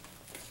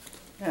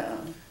 Yeah.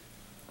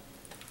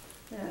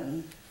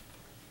 And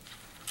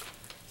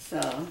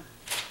so,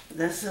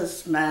 this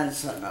is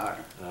Manzanar.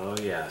 Oh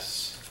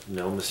yes,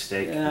 no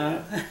mistake.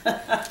 Yeah.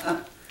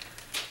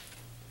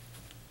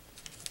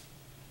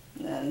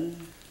 here. And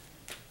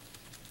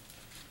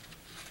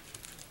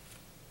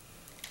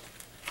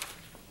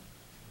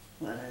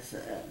what is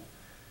it?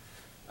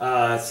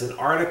 It's an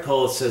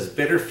article. It says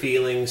bitter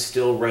feelings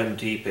still run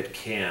deep at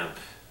camp.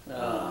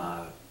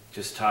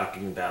 Just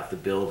talking about the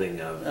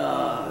building of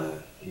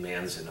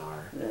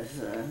Manzanar. This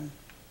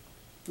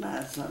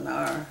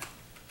Manzanar.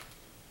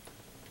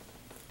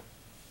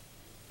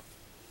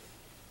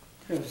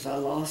 There's a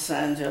Los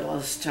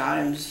Angeles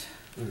Times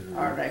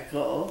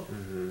article.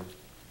 Mm-hmm.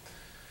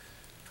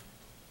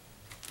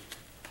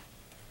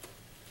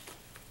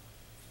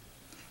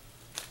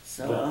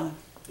 So, Well,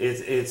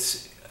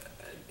 it's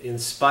in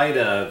spite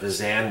of,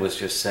 as Anne was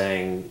just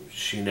saying,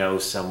 she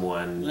knows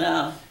someone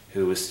yeah,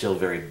 who was still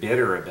very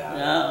bitter about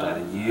Yeah. it.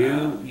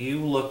 But you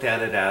looked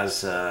at it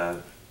as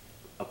a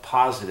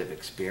positive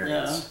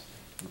experience.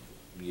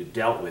 You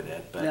dealt with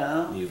it, but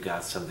Yeah. you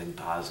got something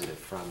positive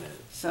from it.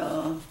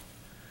 so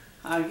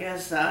I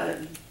guess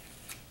I'd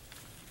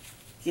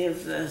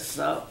give this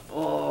up,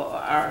 or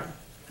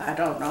I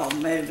don't know,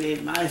 maybe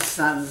my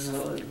sons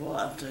would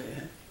want to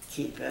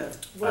keep it.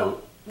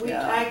 Well,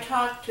 Yeah. I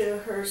talked to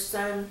her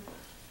son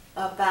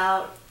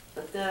about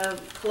the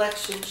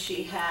collection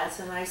she has,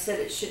 and I said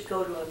it should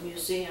go to a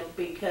museum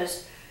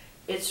because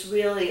it's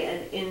really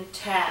an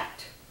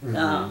intact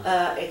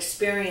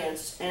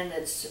experience, and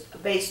it's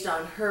based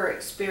on her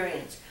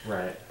experience.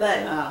 Right. But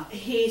Yeah.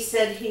 he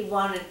said he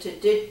wanted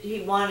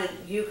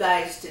you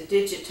guys to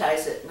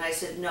digitize it, and I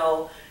said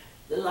no.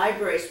 The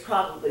libraries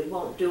probably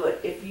won't do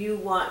it. If you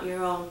want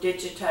your own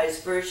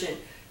digitized version,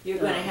 you're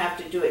going to have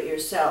to do it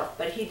yourself.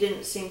 But he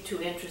didn't seem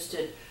too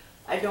interested.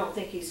 I don't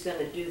think he's going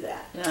to do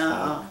that.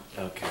 Yeah,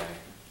 Okay.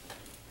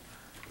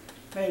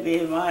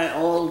 maybe my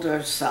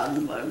older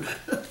son would.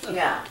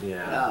 Yeah.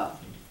 Yeah. Yeah.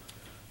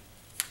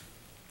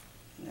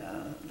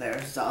 Yeah,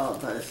 there's all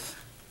this.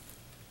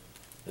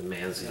 The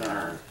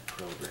Manzanar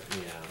program.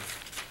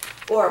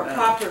 Yeah. Or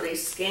properly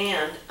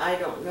scanned. I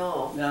don't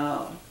know.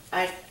 No,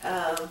 I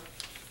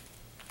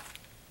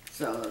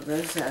so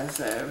this has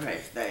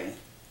everything.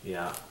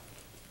 Yeah.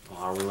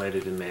 All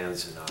related to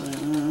Manzanar.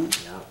 Mm-hmm.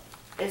 Yeah.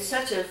 It's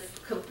such a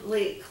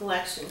complete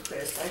collection,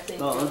 Chris. I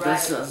think Oh, you're right.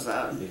 this is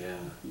a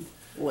Yeah.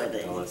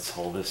 wedding. Well, let's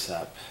hold this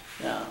up.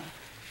 Yeah,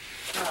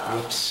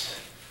 Oops.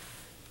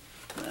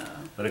 yeah.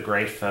 What a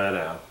great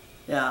photo.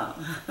 Yeah.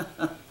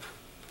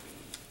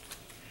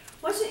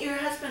 Wasn't your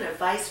husband a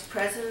vice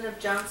president of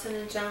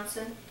Johnson &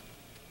 Johnson?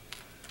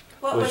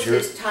 What Was was your-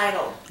 his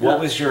title? What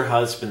was your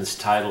husband's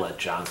title at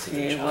Johnson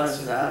He &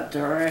 was Johnson?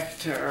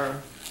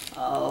 director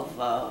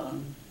of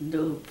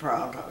new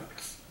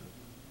products.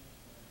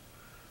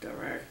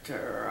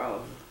 Director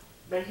of,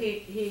 But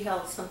he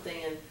held something,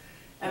 and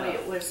I mean,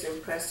 it was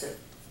impressive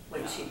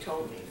when she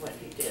told me what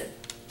he did.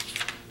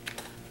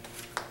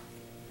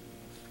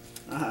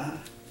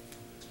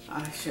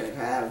 I should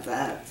have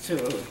that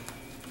too.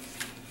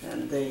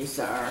 And these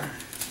are,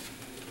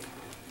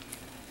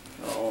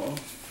 oh,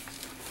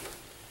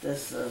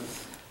 this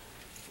is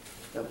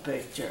the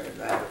picture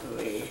that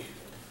we,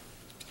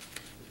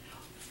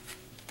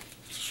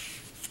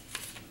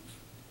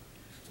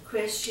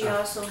 Chris, she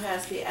also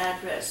has the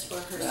address for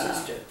her Yeah.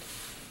 sister.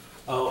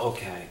 Oh,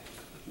 okay.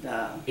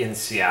 In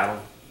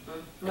Seattle?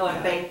 No,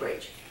 in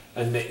Bainbridge.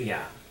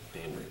 Yeah,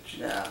 Bainbridge.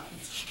 yeah,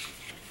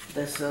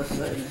 this is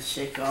in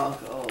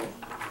Chicago.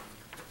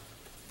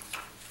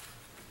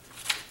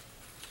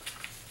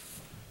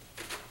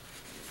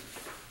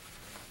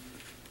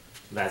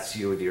 That's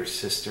you with your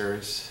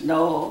sisters?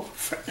 No,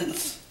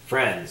 friends.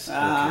 Friends,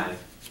 Uh-huh. okay.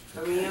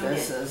 A reunion.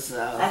 This is,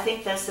 I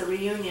think that's the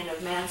reunion of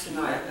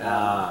Manzanar.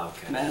 Ah,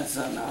 okay.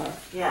 Manzanar.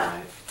 Yeah,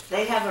 Right.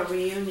 they have a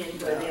reunion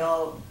where they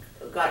all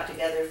got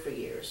together for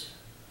years.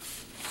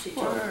 She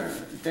told me. Where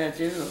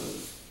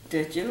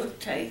did you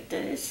take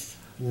this?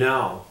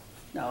 No,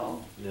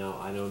 No. no,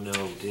 I don't know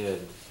who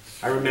did.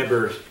 I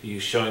remember you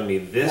showing me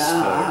this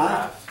Yeah.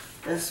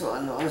 photograph. This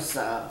one was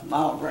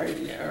Mount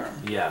Rainier.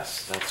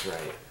 Yes, that's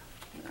right.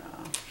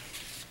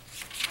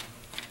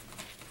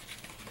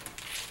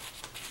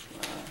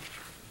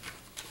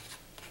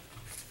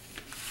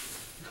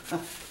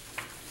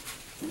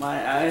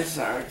 My eyes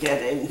are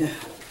getting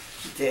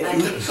dim. I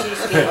think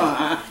she's getting,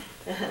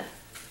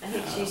 I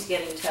think she's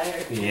getting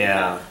tired.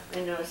 Yeah. I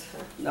noticed her.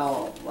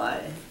 No, my,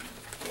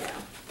 Yeah.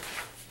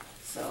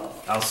 so,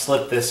 I'll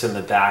slip this in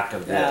the back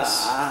of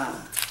this.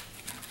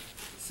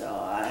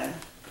 so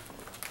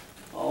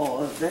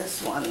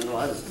this one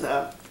was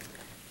in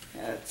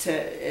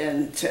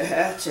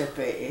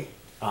Tehachapi.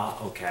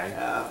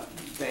 Okay.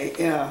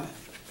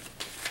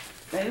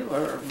 They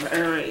were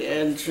very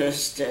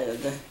interested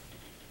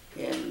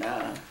in,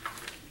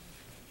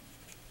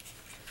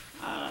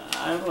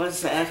 I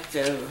was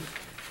active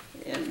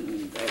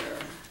in their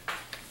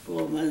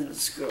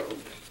women's group,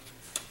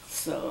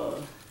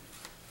 so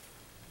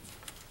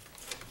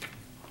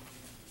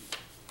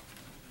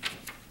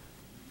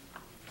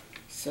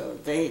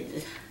they,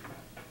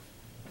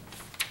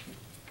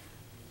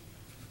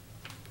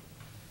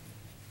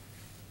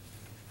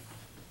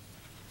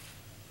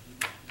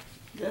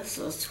 this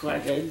was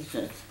quite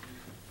interesting.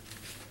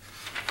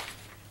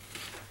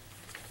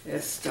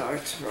 It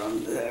starts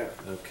from there.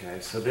 Okay,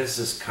 so this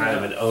is kind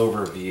of an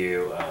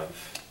overview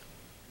of,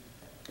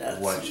 That's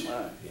What-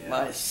 my, yeah.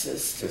 my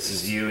sister. this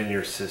is you and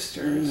your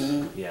sisters,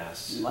 Mhm.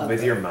 yes, Mother.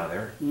 with your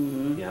mother,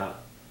 Mhm. yeah.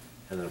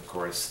 And then of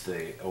course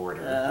the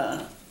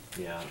order,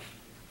 yeah.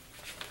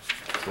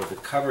 So the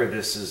cover of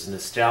this is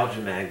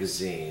Nostalgia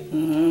Magazine,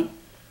 Mm-hmm.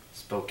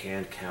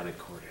 Spokane County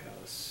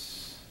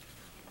Courthouse.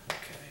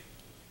 Okay.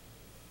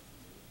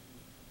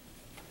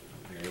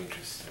 Very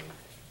interesting.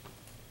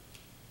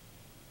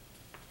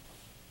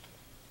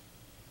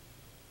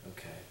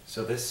 Okay,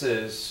 so this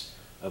is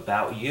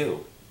about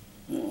you,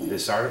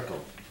 this article,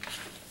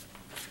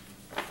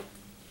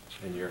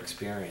 and your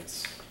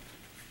experience.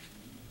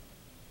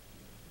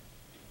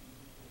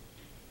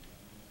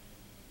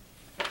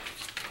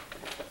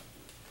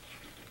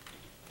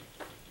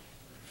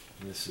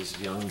 And this is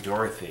young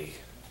Dorothy,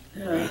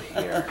 right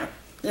here.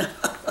 And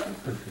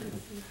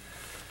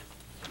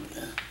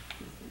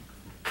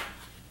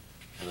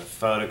a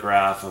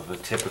photograph of a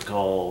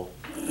typical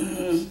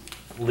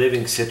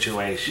living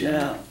situation.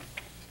 Yeah.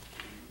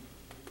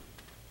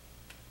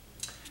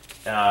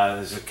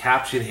 There's a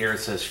caption here that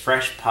says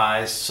 "Fresh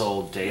pies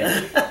sold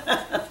daily."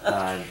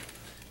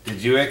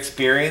 Did you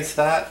experience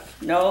that?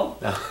 No?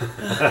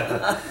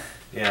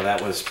 Yeah,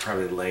 that was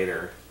probably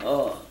later.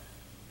 Oh.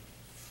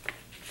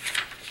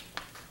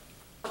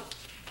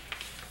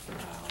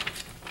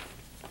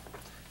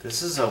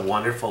 This is a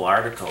wonderful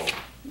article.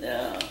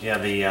 Yeah. Yeah,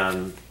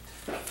 the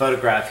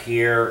photograph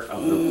here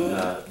of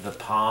the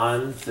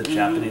pond, the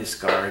Japanese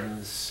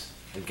gardens,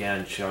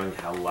 again showing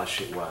how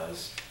lush it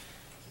was,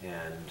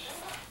 and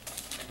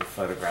the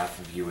photograph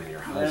of you and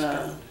your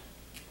husband.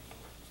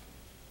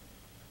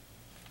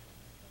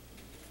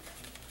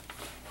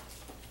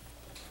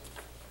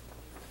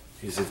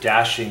 He's a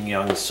dashing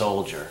young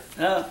soldier.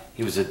 Huh?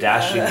 He was a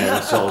dashing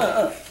young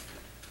soldier.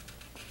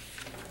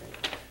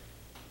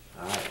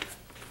 All right.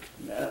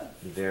 Yeah.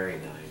 Very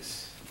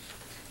nice.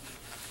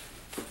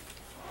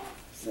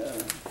 So,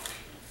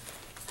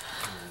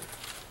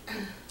 Okay.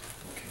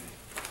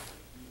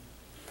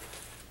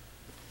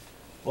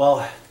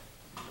 Well,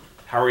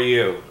 how are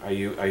you? Are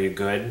you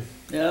good?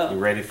 yeah. You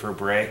ready for a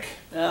break?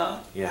 Yeah.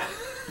 Yeah.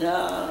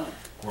 Yeah.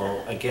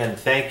 Well, again,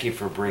 thank you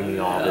for bringing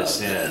all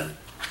this in.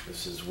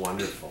 This is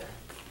wonderful.